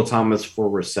 Michael Thomas for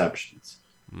receptions.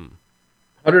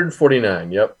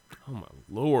 149, yep. Oh, my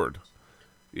Lord.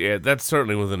 Yeah, that's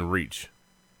certainly within reach.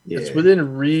 Yeah. It's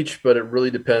within reach, but it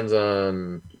really depends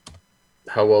on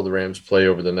how well the Rams play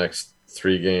over the next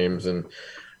 3 games. And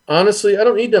honestly, I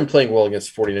don't need them playing well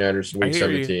against the 49ers in Week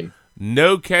 17. You.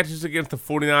 No catches against the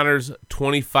 49ers,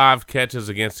 25 catches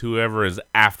against whoever is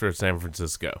after San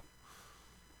Francisco.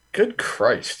 Good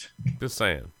Christ. Just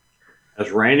saying. As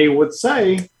Randy would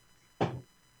say.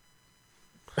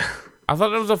 I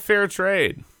thought it was a fair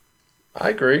trade.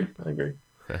 I agree.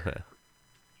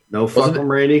 No fuck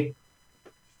them, Randy.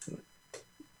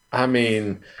 I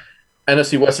mean,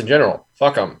 NFC West in general.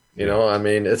 Fuck them. You know, I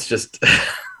mean, it's just.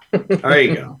 There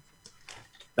you go.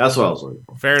 That's what I was looking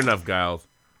for. Fair enough, Giles.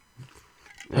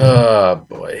 Oh,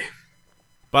 boy.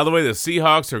 By the way, the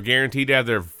Seahawks are guaranteed to have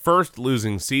their first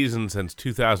losing season since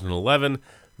 2011.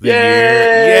 The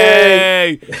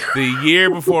year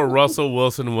before Russell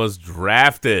Wilson was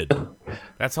drafted.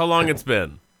 That's how long it's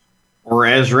been. Or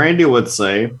as Randy would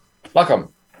say, fuck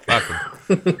them.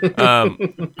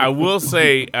 I will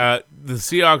say the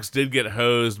Seahawks did get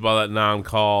hosed by that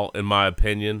non-call, in my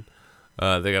opinion.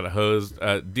 They got hosed.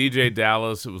 DJ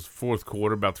Dallas, it was fourth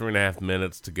quarter, about 3.5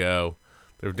 minutes to go.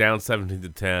 They were down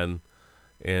 17-10.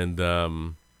 And,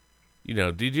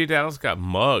 DJ Dallas got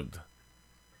mugged.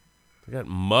 They got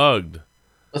mugged.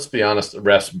 Let's be honest, the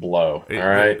refs blow. All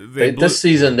right? This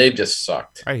season, they just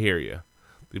sucked. I hear you.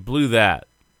 They blew that.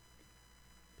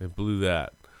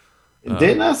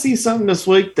 Didn't I see something this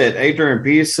week that Adrian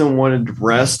Peterson wanted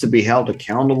refs to be held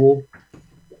accountable?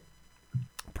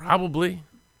 Probably.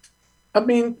 I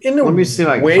mean, in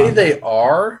a way they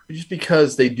are, just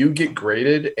because they do get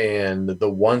graded, and the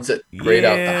ones that grade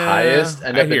out the highest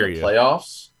end up in the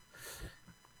playoffs.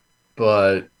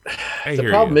 But the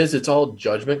problem is it's all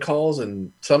judgment calls,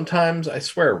 and sometimes I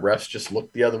swear refs just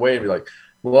look the other way and be like,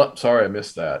 well, sorry, I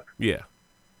missed that. Yeah.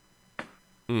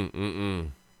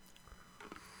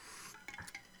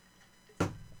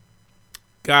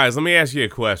 Guys, let me ask you a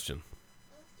question.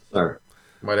 Sorry.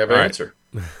 Might have an answer.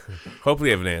 Hopefully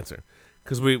you have an answer.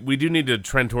 Because we do need to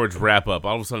trend towards wrap up.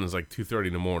 All of a sudden it's like 2:30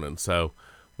 in the morning, so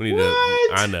we need to.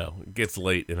 I know it gets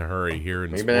late in a hurry here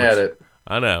in We've sports. been at it.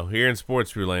 I know here in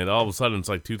sports land. All of a sudden it's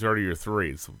like 2:30 or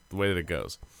 3. It's the way that it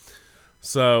goes.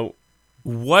 So,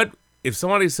 what if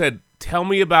somebody said, "Tell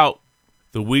me about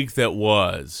the week that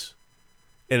was,"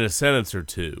 in a sentence or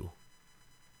two?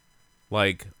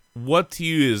 Like, what to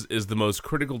you is the most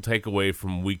critical takeaway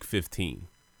from week 15?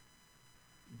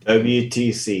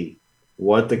 WTC.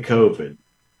 What the COVID?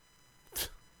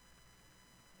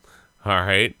 All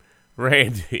right.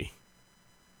 Randy.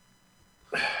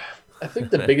 I think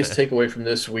the biggest takeaway from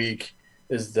this week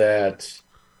is that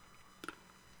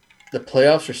the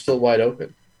playoffs are still wide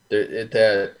open.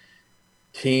 That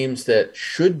teams that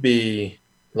should be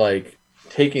like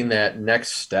taking that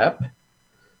next step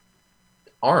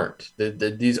aren't.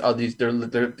 All these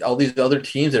other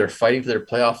teams that are fighting for their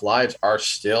playoff lives are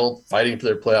still fighting for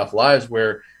their playoff lives,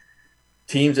 where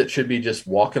teams that should be just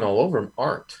walking all over them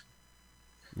aren't.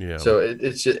 Yeah. So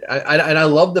it's just, I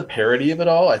love the parody of it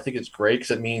all. I think it's great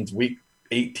because it means week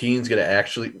 18 is going to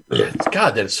actually,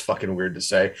 God, that is fucking weird to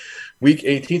say. Week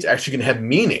 18 is actually going to have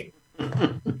meaning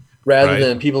rather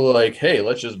than people are like, hey,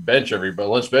 let's just bench everybody.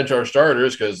 Let's bench our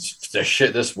starters because this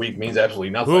shit this week means absolutely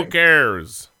nothing. Who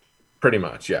cares? Pretty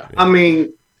much, yeah. I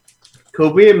mean,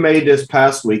 could we have made this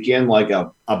past weekend like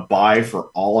a bye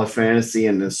for all of fantasy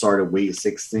and then started week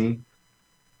 16?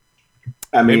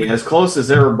 I mean, as close as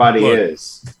everybody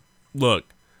is. Look,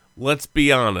 let's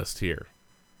be honest here,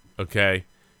 okay?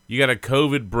 You got a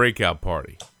COVID breakout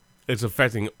party. It's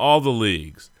affecting all the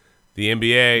leagues. The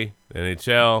NBA,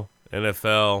 NHL,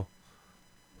 NFL,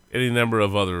 any number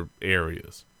of other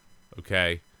areas,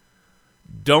 okay?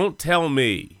 Don't tell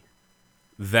me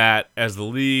that as the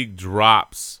league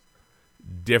drops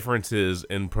differences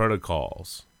in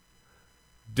protocols,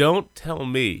 don't tell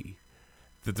me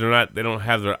that they don't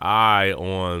have their eye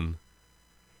on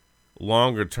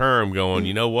longer term going,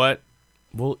 you know what?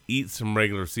 We'll eat some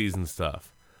regular season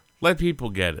stuff. Let people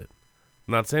get it.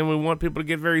 I'm not saying we want people to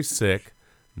get very sick.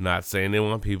 Not saying they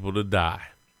want people to die.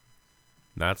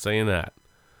 Not saying that.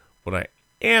 What I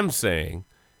am saying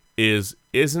is,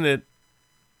 isn't it,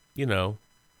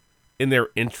 in their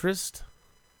interest?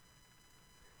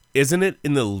 Isn't it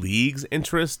in the league's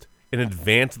interest in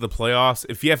advance of the playoffs?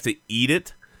 If you have to eat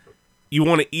it, you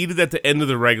want to eat it at the end of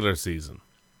the regular season.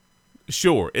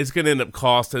 Sure, it's going to end up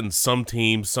costing some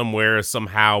team somewhere,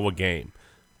 somehow, a game.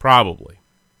 Probably,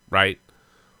 right?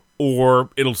 Or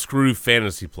it'll screw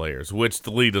fantasy players, which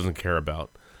the league doesn't care about,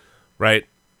 right?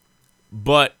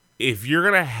 But if you're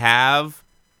going to have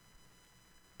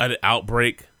an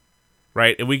outbreak,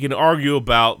 right, and we can argue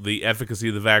about the efficacy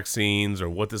of the vaccines or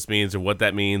what this means or what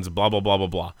that means, blah, blah, blah, blah,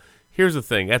 blah. Here's the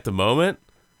thing. At the moment,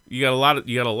 you got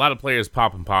a lot of players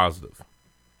popping positive.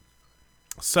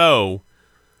 So,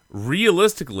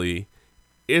 realistically,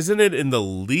 isn't it in the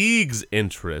league's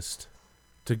interest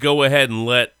to go ahead and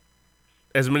let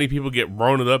as many people get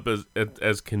rounded up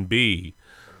as can be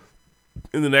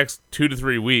in the next 2 to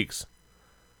 3 weeks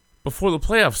before the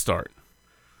playoffs start?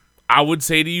 I would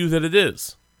say to you that it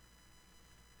is.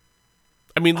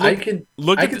 I mean, I can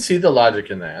see the logic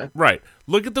in that. Right.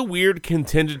 Look at the weird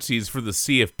contingencies for the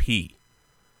CFP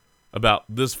about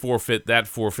this forfeit, that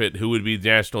forfeit, who would be the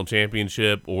national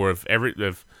championship, or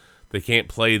if they can't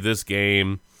play this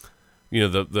game,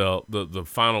 the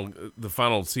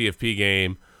final CFP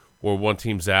game, or one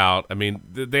team's out. I mean,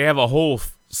 they have a whole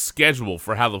schedule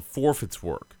for how the forfeits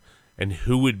work and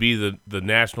who would be the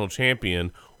national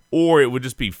champion, or it would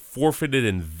just be forfeited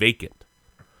and vacant.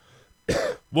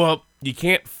 Well, you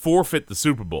can't forfeit the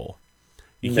Super Bowl.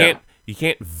 You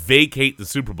can't vacate the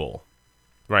Super Bowl,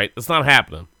 right? That's not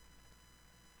happening.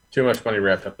 Too much money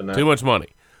wrapped up in that. Too much money.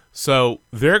 So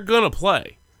they're going to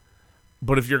play.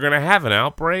 But if you're going to have an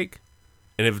outbreak,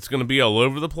 and if it's going to be all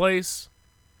over the place,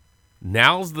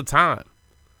 now's the time.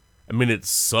 I mean, it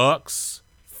sucks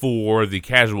for the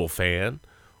casual fan,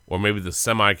 or maybe the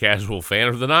semi-casual fan,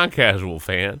 or the non-casual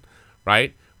fan,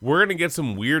 right? We're going to get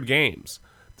some weird games.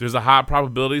 There's a high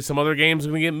probability some other games are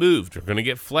going to get moved. They're going to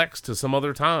get flexed to some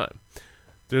other time.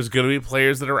 There's going to be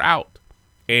players that are out.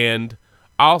 And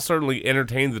I'll certainly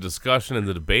entertain the discussion and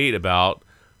the debate about,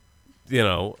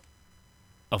 a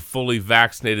fully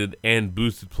vaccinated and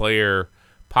boosted player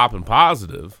popping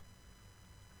positive.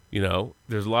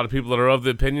 There's a lot of people that are of the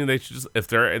opinion they should just, if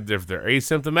they're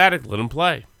asymptomatic, let them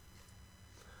play.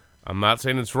 I'm not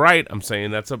saying it's right. I'm saying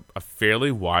that's a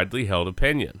fairly widely held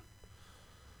opinion.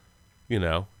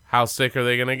 How sick are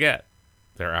they going to get?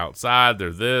 They're outside, they're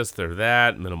this, they're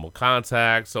that, minimal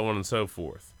contact, so on and so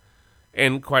forth.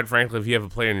 And quite frankly, if you have a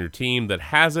player on your team that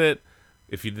has it,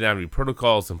 if you didn't have any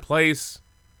protocols in place,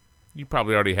 you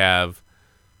probably already have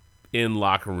in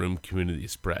locker room community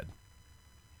spread.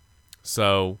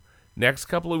 So next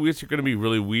couple of weeks are going to be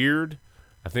really weird.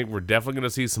 I think we're definitely going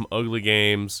to see some ugly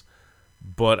games.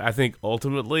 But I think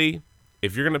ultimately,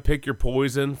 if you're going to pick your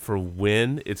poison for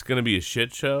when it's going to be a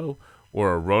shit show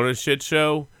or a Rona shit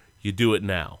show, you do it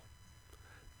now.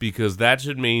 Because that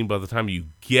should mean by the time you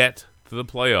get to the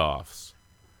playoffs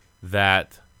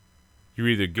that you're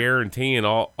either guaranteeing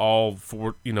all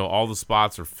the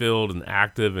spots are filled and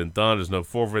active and done. There's no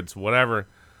forfeits, whatever.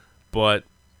 But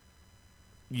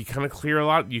you kind of clear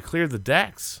the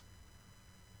decks.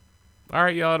 All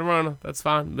right, y'all, Rona, that's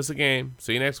fine. Miss a game.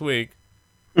 See you next week.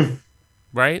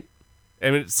 Right?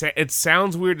 I mean, it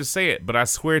sounds weird to say it, but I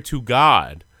swear to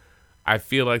God, I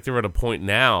feel like they're at a point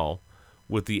now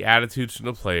with the attitudes from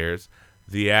the players,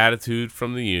 the attitude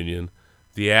from the union,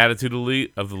 the attitude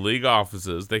of the league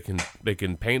offices. They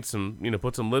can paint some,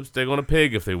 put some lipstick on a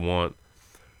pig if they want,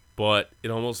 but it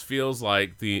almost feels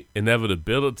like the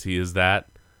inevitability is that,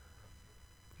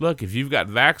 look, if you've got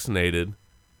vaccinated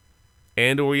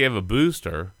and or you have a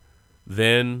booster,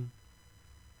 then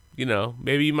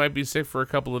maybe you might be sick for a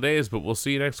couple of days, but we'll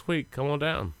see you next week. Come on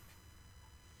down.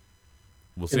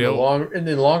 We'll see. In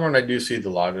the long run, I do see the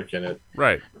logic in it.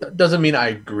 Right. That doesn't mean I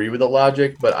agree with the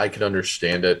logic, but I can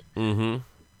understand it. Mm-hmm.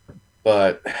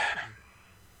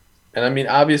 And I mean,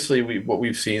 obviously, what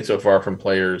we've seen so far from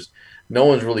players, no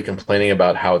one's really complaining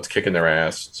about how it's kicking their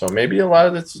ass. So maybe a lot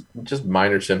of it's just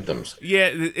minor symptoms. Yeah,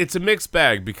 it's a mixed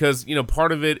bag because,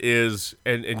 part of it is,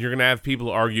 and you're going to have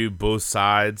people argue both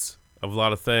sides of a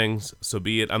lot of things, so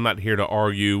be it. I'm not here to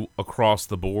argue across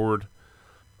the board,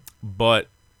 but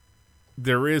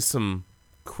there is some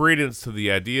credence to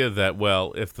the idea that,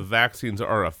 well, if the vaccines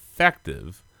are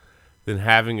effective, then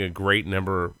having a great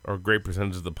number or great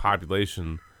percentage of the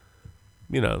population,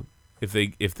 if they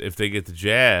get the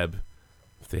jab,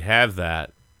 if they have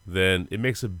that, then it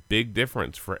makes a big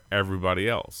difference for everybody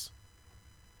else,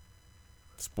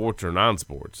 sports or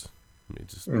non-sports. I mean,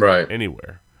 just right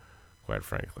anywhere. Quite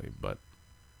frankly, but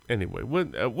anyway,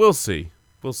 we'll see.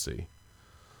 We'll see.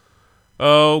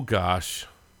 Oh gosh,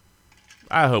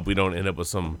 I hope we don't end up with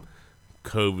some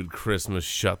COVID Christmas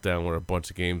shutdown where a bunch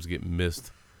of games get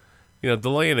missed.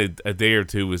 Delaying a day or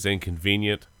two is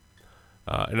inconvenient,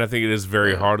 and I think it is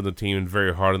very hard on the team and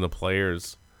very hard on the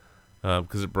players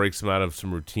because it breaks them out of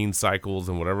some routine cycles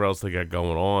and whatever else they got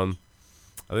going on.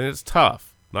 I think it's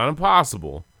tough, not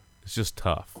impossible. It's just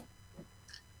tough.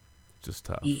 Just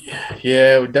tough.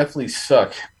 Yeah, it would definitely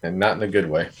suck, and not in a good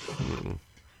way.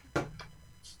 Mm-hmm.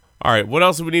 All right, what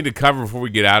else do we need to cover before we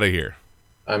get out of here?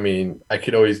 I mean, I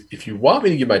could always, if you want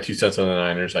me to give my 2 cents on the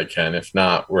Niners, I can. If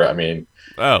not,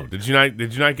 Oh, did you not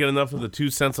get enough of the 2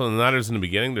 cents on the Niners in the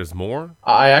beginning? There's more?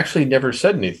 I actually never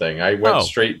said anything. I went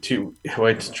straight to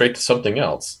something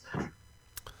else.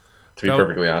 To be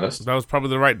perfectly honest, that was probably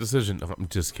the right decision. I'm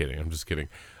just kidding.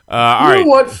 All right.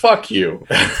 What? Fuck you.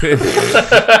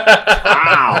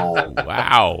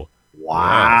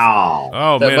 Wow.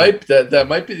 Oh, man. That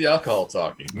might be the alcohol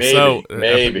talking. Maybe.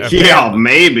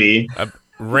 Maybe.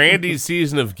 Randy's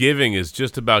season of giving is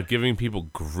just about giving people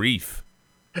grief.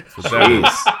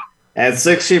 Jeez. At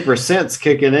 60%'s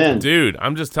kicking in. Dude,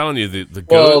 I'm just telling you, the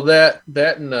well, that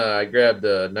and I grabbed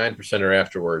a 9%er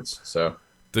afterwards, so.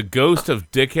 The ghost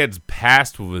of Dickhead's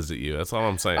past will visit you. That's all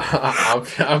I'm saying.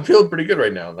 I'm feeling pretty good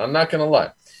right now. I'm not going to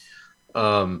lie.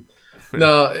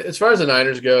 No, as far as the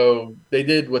Niners go, they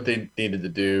did what they needed to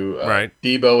do. Right.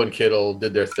 Debo and Kittle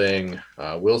did their thing.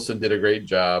 Wilson did a great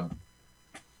job.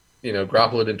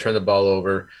 Garoppolo didn't turn the ball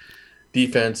over.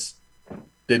 Defense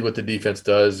did what the defense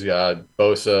does.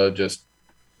 Bosa just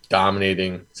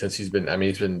dominating since he's been, I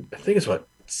think it's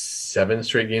 7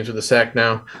 straight games with a sack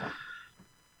now.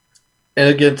 And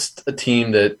against a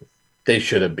team that they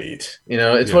should have beat.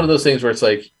 It's one of those things where it's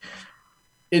like,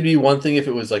 it'd be one thing if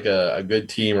it was like a good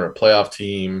team or a playoff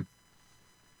team,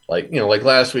 like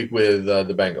last week with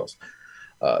the Bengals.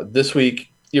 This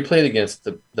week, you're playing against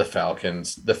the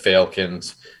Falcons, the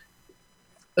Falcons.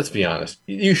 let's be honest.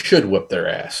 You should whip their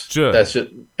ass. Should. That's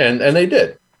just, and they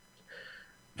did.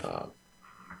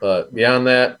 But beyond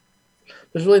that,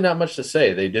 there's really not much to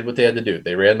say. They did what they had to do.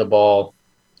 They ran the ball.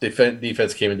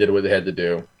 Defense came and did what they had to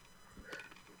do.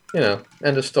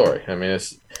 End of story. I mean,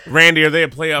 it's Randy, are they a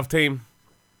playoff team?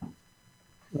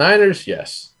 Niners,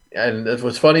 yes. And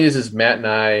what's funny is Matt and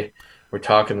I were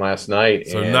talking last night.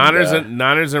 So and,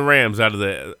 Niners and Rams out of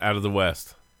the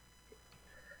West.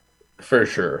 For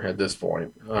sure at this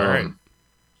point. All right.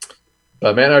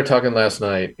 But Matt and I were talking last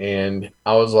night, and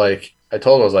I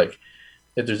told him,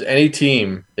 if there's any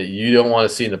team that you don't want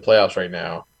to see in the playoffs right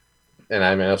now, and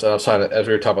I was talking, as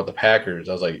we were talking about the Packers,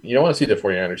 I was like, you don't want to see the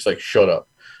 49ers. He's like, shut up.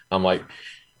 I'm like,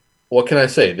 what can I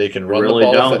say? They can run the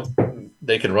ball.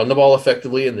 They can run the ball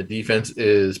effectively, and the defense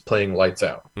is playing lights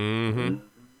out. Mm-hmm.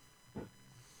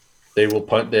 They will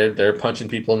punt. They're punching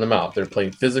people in the mouth. They're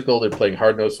playing physical. They're playing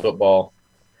hard-nosed football,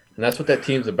 and that's what that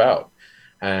team's about.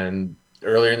 And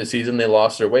earlier in the season, they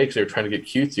lost their way because they were trying to get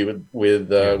cutesy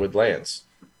with Lance.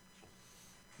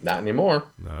 Not anymore.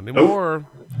 Not anymore.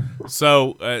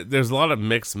 So there's a lot of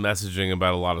mixed messaging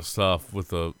about a lot of stuff with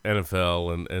the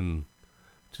NFL and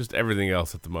just everything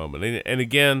else at the moment. And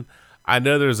again, I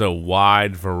know there's a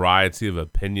wide variety of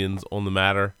opinions on the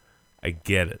matter. I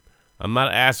get it. I'm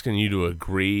not asking you to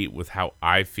agree with how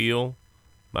I feel.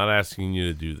 I'm not asking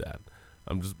you to do that.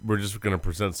 We're just going to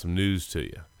present some news to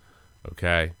you.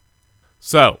 Okay?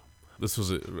 So, this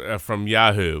was from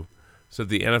Yahoo. Said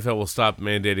the NFL will stop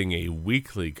mandating a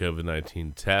weekly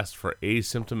COVID-19 test for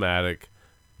asymptomatic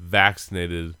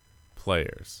vaccinated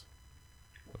players.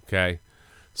 Okay?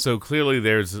 So clearly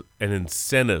there's an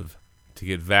incentive to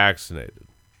get vaccinated.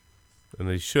 And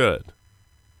they should.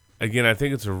 Again, I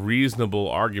think it's a reasonable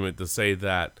argument to say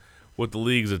that what the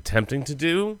league's attempting to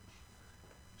do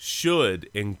should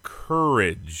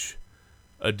encourage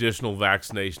additional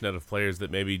vaccination out of players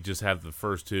that maybe just have the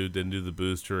first two, didn't do the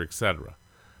booster, etc.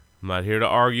 I'm not here to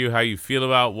argue how you feel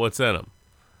about what's in them,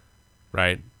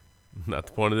 right? Not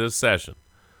the point of this session.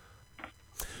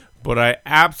 But I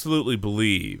absolutely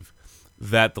believe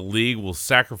that the league will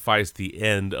sacrifice the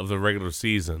end of the regular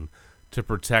season to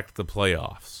protect the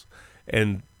playoffs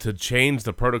and to change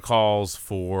the protocols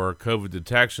for COVID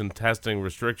detection, testing,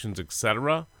 restrictions,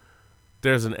 etc.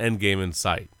 There's an end game in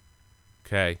sight,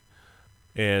 okay?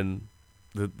 And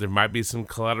there might be some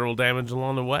collateral damage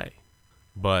along the way.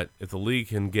 But if the league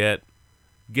can get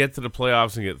to the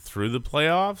playoffs and get through the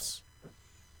playoffs,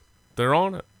 they're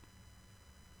on it.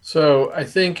 So I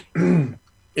think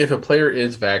if a player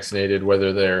is vaccinated,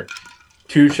 whether they're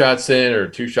 2 shots in or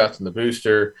 2 shots in the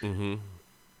booster,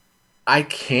 I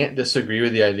can't disagree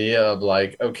with the idea of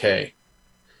okay,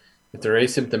 if they're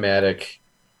asymptomatic,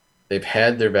 they've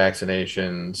had their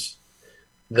vaccinations,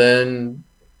 then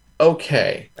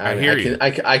okay. I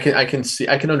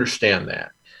can understand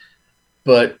that.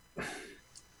 But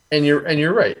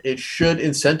you're right. It should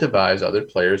incentivize other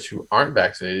players who aren't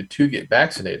vaccinated to get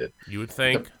vaccinated. You would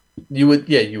think. You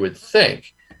would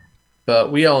think.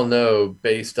 But we all know,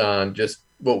 based on just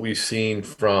what we've seen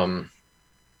from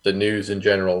the news in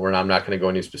general, where I'm not going to go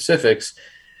into specifics,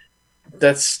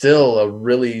 that's still a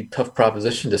really tough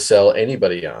proposition to sell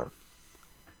anybody on.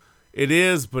 It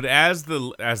is, but as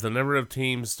the number of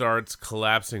teams starts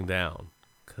collapsing down,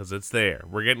 because it's there.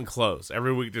 We're getting close.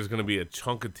 Every week there's going to be a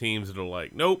chunk of teams that are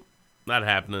like, nope, not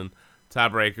happening.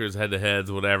 Tiebreakers,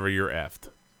 head-to-heads, whatever, you're effed.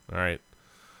 All right?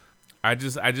 I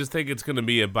just think it's going to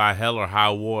be a by hell or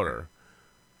high water.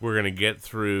 We're going to get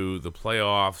through the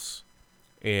playoffs,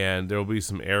 and there will be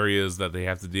some areas that they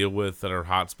have to deal with that are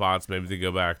hot spots. Maybe they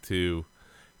go back to,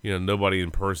 nobody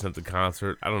in person at the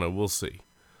concert. I don't know. We'll see.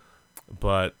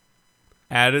 But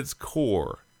at its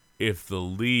core, if the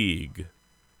league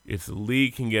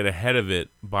can get ahead of it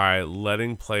by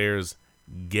letting players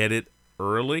get it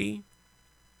early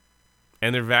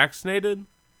and they're vaccinated,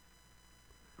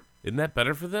 isn't that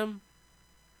better for them?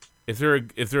 If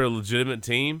they're a legitimate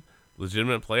team,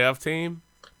 legitimate playoff team?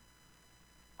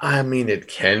 I mean, it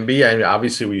can be. I mean,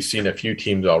 obviously, we've seen a few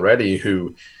teams already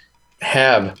who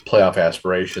have playoff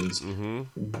aspirations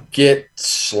get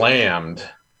slammed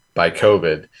by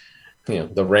COVID.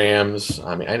 The Rams.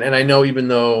 I mean, and I know even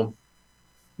though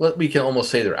we can almost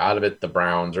say they're out of it, the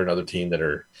Browns are another team that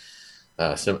are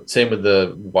same with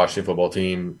the Washington football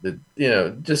team.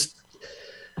 It's just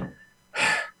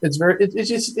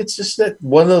that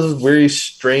one of those very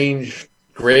strange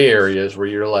gray areas where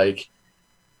you're like,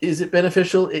 is it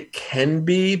beneficial? It can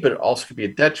be, but it also could be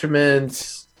a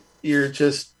detriment.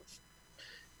 And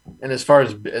as far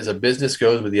as a business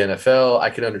goes with the NFL, I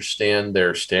can understand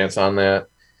their stance on that,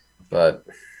 but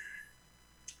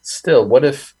still, what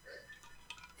if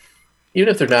even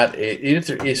if they're not, even if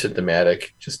they're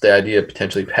asymptomatic, just the idea of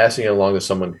potentially passing it along to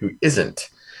someone who isn't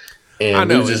and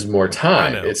loses more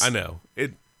time. I know.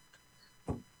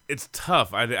 It's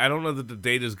tough. I don't know that the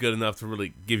data is good enough to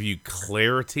really give you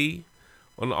clarity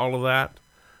on all of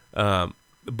that.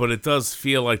 But it does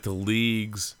feel like the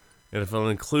leagues,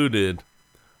 NFL included,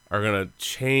 are going to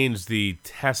change the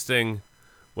testing,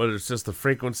 whether it's just the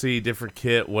frequency, different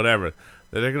kit, whatever.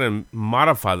 That they're going to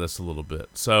modify this a little bit.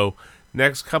 So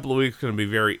next couple of weeks are going to be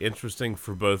very interesting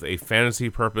for both a fantasy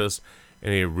purpose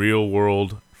and a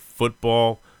real-world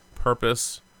football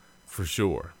purpose, for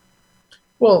sure.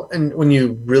 Well, and when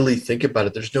you really think about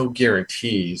it, there's no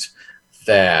guarantees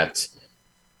that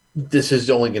this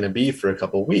is only going to be for a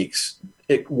couple of weeks.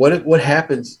 What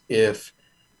happens if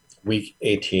week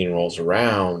 18 rolls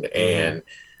around and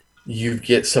you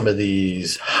get some of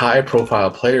these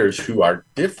high-profile players who are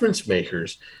difference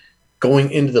makers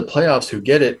going into the playoffs who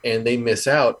get it and they miss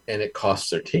out and it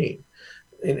costs their team?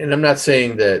 And I'm not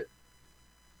saying that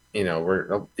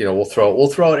we'll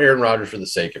throw out Aaron Rodgers for the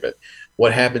sake of it.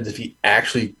 What happens if he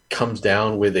actually comes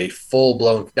down with a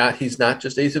full-blown, he's not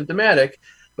just asymptomatic,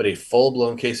 but a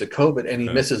full-blown case of COVID, and he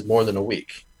misses more than a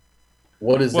week?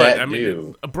 What does that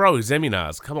do? Bro, he's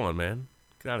immunized. Come on, man.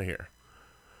 Get out of here.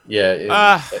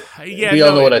 Yeah. We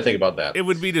all know what I think about that. It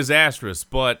would be disastrous,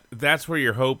 but that's where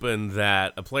you're hoping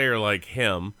that a player like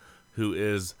him, who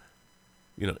is,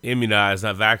 immunized,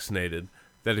 not vaccinated,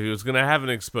 that if he was going to have an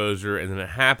exposure and then it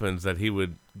happens, that he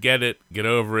would get it, get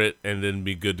over it, and then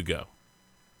be good to go.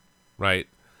 Right?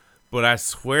 But I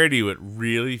swear to you, it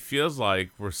really feels like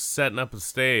we're setting up a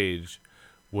stage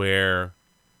where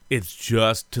it's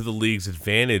just to the league's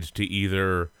advantage to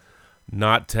either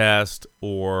not test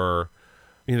or,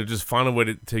 just find a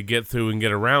way to get through and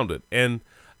get around it. And,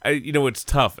 it's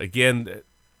tough. Again,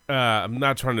 I'm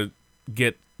not trying to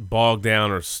get bogged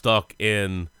down or stuck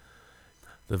in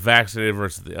the vaccinated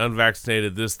versus the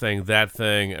unvaccinated, this thing, that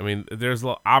thing. I mean, there's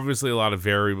obviously a lot of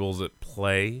variables at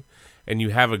play, and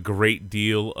you have a great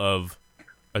deal of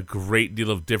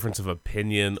difference of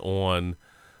opinion on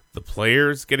the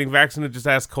players getting vaccinated. Just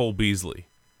ask Cole Beasley,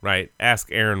 right? Ask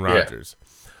Aaron Rodgers.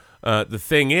 Yeah. The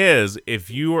thing is,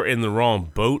 if you are in the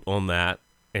wrong boat on that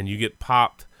and you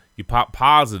pop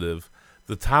positive,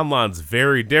 the timeline's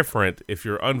very different if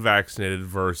you're unvaccinated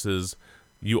versus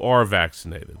you are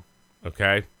vaccinated.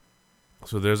 Okay?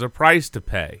 So there's a price to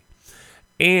pay.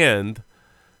 And,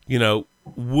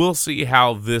 we'll see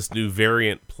how this new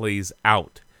variant plays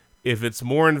out. If it's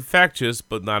more infectious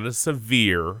but not as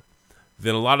severe,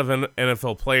 then a lot of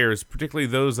NFL players, particularly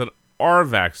those that are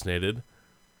vaccinated,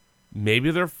 maybe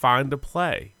they're fine to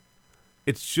play.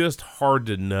 It's just hard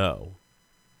to know,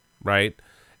 right?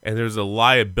 And there's a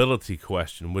liability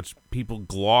question, which people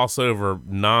gloss over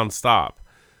nonstop.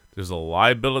 There's a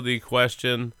liability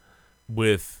question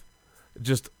with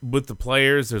the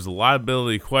players. There's a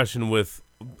liability question with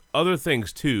other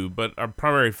things too, but our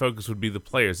primary focus would be the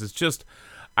players. It's just,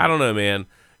 I don't know, man.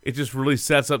 It just really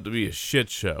sets up to be a shit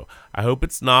show. I hope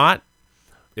it's not.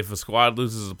 If a squad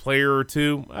loses a player or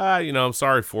two, I'm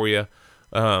sorry for you.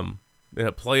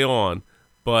 Play on.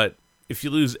 But if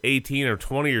you lose 18 or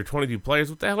 20 or 22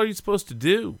 players, what the hell are you supposed to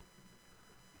do?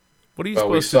 What are you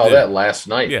supposed to do? We saw that last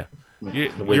night. Yeah. With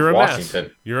You're a Washington.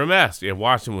 mess. You're a mess. Yeah,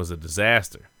 Washington was a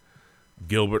disaster.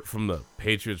 Gilbert from the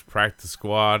Patriots practice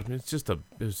squad. It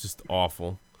was just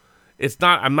awful.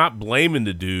 I'm not blaming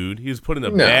the dude. He was put in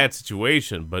a bad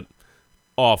situation, but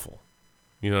awful.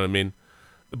 You know what I mean?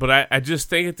 But I just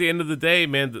think at the end of the day,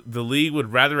 man, the league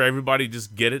would rather everybody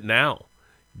just get it now.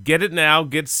 Get it now,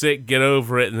 get sick, get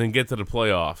over it, and then get to the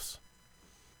playoffs.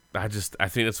 I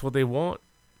think that's what they want.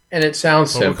 And it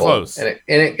sounds simple. We're close. And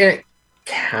it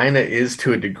kind of is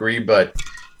to a degree, but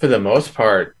for the most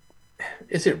part,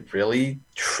 is it really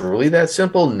truly that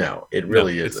simple? No, it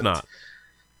really isn't. It's not.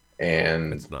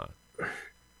 And it's not.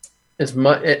 It's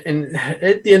much. And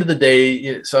at the end of the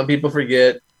day, some people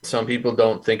forget. Some people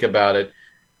don't think about it.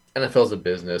 NFL's a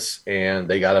business, and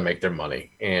they got to make their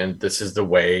money. And this is the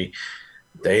way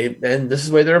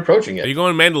they're approaching it. Are you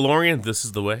going Mandalorian? This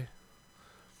is the way.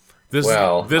 I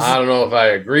don't know if I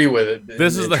agree with it.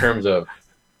 This is the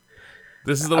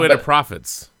way to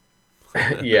profits.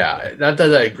 Yeah, not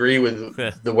that I agree with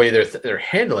the way they're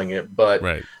handling it, but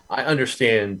right. I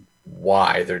understand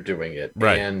why they're doing it.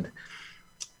 Right. And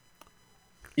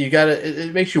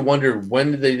it makes you wonder,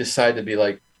 when did they decide to be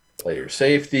like, player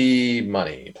safety,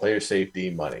 money, player safety,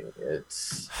 money?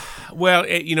 It's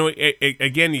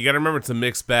again, you got to remember it's a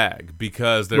mixed bag,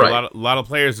 because there are a lot of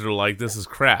players that are like, this is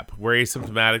crap. We're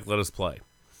asymptomatic. Let us play.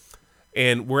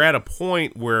 And we're at a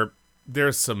point where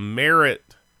there's some merit.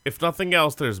 If nothing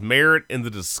else, there's merit in the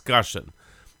discussion.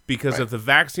 Because if the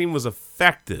vaccine was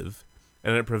effective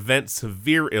and it prevents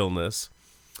severe illness,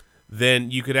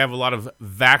 then you could have a lot of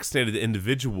vaccinated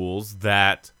individuals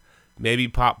that maybe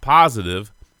pop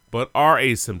positive but are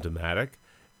asymptomatic,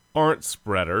 aren't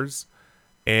spreaders,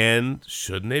 and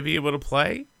shouldn't they be able to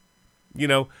play? You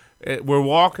know, we're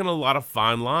walking a lot of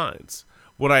fine lines.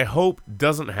 What I hope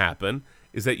doesn't happen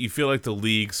is that you feel like the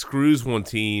league screws one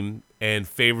team and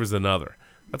favors another.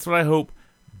 That's what I hope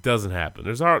doesn't happen.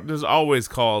 There's always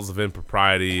calls of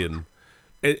impropriety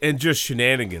and just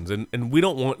shenanigans, and we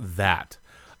don't want that.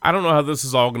 I don't know how this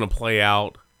is all going to play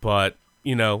out, but,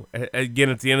 you know, again,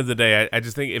 at the end of the day, I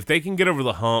just think if they can get over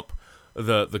the hump,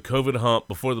 the COVID hump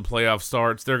before the playoff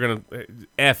starts, they're going to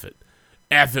F it.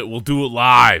 We'll do it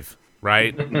live,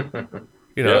 right?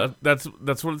 You know, that's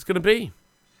what it's going to be,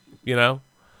 you know?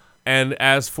 And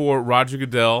as for Roger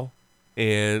Goodell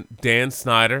and Dan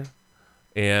Snyder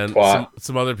and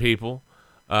some other people,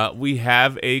 we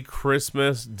have a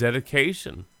Christmas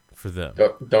dedication for them.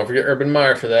 Don't forget Urban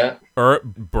Meyer for that.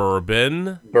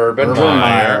 Bourbon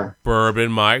Meyer.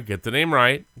 Bourbon Meyer. Get the name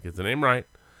right.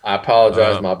 I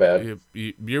apologize. My bad.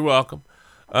 You're welcome.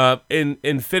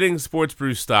 In fitting Sports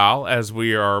Brew style, as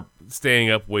we are staying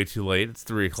up way too late, it's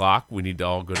 3:00. We need to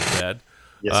all go to bed.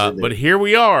 Yes, but here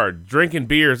we are drinking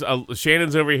beers.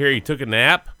 Shannon's over here. He took a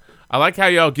nap. I like how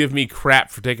y'all give me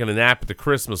crap for taking a nap at the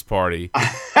Christmas party,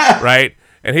 right?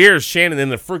 And here's Shannon in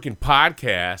the freaking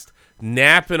podcast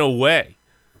napping away.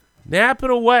 You might have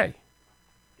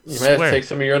to take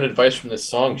some of your own advice from this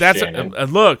song, Shannon.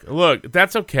 Look,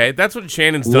 that's okay. That's what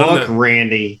Shannon's done. Look,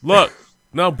 Randy. Look.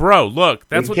 No, bro, look.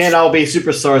 That's we can't all be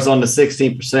superstars on the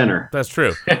 16%er. That's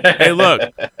true. Hey,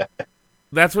 look.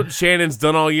 That's what Shannon's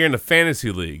done all year in the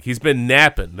fantasy league. He's been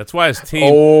napping. That's why his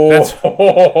team. That's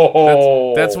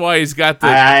why he's got the.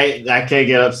 I can't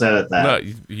get upset at that. No,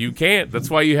 you can't. That's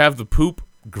why you have the poop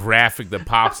graphic that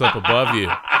pops up above you.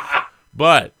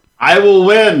 But I will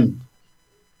win.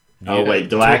 Oh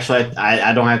wait,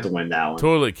 I don't have to win that one.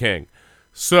 Toilet King.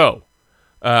 So,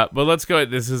 but let's go.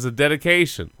 This is a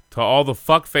dedication to all the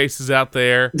fuck faces out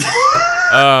there.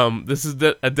 This is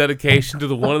a dedication to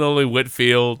the one and only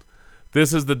Whitfield.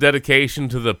 This is the dedication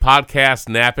to the podcast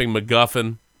napping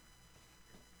MacGuffin.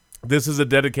 This is a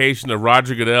dedication to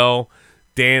Roger Goodell,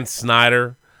 Dan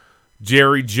Snyder,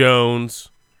 Jerry Jones,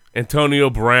 Antonio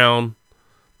Brown,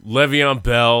 Le'Veon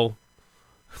Bell.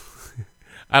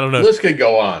 I don't know. This could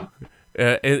go on.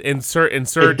 Insert.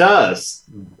 It does.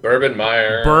 Bourbon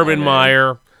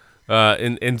Meyer.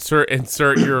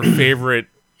 Insert your favorite,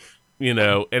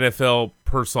 NFL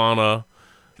persona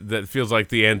that feels like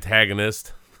the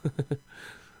antagonist.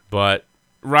 But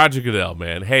Roger Goodell,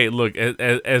 man. Hey, look, it's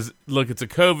a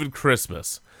COVID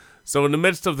Christmas. So in the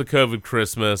midst of the COVID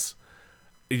Christmas,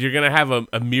 you're gonna have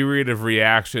a myriad of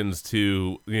reactions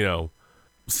to,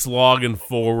 slogging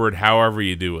forward however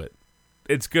you do it.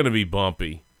 It's gonna be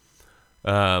bumpy.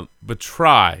 But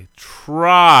try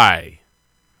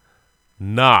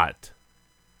not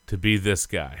to be this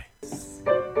guy.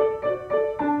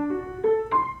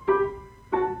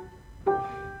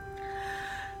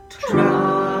 Try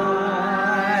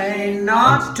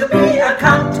not to be a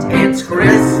cunt, it's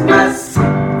Christmas.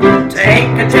 Take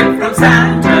a tip from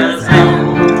Santa's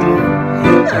helm.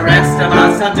 The rest of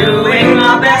us are doing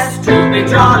our best to be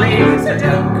jolly. So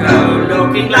don't go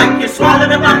looking like you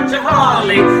swallowed a bunch of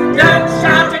holly. Don't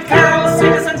shout at carols,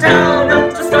 singers and tell them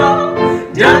to stop.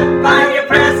 Don't buy your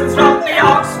presents from the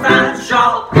Oxfam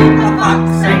shop. For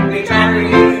fuck's sake, be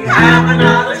merry, have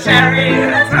another sherry.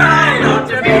 Try not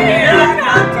to be a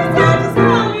cunt.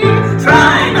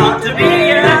 Try not to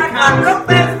be a cunt. Look,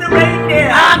 there's the reindeer.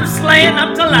 I'm sleighing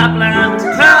up to Lapland.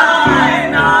 Try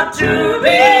not to be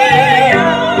a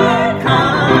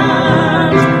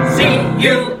cunt.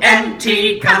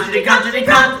 C-U-N-T, country,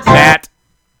 cunt. Pat.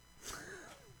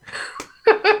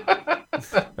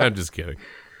 I'm just kidding.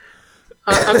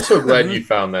 I'm so glad you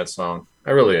found that song.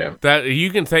 I really am. That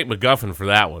you can thank MacGuffin for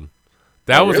that one.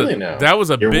 That was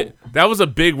a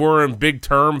big word, big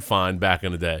term find back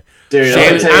in the day. Dude,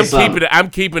 I'm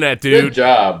keeping that, dude. Good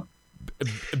job.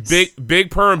 Big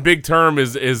perm, big term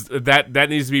is that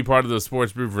needs to be part of the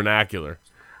Sports Brew vernacular.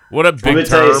 What a big term. Let me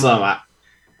tell you something.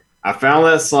 I found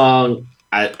that song.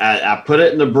 I put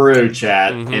it in the Brew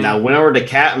chat, and I went over to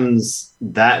Captain's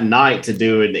that night to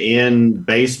do an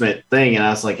in-basement thing, and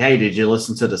I was like, hey, did you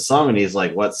listen to the song? And he's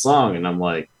like, what song? And I'm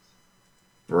like,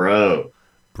 bro.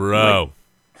 Like,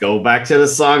 go back to the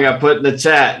song I put in the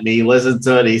chat, and he listened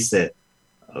to it. He said,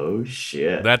 oh,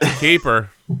 shit. That's a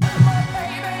keeper.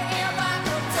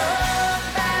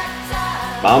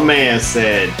 My man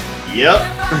said, yep.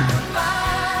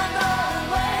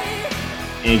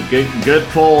 And good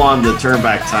pull on the turn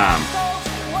back time.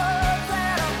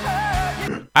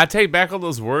 I take back all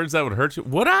those words that would hurt you.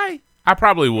 Would I? I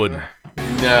probably wouldn't.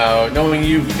 No, knowing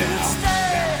you now.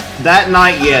 That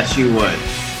night, yes, you would.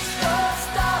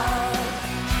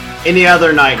 Any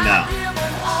other night, no.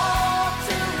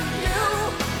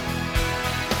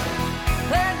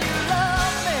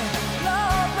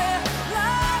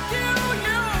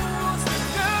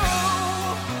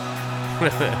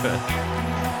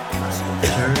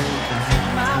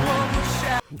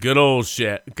 Good old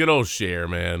Cher,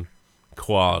 man.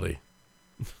 Quality.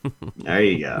 There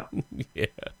you go. Yeah.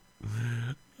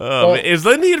 Is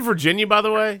Lindy in Virginia, by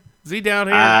the way? Is he down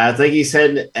here? I think he's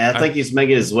heading. I think he's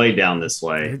making his way down this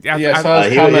way. I saw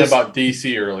his comment about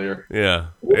DC earlier. Yeah.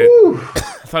 I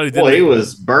thought he did. Boy, he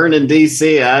was burning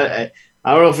DC. I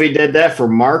don't know if he did that for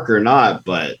Mark or not,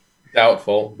 but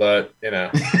doubtful. But you know,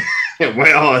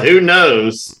 well, who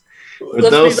knows?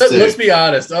 Let's be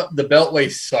honest. The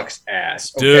Beltway sucks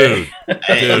ass. Okay?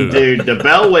 Dude, the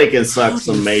Beltway can suck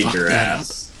some major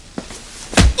ass.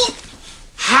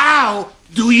 How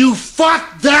do you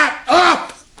fuck that up?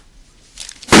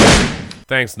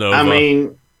 Thanks, Nova. I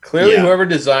mean, clearly whoever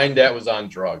designed that was on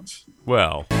drugs.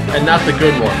 Well, and not the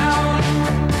good ones.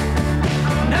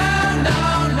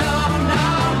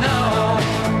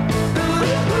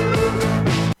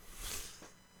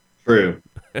 True.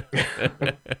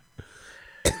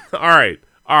 All right.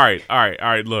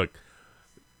 Look,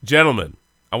 gentlemen,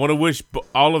 I want to wish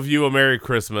all of you a Merry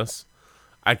Christmas.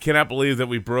 I cannot believe that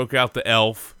we broke out the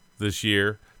elf this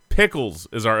year. Pickles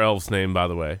is our elf's name, by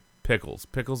the way. Pickles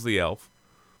the elf.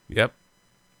 Yep.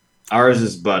 Ours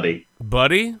is Buddy.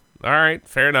 Buddy? All right,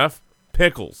 fair enough.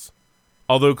 Pickles.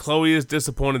 Although Chloe is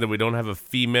disappointed that we don't have a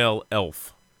female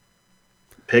elf.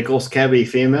 Pickles can be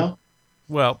female?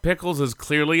 Well, Pickles is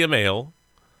clearly a male.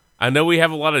 I know we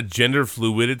have a lot of gender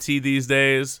fluidity these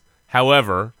days.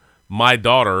 However, my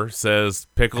daughter says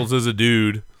Pickles is a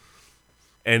dude,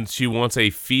 and she wants a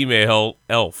female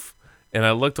elf. And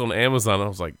I looked on Amazon, and I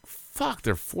was like, fuck,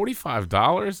 they're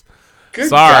 $45? Good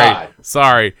God.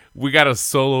 Sorry. We got a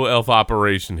solo elf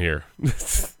operation here.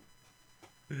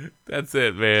 That's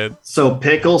it, man. So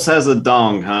Pickles has a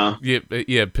dong, huh?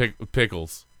 Yeah,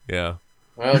 Pickles. Yeah.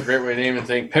 Well, great way to name the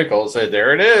thing Pickles. Say,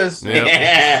 there it is. Yep.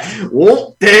 Yeah.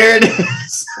 Whoop, there it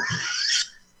is.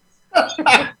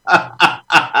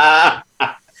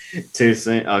 Too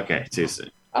soon? Okay, too soon.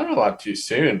 I don't know about too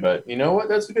soon, but you know what?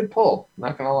 That's a good pull.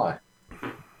 Not going to lie.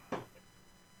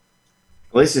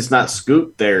 At least it's not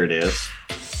Scoop. There it is.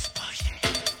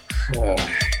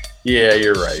 Yeah,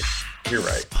 you're right. You're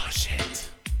right. Bullshit.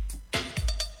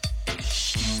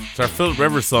 It's our Philip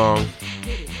Rivers song.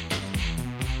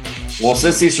 Well,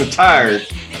 since he's retired.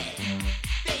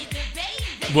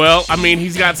 Well, I mean,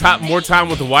 he's got more time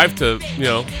with the wife to,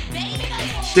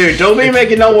 Dude, don't be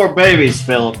making no more babies,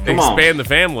 Philip. Come on. Expand the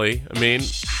family. I mean,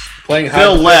 playing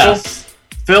Phil less.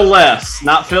 Phil less.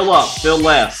 Not Phil up. Phil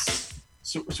less.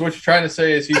 So what you're trying to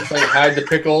say is he's playing Hide the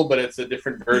Pickle, but it's a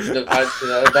different version of Hide.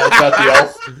 That's not the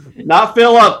elf. Not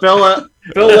Phil up.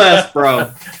 Phil less,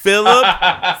 bro.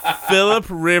 Philip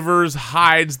Rivers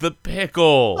hides the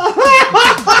pickle.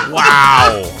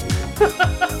 Wow.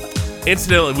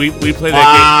 Incidentally, we play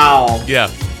that game.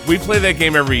 Yeah, we play that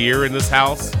game every year in this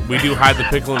house. We do hide the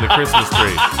pickle in the Christmas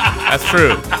tree. That's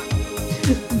true.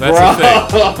 That's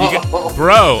the thing.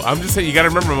 Bro, I'm just saying, you got to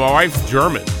remember, my wife's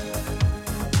German.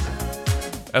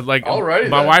 And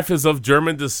my wife is of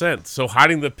German descent, so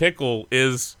hiding the pickle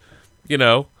is,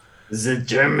 The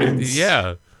Germans.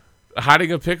 Yeah.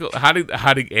 Hiding the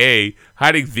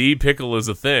pickle is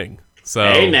a thing. So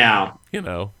hey now.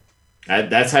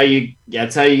 That's how you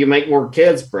make more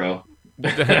kids, bro.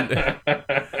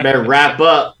 Better wrap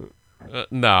up.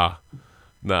 Nah.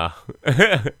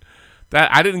 That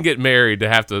I didn't get married to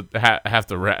have to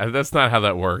wrap. That's not how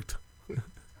that worked.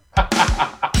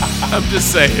 I'm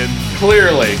just saying.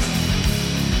 Clearly.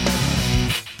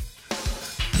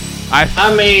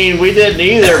 I mean, we didn't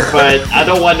either, but I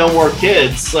don't want no more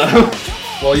kids, so.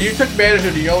 Well, you took advantage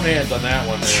of your own hands on that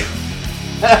one,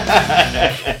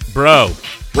 man. Bro.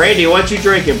 Randy, what you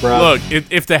drinking, bro? Look,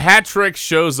 if the hat trick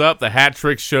shows up, the hat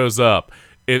trick shows up.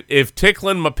 If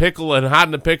tickling my pickle and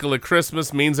hiding the pickle at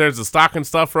Christmas means there's a stocking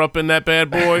stuffer up in that bad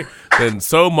boy, then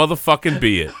so motherfucking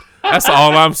be it. That's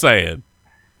all I'm saying.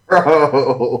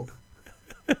 Bro.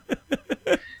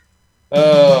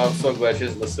 Oh, I'm so glad she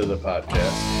doesn't listen to the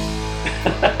podcast.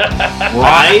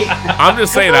 Right? I'm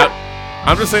just saying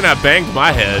I banged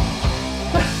my head.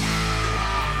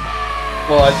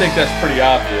 Well, I think that's pretty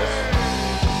obvious.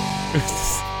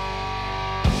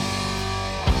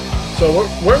 So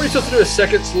weren't we supposed to do a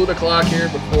second salute o'clock here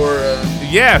before?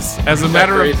 Yes, as a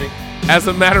matter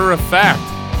of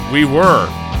fact, we were.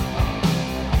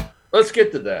 Let's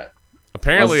get to that.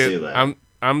 Apparently,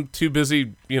 I'm too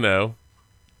busy,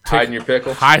 hiding your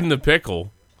pickle. Hiding the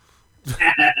pickle.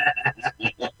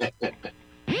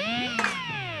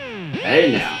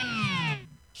 Hey now.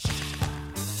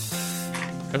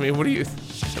 I mean, what are you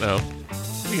gonna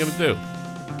do?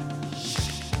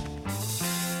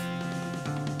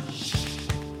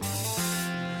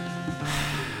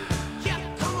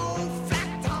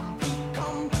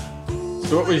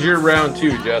 So what was your round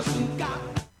 2, Justin?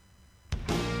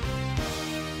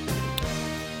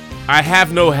 I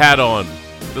have no hat on.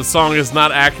 The song is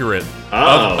not accurate.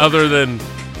 Other than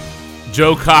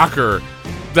Joe Cocker.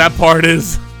 That part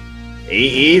is...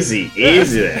 Easy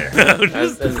there.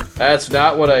 That's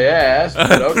not what I asked,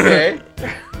 but okay.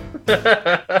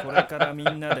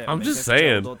 I'm just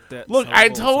saying. Look, I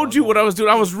told you what I was doing.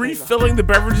 I was refilling the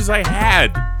beverages I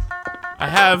had. I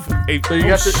have a... So you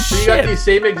got the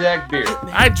same exact beer.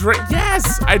 I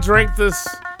drank this...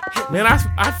 Man,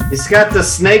 He's got the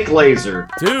snake laser.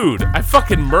 Dude, I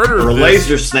fucking murdered or this.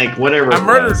 laser snake, whatever I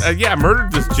murdered, I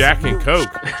murdered this Jack and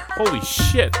Coke. Holy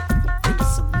shit.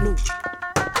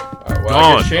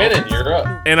 Well, Shannon, you're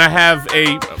up. And I have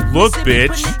a... Look,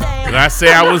 bitch. Did I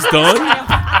say I was done?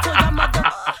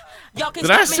 Did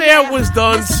I say I was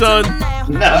done, son?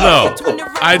 No.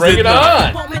 I Bring did it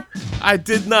not. on. I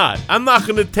did not. I'm not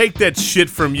going to take that shit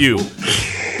from you.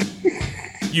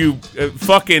 You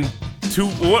fucking...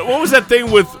 What was that thing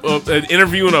with an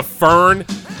interviewing a fern?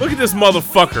 Look at this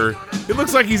motherfucker. It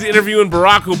looks like he's interviewing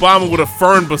Barack Obama with a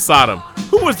fern beside him.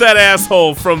 Who was that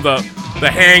asshole from the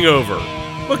Hangover?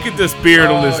 Look at this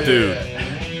beard on this dude.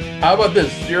 Yeah. How about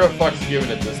this? 0 fucks given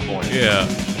at this point. Yeah.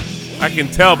 I can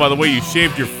tell by the way you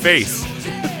shaved your face.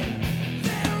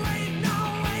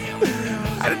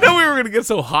 I didn't know we were going to get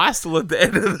so hostile at the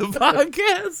end of the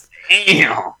podcast.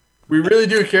 Damn. We really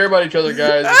do care about each other,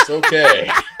 guys. It's okay.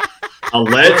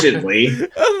 Allegedly. You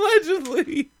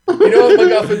know what,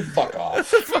 MacGuffin? Fuck off.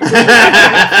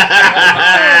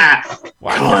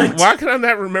 Why can I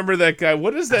not remember that guy?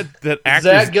 What is that actor?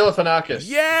 Zach Galifianakis.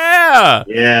 Yeah.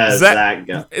 Yeah, Zach.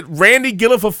 Randy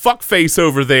Gilliff a fuckface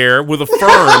over there with a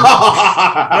fern.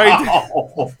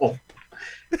 Right.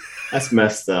 That's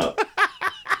messed up.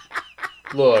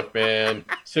 Look, man.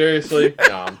 Seriously?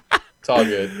 No. It's all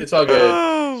good. It's all good.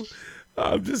 Oh,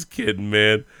 I'm just kidding,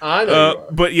 man. I know.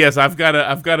 But yes, I've got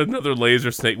another laser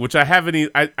snake, which I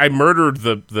haven't. I murdered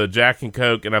the Jack and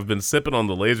Coke, and I've been sipping on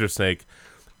the laser snake,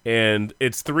 and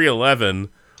it's 311.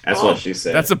 That's what she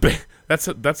said.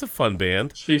 That's a fun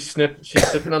band. She's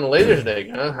sipping on the laser snake,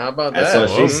 huh? How about that?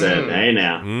 That's what she said. Hey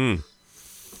now.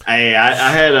 Hey, I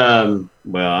had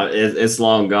well, it's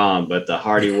long gone, but the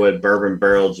Hardywood Bourbon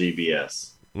Barrel GBS.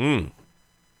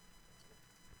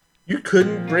 You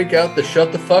couldn't break out the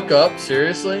shut the fuck up?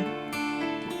 Seriously?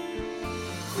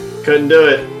 Couldn't do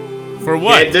it. For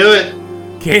what? Can't do it.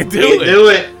 Can't do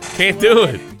it. Can't do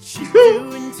it.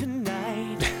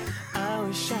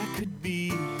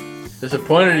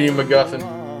 Disappointed in you,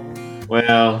 MacGuffin.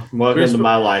 Well, welcome to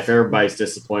my life. Everybody's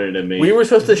disappointed in me. We were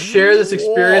supposed to share this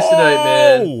experience tonight,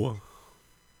 man.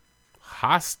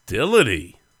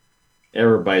 Hostility.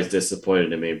 Everybody's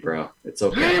disappointed in me, bro. It's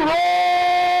okay.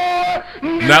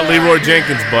 Not Leroy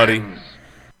Jenkins, buddy.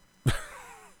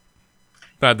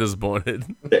 Not disappointed.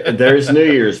 There's New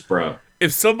Year's, bro.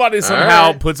 If somebody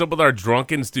somehow puts up with our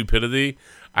drunken stupidity,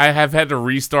 I have had to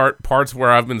restart parts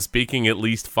where I've been speaking at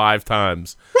least 5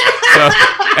 times. So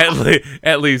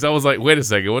at least I was like, wait a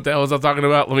second, what the hell was I talking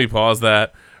about? Let me pause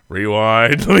that.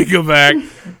 Rewind. Let me go back.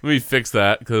 Let me fix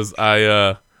that because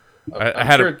I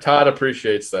I'm sure Todd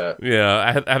appreciates that. Yeah,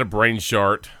 I had a brain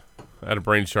shart. I had a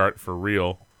brain shart for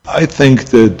real. I think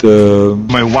that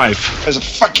my wife is a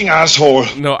fucking asshole.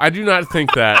 No, I do not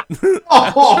think that.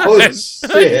 Oh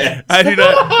shit! I do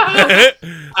not.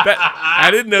 I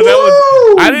didn't know that was.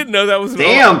 I didn't know that was.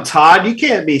 Damn, Todd, you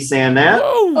can't be saying that.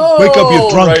 Oh, wake up,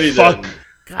 you drunk fuck! Then.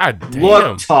 God damn.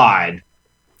 Look, Todd.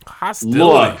 Hostility.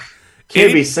 Look,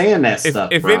 can't be saying that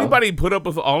stuff. If bro. anybody put up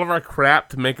with all of our crap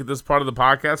to make it this part of the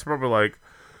podcast, probably like,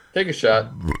 take a shot.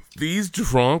 These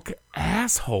drunk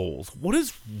assholes. What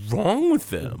is wrong with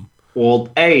them? Well,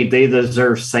 A, they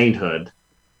deserve sainthood.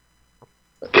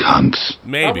 Cunts.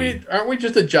 Maybe. Aren't we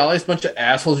just the jolliest bunch of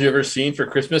assholes you ever seen for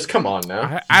Christmas? Come on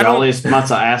now. Jolliest bunch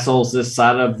of assholes this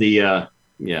side of the,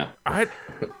 yeah. I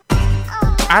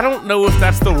don't know if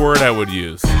that's the word I would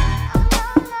use.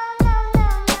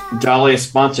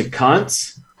 Jolliest bunch of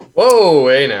cunts? Whoa,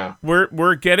 hey now.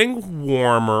 We're getting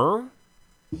warmer.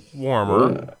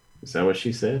 Ooh. Is that what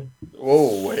she said?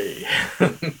 Oh, wait.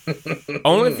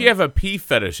 Only if you have a pee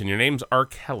fetish and your name's R.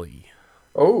 Kelly.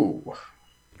 Oh.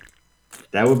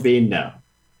 That would be no.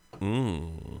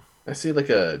 I see like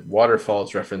a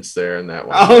Waterfalls reference there in that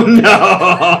one. Oh, no.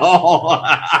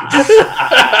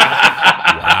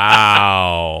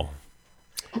 Wow.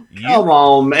 Come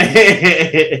on,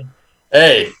 man.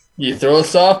 Hey, you throw a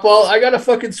softball, I got to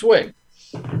fucking swing.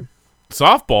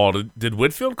 Softball? Did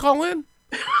Whitfield call in?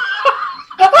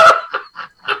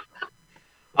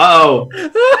 Oh,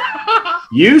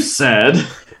 you said.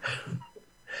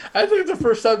 I think it's the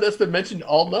first time that's been mentioned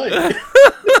all night.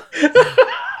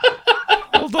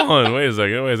 Hold on. Wait a second.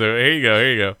 Here you go.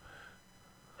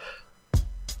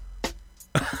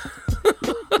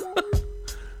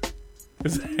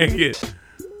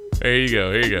 There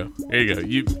you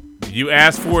go. You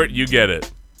asked for it, you get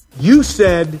it. You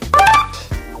said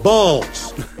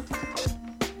balls.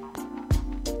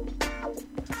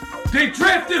 They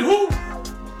drafted who?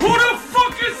 Who the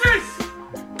fuck is this?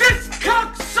 This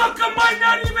cocksucker might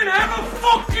not even have a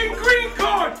fucking green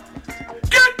card.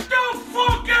 Get the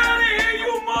fuck out of here,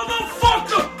 you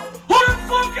motherfucker! Who the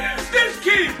fuck is this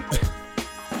kid?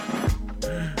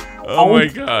 Oh my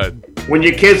God. When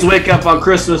your kids wake up on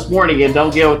Christmas morning and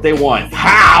don't get what they want.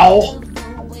 How?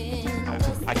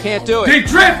 I can't do it. They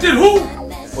drafted who?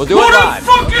 We'll do it live.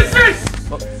 Who the fuck is this?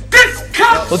 This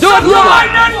cocksucker We'll do it live.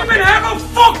 might not even have a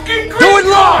fucking green Do it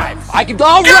card. live.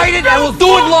 I'll write it and we'll do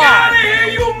it Get live. out of here,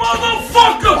 you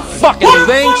motherfucker! Fucking Who the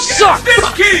thing fuck sucks. is this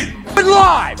kid? Do it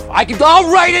live. I'll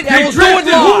write it and They we'll do it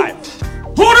drafted live.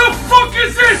 Who the fuck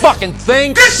is this? Fucking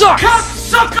thing This sucks.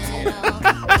 cocksucker!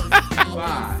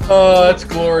 Oh, that's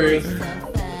glorious.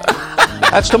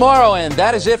 That's tomorrow, and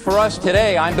that is it for us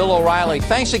today. I'm Bill O'Reilly.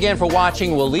 Thanks again for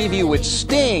watching. We'll leave you with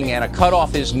Sting and a cut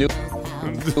off his new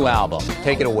album.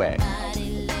 Take it away.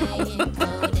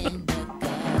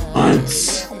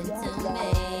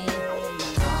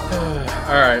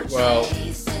 All right, well,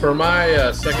 for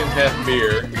my second half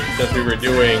beer, since we were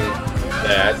doing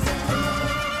that,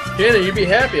 Shannon, you'd be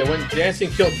happy. I went Dancing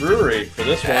Kilt Brewery for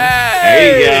this one.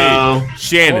 There you go.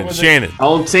 Shannon.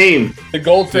 Whole team. The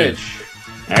Goldfinch.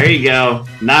 There you go.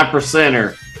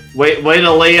 9%er. Way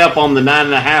to lay up on the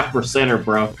 9.5%er,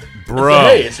 bro.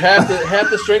 Hey, it's half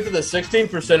the strength of the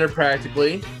 16%er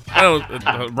practically. I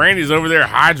don't. Randy's over there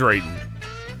hydrating.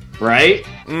 Right?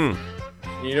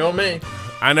 You know me.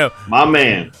 I know. My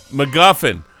man.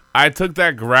 MacGuffin. I took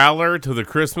that growler to the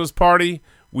Christmas party.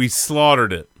 We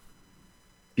slaughtered it.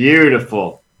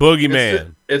 Beautiful.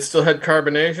 Boogeyman. It still had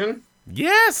carbonation?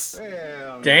 Yes.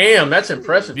 Damn, that's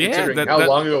impressive considering how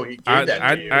long ago he gave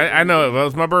that to you. I know. It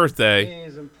was my birthday.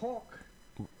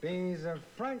 Beans and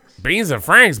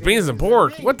Franks. Beans and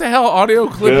pork. What the hell audio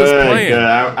clip is playing? Good.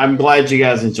 I'm glad you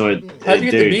guys enjoyed it. How'd you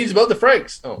get the beans about the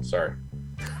Franks? Oh, sorry.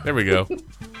 There we go.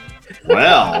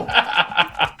 Well,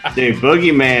 dude,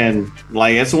 Boogeyman,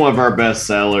 like, it's one of our best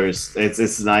sellers. It's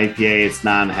an IPA. It's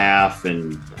 9.5,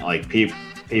 and like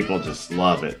people just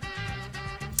love it.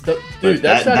 Dude,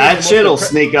 that shit'll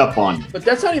sneak up on you. But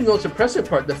that's not even the most impressive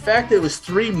part. The fact that it was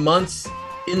 3 months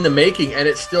in the making and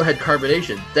it still had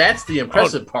carbonation. That's the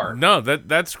impressive part. No,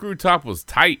 that screw top was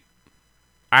tight.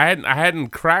 I hadn't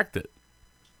cracked it.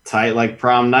 Tight like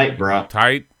prom night, bro.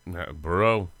 Tight,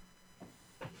 bro.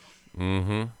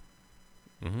 Mm-hmm.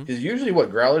 Because usually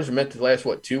growlers are meant to last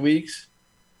 2 weeks?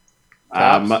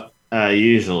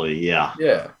 Usually, yeah.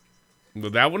 Yeah.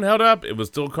 But that one held up. It was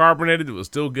still carbonated. It was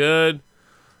still good.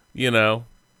 You know.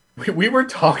 We were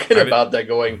talking about that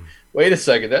going, wait a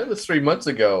second, that was 3 months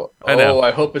ago. I know.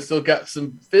 I hope it's still got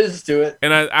some fizz to it.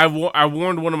 And I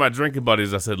warned one of my drinking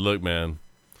buddies. I said, look, man,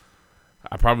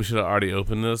 I probably should have already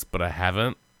opened this, but I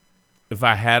haven't. If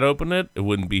I had opened it, it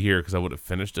wouldn't be here because I would have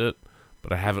finished it,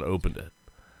 but I haven't opened it.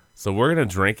 So we're going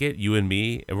to drink it, you and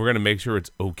me, and we're going to make sure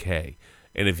it's okay.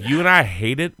 And if you and I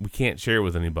hate it, we can't share it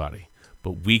with anybody,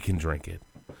 but we can drink it.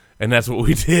 And that's what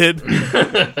we did.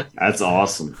 That's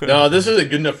awesome. No, this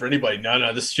isn't good enough for anybody.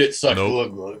 No, this shit sucks.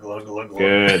 Nope. Look.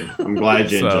 Good. I'm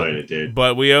glad you enjoyed it, dude.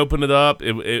 But we opened it up.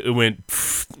 It went,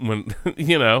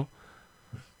 you know.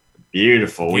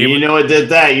 Beautiful. When you know it did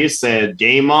that, you said,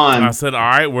 game on. I said, all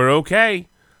right, we're okay.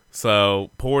 So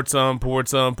poured some. So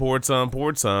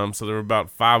there were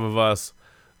about 5 of us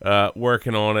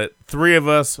working on it. 3 of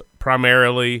us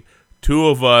primarily, 2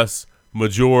 of us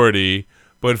majority,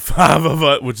 but 5 of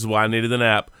us, which is why I needed a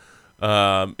nap,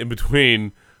 in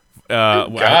between.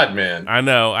 God, man. I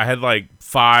know. I had like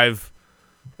 5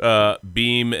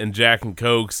 Beam and Jack and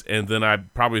Cokes, and then I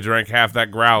probably drank half that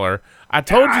growler. I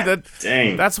told you that.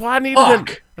 Dang. That's why I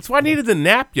needed. That's why I needed the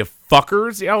nap. You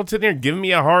fuckers! Y'all sitting there giving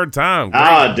me a hard time.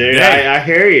 Oh, dude, I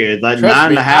hear you. Like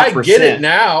 9.5%. I get it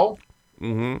now.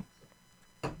 Mm-hmm.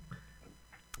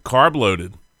 Carb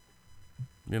loaded.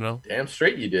 You know. Damn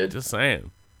straight you did. Just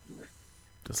saying.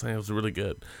 Just saying, it was really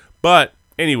good. But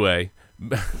anyway,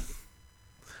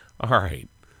 all right.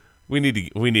 We need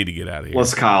to get out of here.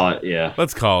 Let's call it. Yeah.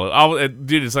 Let's call it.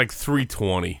 Dude, it's like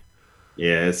 3:20.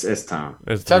 Yeah, it's time.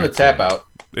 It's time to tap out.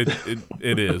 It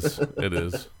is. It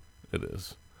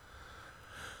is.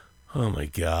 Oh my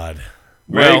God.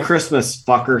 Merry Christmas,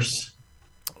 fuckers.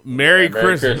 Merry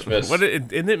Christmas. What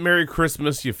isn't it Merry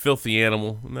Christmas, you filthy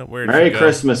animal? Isn't that where Merry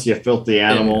Christmas, you filthy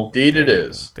animal. Indeed it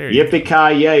is.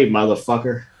 Yippee-ki-yay,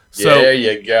 motherfucker. So, there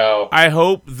you go. I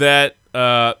hope that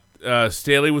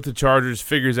Staley with the Chargers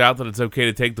figures out that it's okay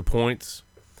to take the points.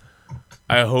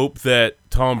 I hope that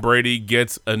Tom Brady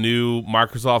gets a new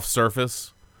Microsoft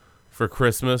Surface for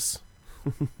Christmas.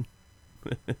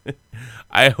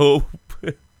 I hope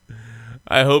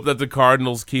that the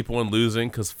Cardinals keep on losing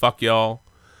because fuck y'all.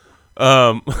 I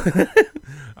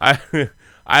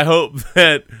hope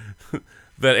that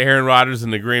Aaron Rodgers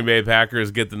and the Green Bay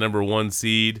Packers get the number 1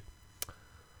 seed.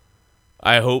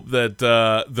 I hope that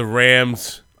the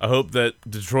Rams. I hope that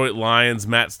Detroit Lions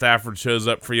Matt Stafford shows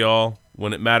up for y'all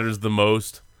when it matters the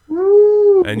most,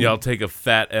 and y'all take a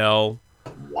fat L.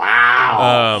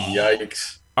 Wow!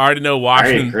 Yikes! I already know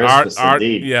Washington. I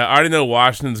already know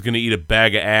Washington's going to eat a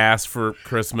bag of ass for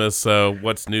Christmas. So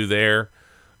what's new there?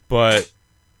 But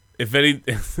if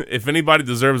anybody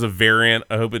deserves a variant,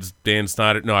 I hope it's Dan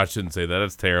Snyder. No, I shouldn't say that.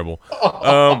 That's terrible.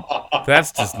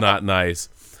 That's just not nice.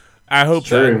 I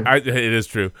hope it is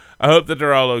true. I hope that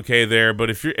they're all okay there. But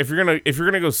if you're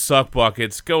gonna go suck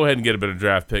buckets, go ahead and get a better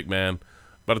draft pick, man.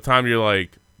 By the time you're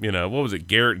like, what was it,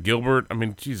 Garrett Gilbert? I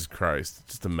mean, Jesus Christ,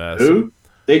 it's just a mess. Who?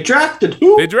 They drafted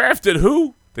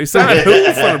who? They signed who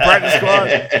from the practice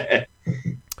squad?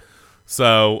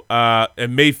 So,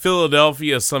 and may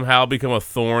Philadelphia somehow become a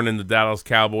thorn in the Dallas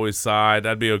Cowboys side?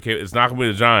 That'd be okay. It's not gonna be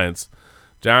the Giants.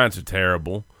 Giants are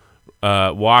terrible.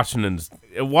 Washington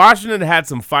had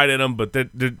some fight in them, but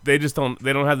they just don't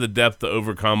have the depth to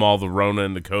overcome all the Rona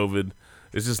and the COVID.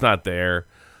 It's just not there.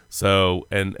 So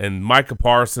and Micah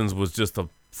Parsons was just a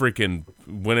freaking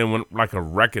went like a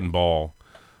wrecking ball.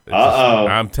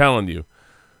 I'm telling you,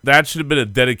 that should have been a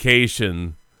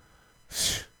dedication.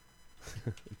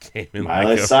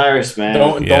 Miley Cyrus, man.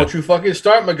 Don't you fucking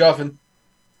start, McGuffin.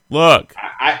 Look,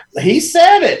 he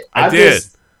said it.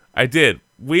 I did.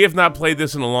 We have not played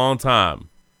this in a long time.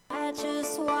 I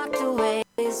just walked away.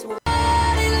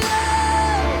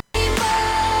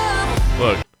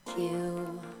 Look,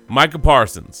 Micah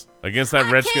Parsons against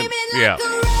that Redskin. Yeah,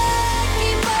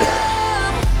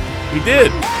 he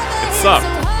did. It sucked.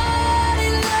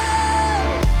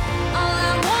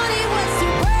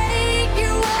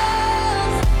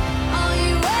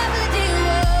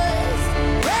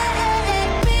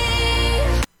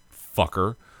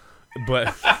 Fucker. But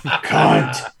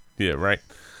cunt. Yeah, right.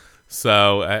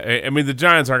 So I mean, the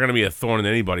Giants aren't going to be a thorn in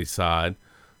anybody's side,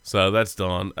 so that's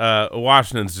done.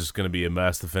 Washington's just going to be a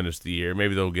mess to finish the year.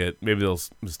 Maybe they'll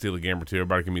steal a game or two.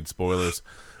 Everybody can meet spoilers.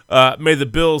 May the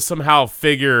Bills somehow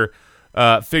figure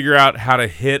out how to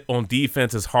hit on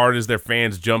defense as hard as their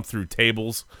fans jump through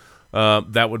tables.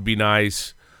 That would be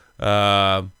nice.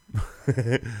 I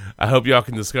hope y'all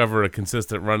can discover a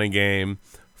consistent running game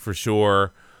for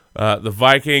sure. The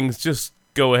Vikings just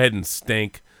go ahead and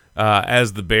stink,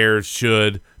 as the Bears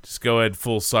should. Just go ahead,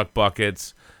 full suck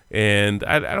buckets. And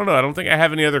I don't know. I don't think I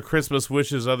have any other Christmas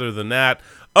wishes other than that.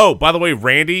 Oh, by the way,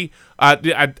 Randy, I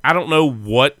don't know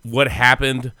what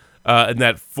happened in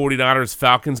that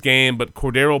 49ers-Falcons game, but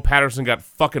Cordero Patterson got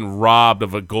fucking robbed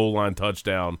of a goal line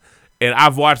touchdown. And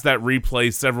I've watched that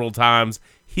replay several times.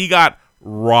 He got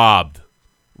robbed.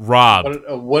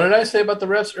 What did I say about the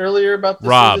refs earlier about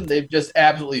this season? They've just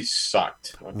absolutely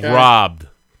sucked. Okay? Robbed.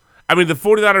 I mean, the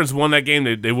 49ers won that game.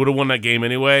 They would have won that game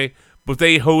anyway, but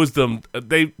they hosed them.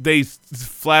 They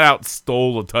flat out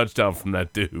stole a touchdown from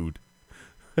that dude.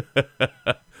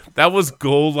 That was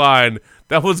goal line.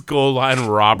 That was goal line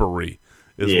robbery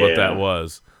is what that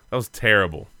was. That was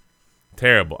terrible.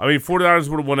 Terrible. I mean, 49ers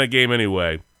would have won that game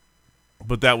anyway,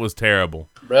 but that was terrible.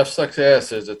 Ref sucks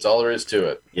asses. That's all there is to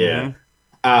it. Yeah. Mm-hmm.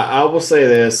 I will say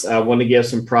this. I want to give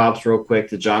some props real quick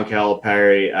to John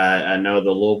Calipari. I know the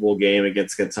Louisville game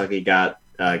against Kentucky got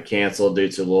canceled due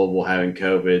to Louisville having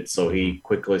COVID, so he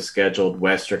quickly scheduled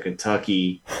Western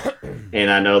Kentucky. And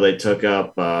I know they took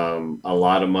up a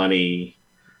lot of money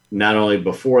not only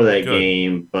before that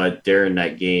game, but during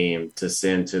that game to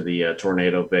send to the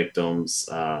tornado victims.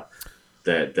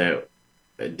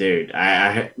 Dude,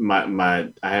 I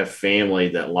have family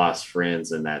that lost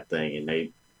friends in that thing, and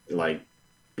they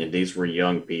and these were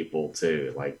young people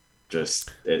too. It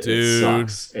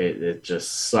sucks. It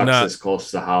just sucks as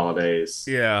close to the holidays.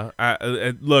 Yeah,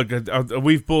 look,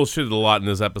 we've bullshitted a lot in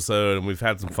this episode, and we've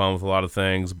had some fun with a lot of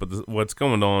things. But what's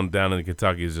going on down in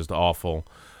Kentucky is just awful.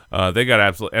 They got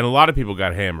absolutely, and a lot of people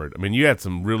got hammered. I mean, you had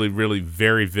some really, really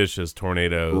very vicious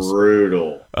tornadoes.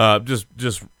 Brutal. Just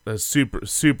super,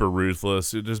 super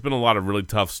ruthless. There's been a lot of really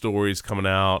tough stories coming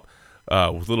out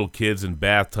with little kids in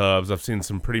bathtubs. I've seen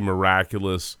some pretty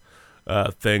miraculous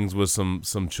things with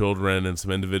some children and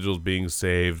some individuals being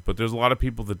saved. But there's a lot of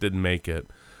people that didn't make it.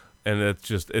 And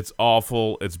it's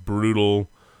awful. It's brutal.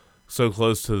 So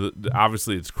close to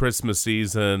obviously it's Christmas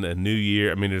season and New Year.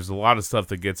 I mean, there's a lot of stuff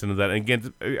that gets into that. And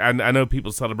again, I know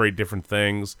people celebrate different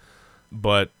things,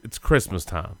 but it's Christmas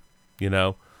time,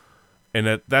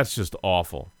 and that's just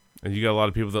awful. And you got a lot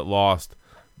of people that lost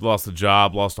a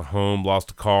job, lost a home,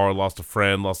 lost a car, lost a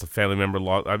friend, lost a family member,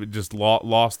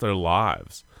 lost their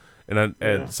lives.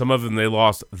 And some of them, they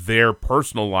lost their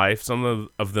personal life.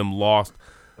 Some of them lost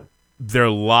their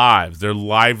lives, their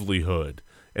livelihood,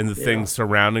 and the things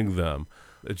surrounding them.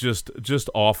 It's just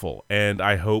awful. And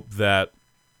I hope that,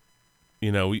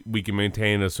 we can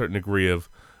maintain a certain degree of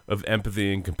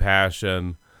empathy and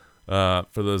compassion for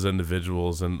those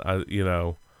individuals. And,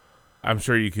 I'm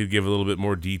sure you could give a little bit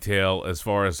more detail as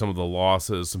far as some of the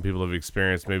losses some people have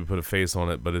experienced, maybe put a face on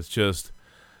it. But it's just,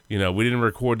 we didn't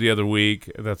record the other week.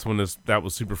 That's when that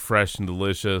was super fresh and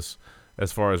delicious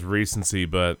as far as recency.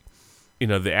 But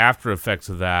the after effects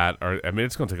of that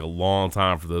it's going to take a long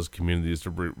time for those communities to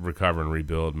recover and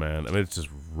rebuild, man. I mean, it's just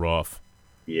rough.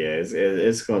 Yeah,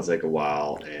 it's going to take a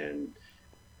while. And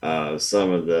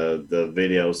some of the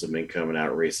videos have been coming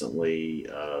out recently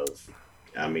of,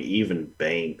 even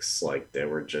banks, they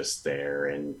were just there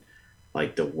and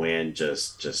the wind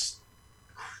just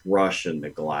crushing the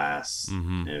glass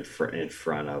in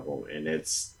front of them. And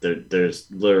there's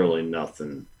literally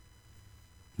nothing.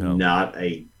 No. Not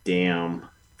a damn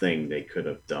thing they could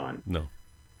have done. No.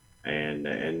 And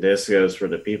this goes for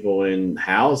the people in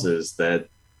houses that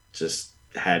just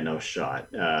had no shot,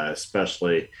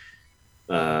 especially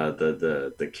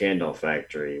the candle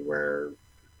factory where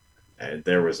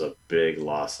there was a big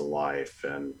loss of life.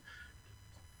 And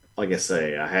like I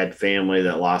say, I had family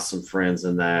that lost some friends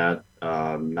in that,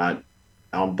 not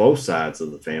on both sides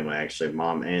of the family, actually,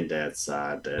 mom and dad's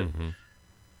side, that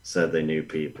said they knew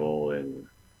people and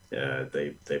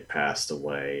they passed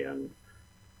away. And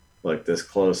look, this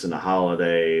close in the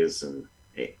holidays, and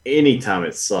anytime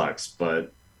it sucks,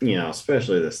 but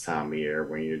especially this time of year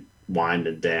when you're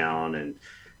winding down and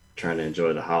trying to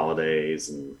enjoy the holidays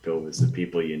and go visit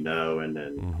people and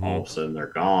then all of a sudden they're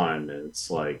gone, and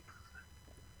it's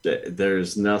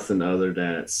there's nothing other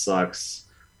than it sucks.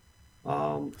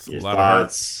 Your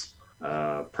thoughts,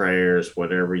 prayers,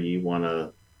 whatever you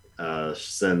want to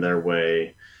send their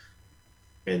way.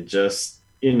 And just,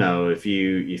 if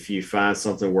you find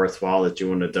something worthwhile that you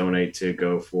want to donate to,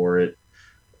 go for it.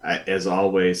 As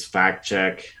always, fact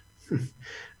check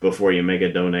before you make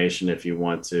a donation if you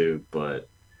want to. But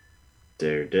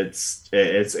dude, it's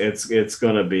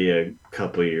going to be a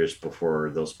couple of years before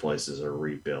those places are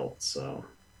rebuilt. So,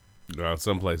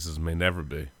 some places may never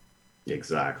be.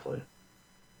 Exactly.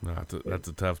 No, that's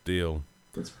a tough deal.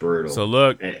 It's brutal. So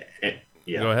look,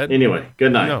 yeah. Go ahead. Anyway,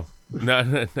 good night. No.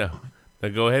 Now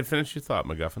go ahead, finish your thought,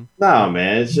 McGuffin. No,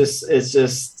 man, it's just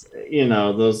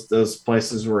those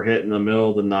places were hit in the middle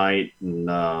of the night,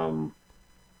 and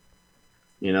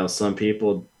some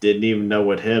people didn't even know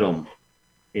what hit them,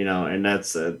 and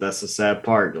that's the sad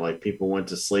part. People went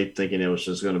to sleep thinking it was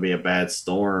just going to be a bad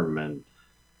storm, and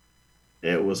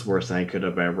it was worse than I could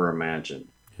have ever imagined.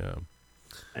 Yeah,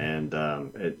 and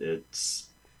it's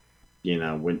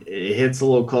when it hits a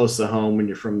little close to home when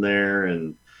you're from there,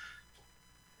 and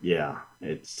yeah,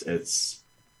 it's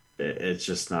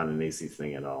just not an easy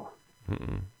thing at all.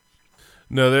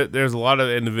 No, there's a lot of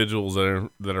individuals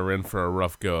that are in for a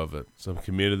rough go of it. Some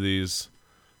communities,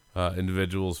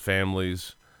 individuals,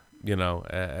 families.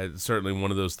 Certainly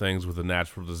one of those things with a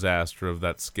natural disaster of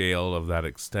that scale, of that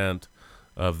extent,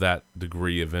 of that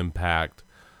degree of impact.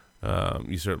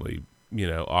 You certainly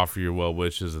offer your well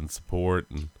wishes and support,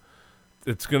 and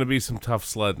it's going to be some tough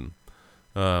sledding.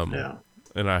 Yeah.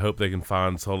 And I hope they can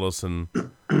find solace in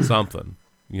something,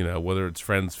 whether it's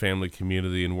friends, family,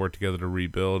 community, and work together to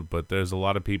rebuild. But there's a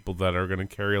lot of people that are going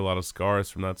to carry a lot of scars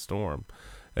from that storm.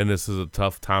 And this is a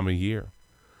tough time of year.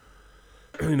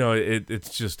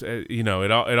 it's just,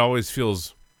 it always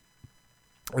feels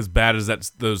as bad as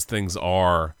those things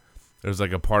are. There's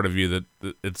like a part of you that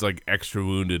it's like extra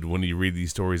wounded when you read these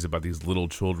stories about these little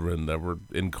children that were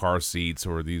in car seats,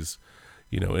 or these,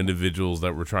 individuals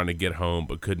that were trying to get home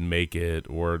but couldn't make it,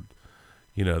 or,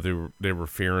 they were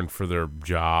fearing for their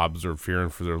jobs or fearing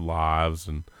for their lives,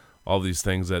 and all these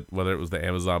things, that whether it was the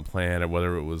Amazon plant or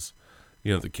whether it was,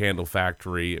 the candle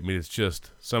factory. I mean, it's just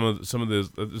some of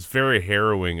those. It's very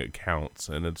harrowing accounts,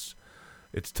 and it's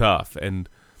tough. And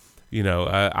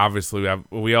obviously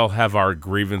we all have our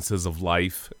grievances of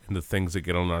life and the things that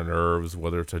get on our nerves,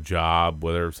 whether it's a job,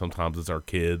 whether sometimes it's our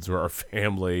kids or our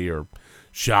family or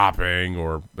shopping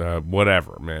or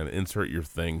whatever, man. Insert your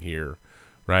thing here,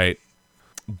 right?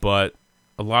 But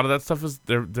a lot of that stuff is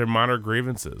they're minor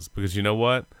grievances, because you know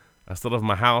what? I still have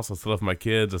my house, I still have my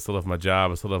kids, I still have my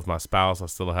job, I still have my spouse, I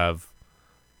still have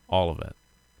all of it.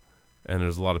 And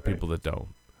there's a lot of people that don't.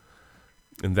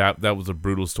 And that was a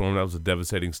brutal storm. That was a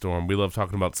devastating storm. We love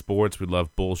talking about sports. We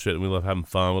love bullshit. And we love having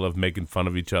fun. We love making fun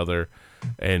of each other,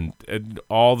 and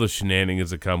all the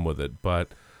shenanigans that come with it. But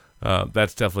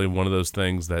that's definitely one of those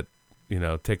things that,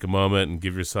 take a moment and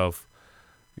give yourself,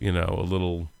 a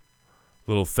little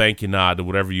thank you nod to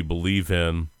whatever you believe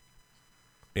in.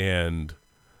 And,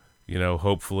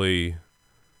 hopefully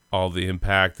all the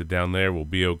impact down there will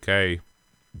be okay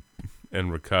and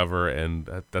recover, and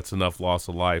that's enough loss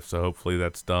of life, so hopefully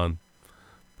that's done.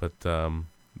 But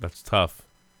that's tough.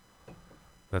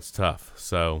 That's tough.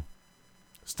 So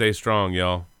stay strong,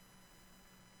 y'all.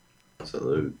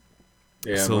 Salute.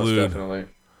 Yeah, Salute. most definitely.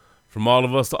 From all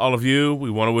of us to all of you, we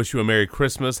want to wish you a Merry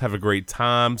Christmas. Have a great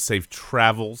time. Safe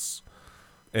travels.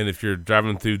 And if you're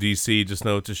driving through D.C., just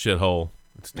know it's a shithole.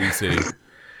 It's D.C.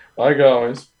 Like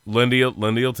always. Lindy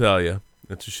will tell you.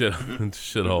 It's a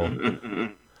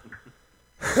shithole.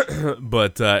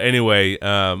 But anyway,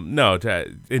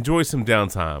 enjoy some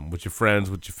downtime with your friends,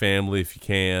 with your family if you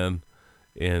can,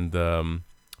 and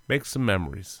make some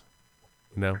memories.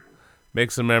 Make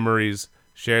some memories,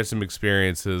 share some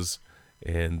experiences,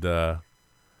 and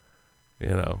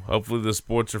hopefully the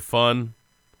sports are fun.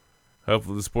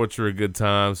 Hopefully the sports are a good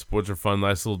time. Sports are fun,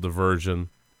 nice little diversion,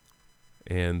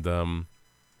 and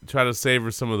try to savor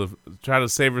some of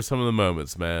the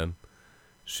moments, man.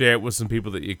 Share it with some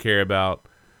people that you care about.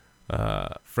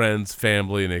 Friends,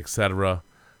 family, and etc.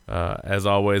 As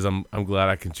always, I'm glad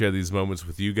I can share these moments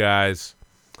with you guys,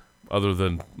 other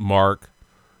than Mark,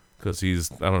 because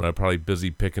he's, I don't know, probably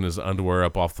busy picking his underwear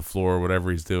up off the floor or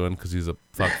whatever he's doing, because he's a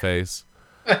fuckface.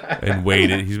 And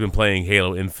waited. He's been playing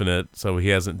Halo Infinite, so he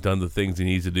hasn't done the things he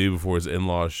needs to do before his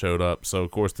in-laws showed up. So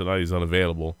of course tonight he's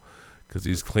unavailable, because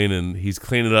he's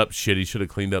cleaning up shit he should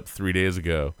have cleaned up 3 days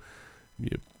ago.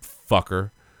 You fucker.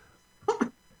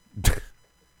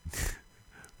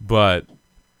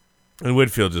 And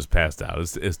Whitfield just passed out.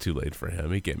 It's too late for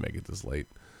him. He can't make it this late,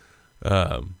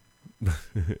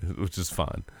 which is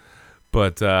fine.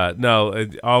 But no,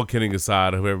 all kidding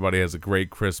aside, I hope everybody has a great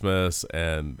Christmas,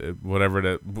 and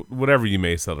whatever you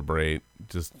may celebrate.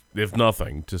 Just if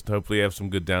nothing, just hopefully have some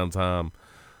good downtime,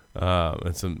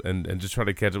 and just try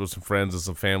to catch up with some friends and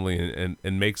some family,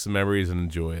 and make some memories and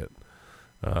enjoy it.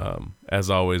 As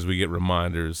always, we get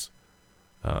reminders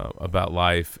about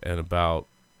life and about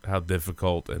how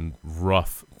difficult and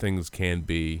rough things can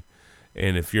be,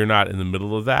 and if you're not in the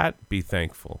middle of that, be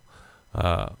thankful.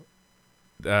 I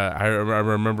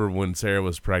remember when Sarah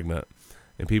was pregnant,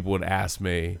 and people would ask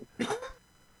me,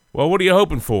 well, what are you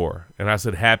hoping for? And I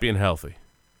said, happy and healthy.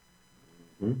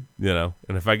 Mm-hmm.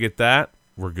 And if I get that,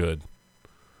 we're good.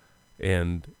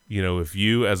 And, if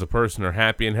you as a person are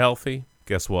happy and healthy,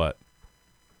 guess what?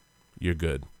 You're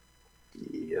good.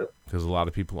 Yep. Because a lot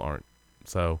of people aren't.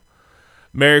 So,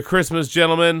 Merry Christmas,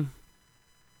 gentlemen.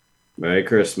 Merry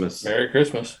Christmas. Merry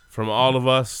Christmas. From all of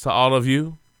us to all of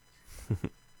you.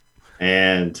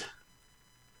 And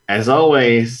as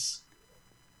always,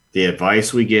 the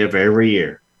advice we give every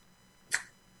year.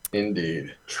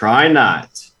 Indeed. Try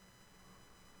not.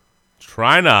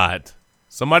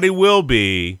 Somebody will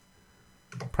be.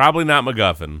 Probably not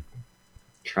MacGuffin.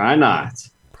 Try not.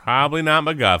 Probably not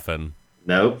MacGuffin.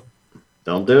 Nope.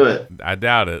 Don't do it. I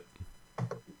doubt it.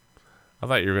 I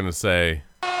thought you were going to say...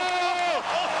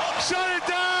 Shut it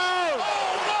down!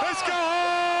 Let's go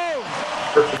home!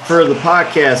 For the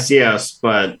podcast, yes,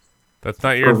 but... That's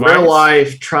not your advice? advice? For real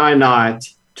life, try not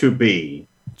to be.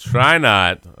 Try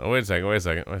not. Oh, wait a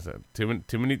second.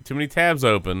 Too many tabs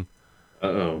open.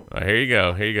 Uh-oh. Oh, here you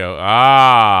go.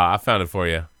 Ah, I found it for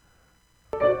you.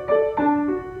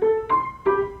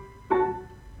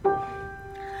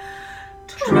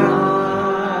 Try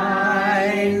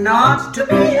not to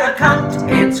be a cunt.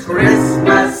 It's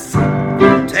Christmas.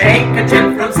 Take a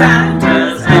tip from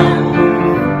Santa's elf.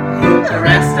 The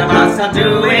rest of us are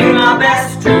doing our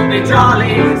best to be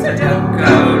jolly. So don't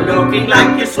go looking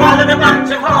like you swallowed a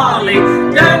bunch of holly.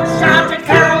 Don't shout at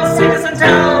carols, sing us and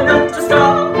tell them to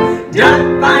stop.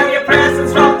 Don't buy your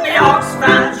presents from the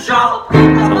Oxfam shop.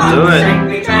 Come on, St.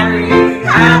 Be Jerry,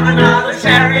 have another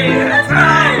sherry.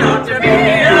 Try not to be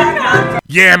a cunt.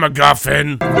 Yeah,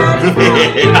 MacGuffin. Try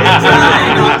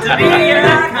not to be a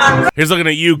cunt. Here's looking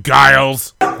at you,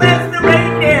 Giles.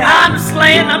 I'm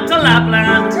sleighing up to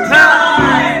Lapland.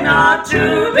 Try not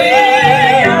to be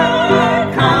a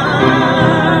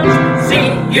cunt.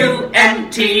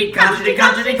 C-U-N-T, cuntity,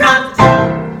 cunt.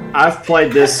 I've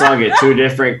played this song at 2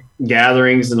 different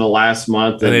gatherings in the last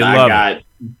month, and I got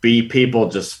people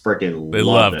just freaking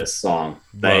love this song.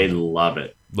 They love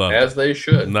it. As they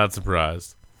should. Not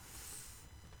surprised.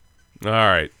 All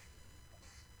right.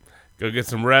 Go get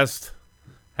some rest.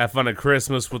 Have fun at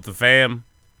Christmas with the fam,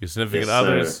 your significant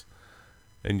others,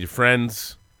 and your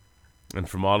friends. And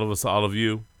from all of us, all of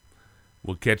you,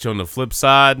 we'll catch you on the flip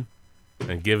side.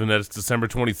 And given that it's December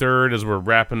 23rd as we're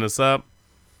wrapping this up,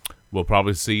 we'll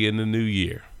probably see you in the new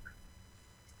year.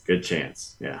 Good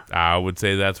chance, yeah. I would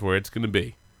say that's where it's going to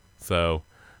be. So,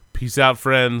 peace out,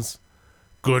 friends.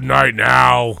 Good night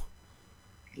now.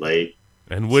 Late.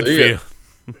 And Whitfield.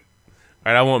 All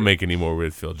right, I won't make any more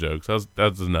Whitfield jokes.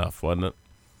 That's enough, wasn't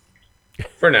it?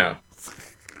 For now.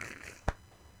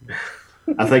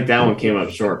 I think that one came up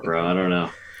short, bro. I don't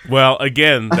know. Well,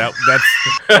 again, that's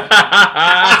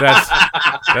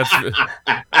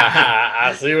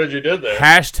I see what you did there.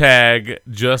 Hashtag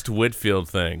just Whitfield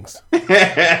things.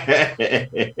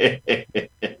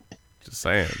 Just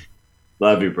saying.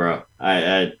 Love you, bro.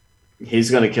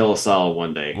 He's gonna kill us all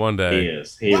one day. One day. He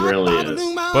is. He really is.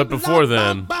 But before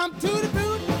then,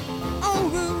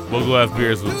 we'll go have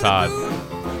beers with Todd.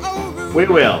 We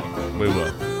will. We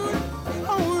will.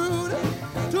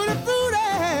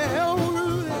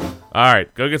 All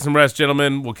right, go get some rest,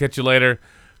 gentlemen. We'll catch you later.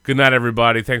 Good night,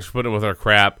 everybody. Thanks for putting up with our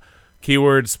crap.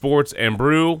 Keyword sports and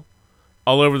brew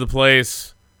all over the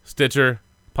place. Stitcher,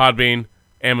 Podbean,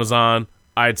 Amazon,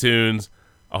 iTunes,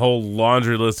 a whole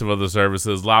laundry list of other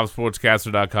services.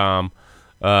 LiveSportscaster.com.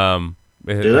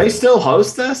 Do they still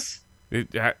host this?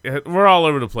 We're all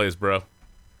over the place, bro.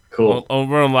 Cool.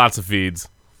 We're on lots of feeds.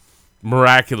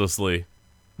 Miraculously.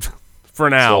 For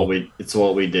now. It's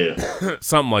what we do.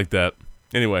 Something like that.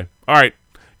 Anyway. All right.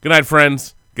 Good night,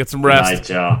 friends. Get some rest. Good night,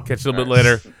 y'all. Catch you a little bit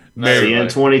later. See you in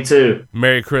 22.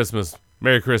 Merry Christmas.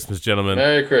 Merry Christmas, gentlemen.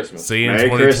 Merry Christmas. See you in Merry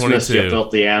 2022. Christmas, you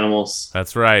filthy animals.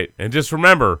 That's right. And just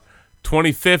remember,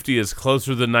 2050 is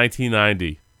closer than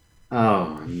 1990.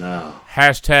 Oh, no.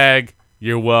 Hashtag,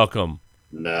 you're welcome.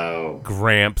 No.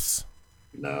 Gramps.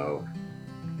 No.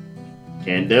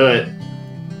 Can't do it.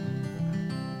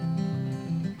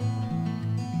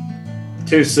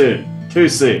 Too soon. Too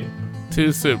soon.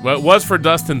 Too soon. Well, it was for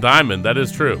Dustin Diamond. That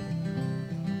is true.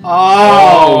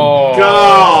 Oh,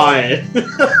 God.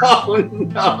 Oh,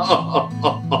 no.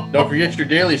 Don't forget your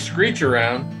daily screech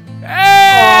around.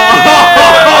 Hey!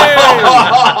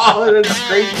 Oh, the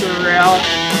screech around.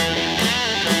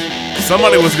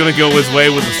 Somebody was going to go his way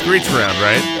with the screech around,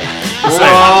 right?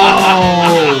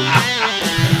 Whoa.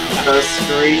 The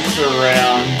screech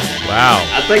around. Wow.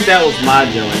 I think that was my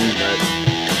doing, but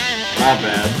my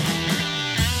bad.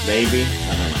 Maybe. I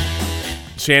don't know.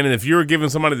 Shannon, if you were giving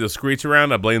somebody the screech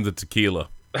around, I blame the tequila.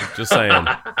 Just saying.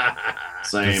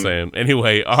 Same. Just saying.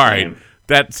 Anyway, all right.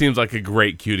 That seems like a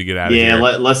great cue to get out of here.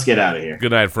 Yeah, let's get out of here.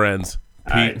 Good night, friends.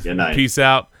 All right, good night. Peace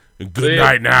out. And good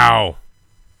night now.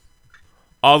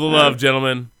 All the love,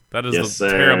 gentlemen. That is a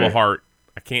terrible heart.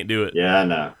 I can't do it. Yeah, I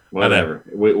know. Whatever.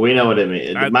 We know what it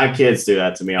means. My kids do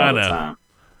that to me all the time.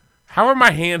 How are my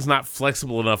hands not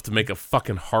flexible enough to make a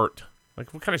fucking heart?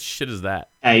 Like, what kind of shit is that?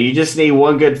 Hey, you just need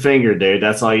one good finger, dude.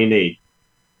 That's all you need.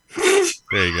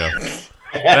 There you go.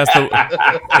 You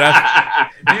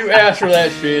asked for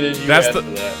that, Shannon.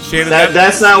 Shannon,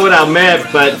 that's not what I meant,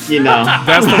 but you know.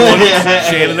 That's the one,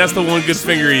 Shannon. That's the one good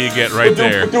finger you get right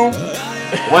there.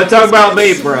 What talk about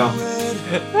me, bro?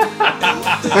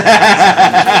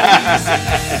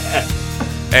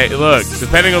 Hey, look.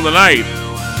 Depending on the night.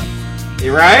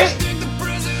 You right?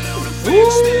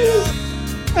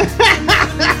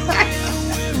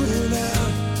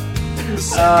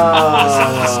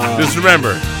 Just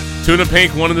remember, tuna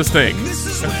pink, one in the stink.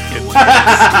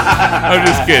 I'm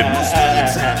just kidding.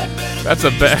 That's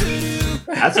a bad.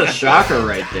 That's a shocker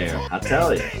right there. I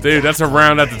tell you, dude. That's a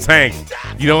round at the tank.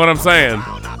 You know what I'm saying?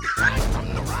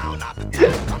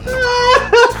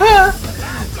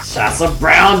 Shots of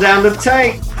brown down the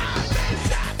tank.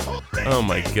 Oh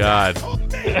my God.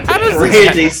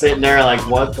 Randy's sitting there like,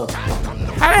 what the?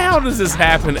 How the hell does this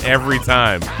happen every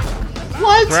time?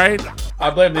 What? Right? I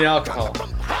blame the alcohol.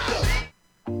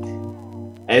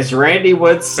 As Randy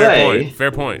would say.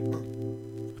 Fair point.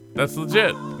 That's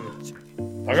legit.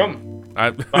 Fuck 'em.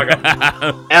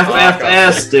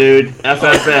 FFS, dude.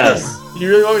 FFS. You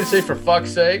really want me to say for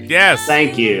fuck's sake? Yes.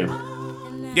 Thank you.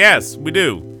 Yes, we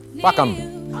do. Fuck 'em.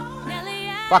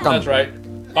 Fuck 'em. That's right.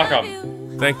 Fuck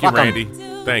 'em. Thank you, Fuck 'em. Randy.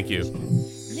 Thank you.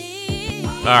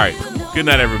 All right. Good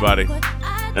night, everybody.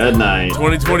 Good night.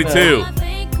 2022.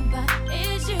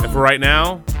 And for right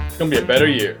now, it's gonna be a better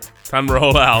year. Time to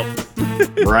roll out.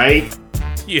 Right?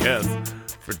 Yes,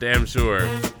 for damn sure.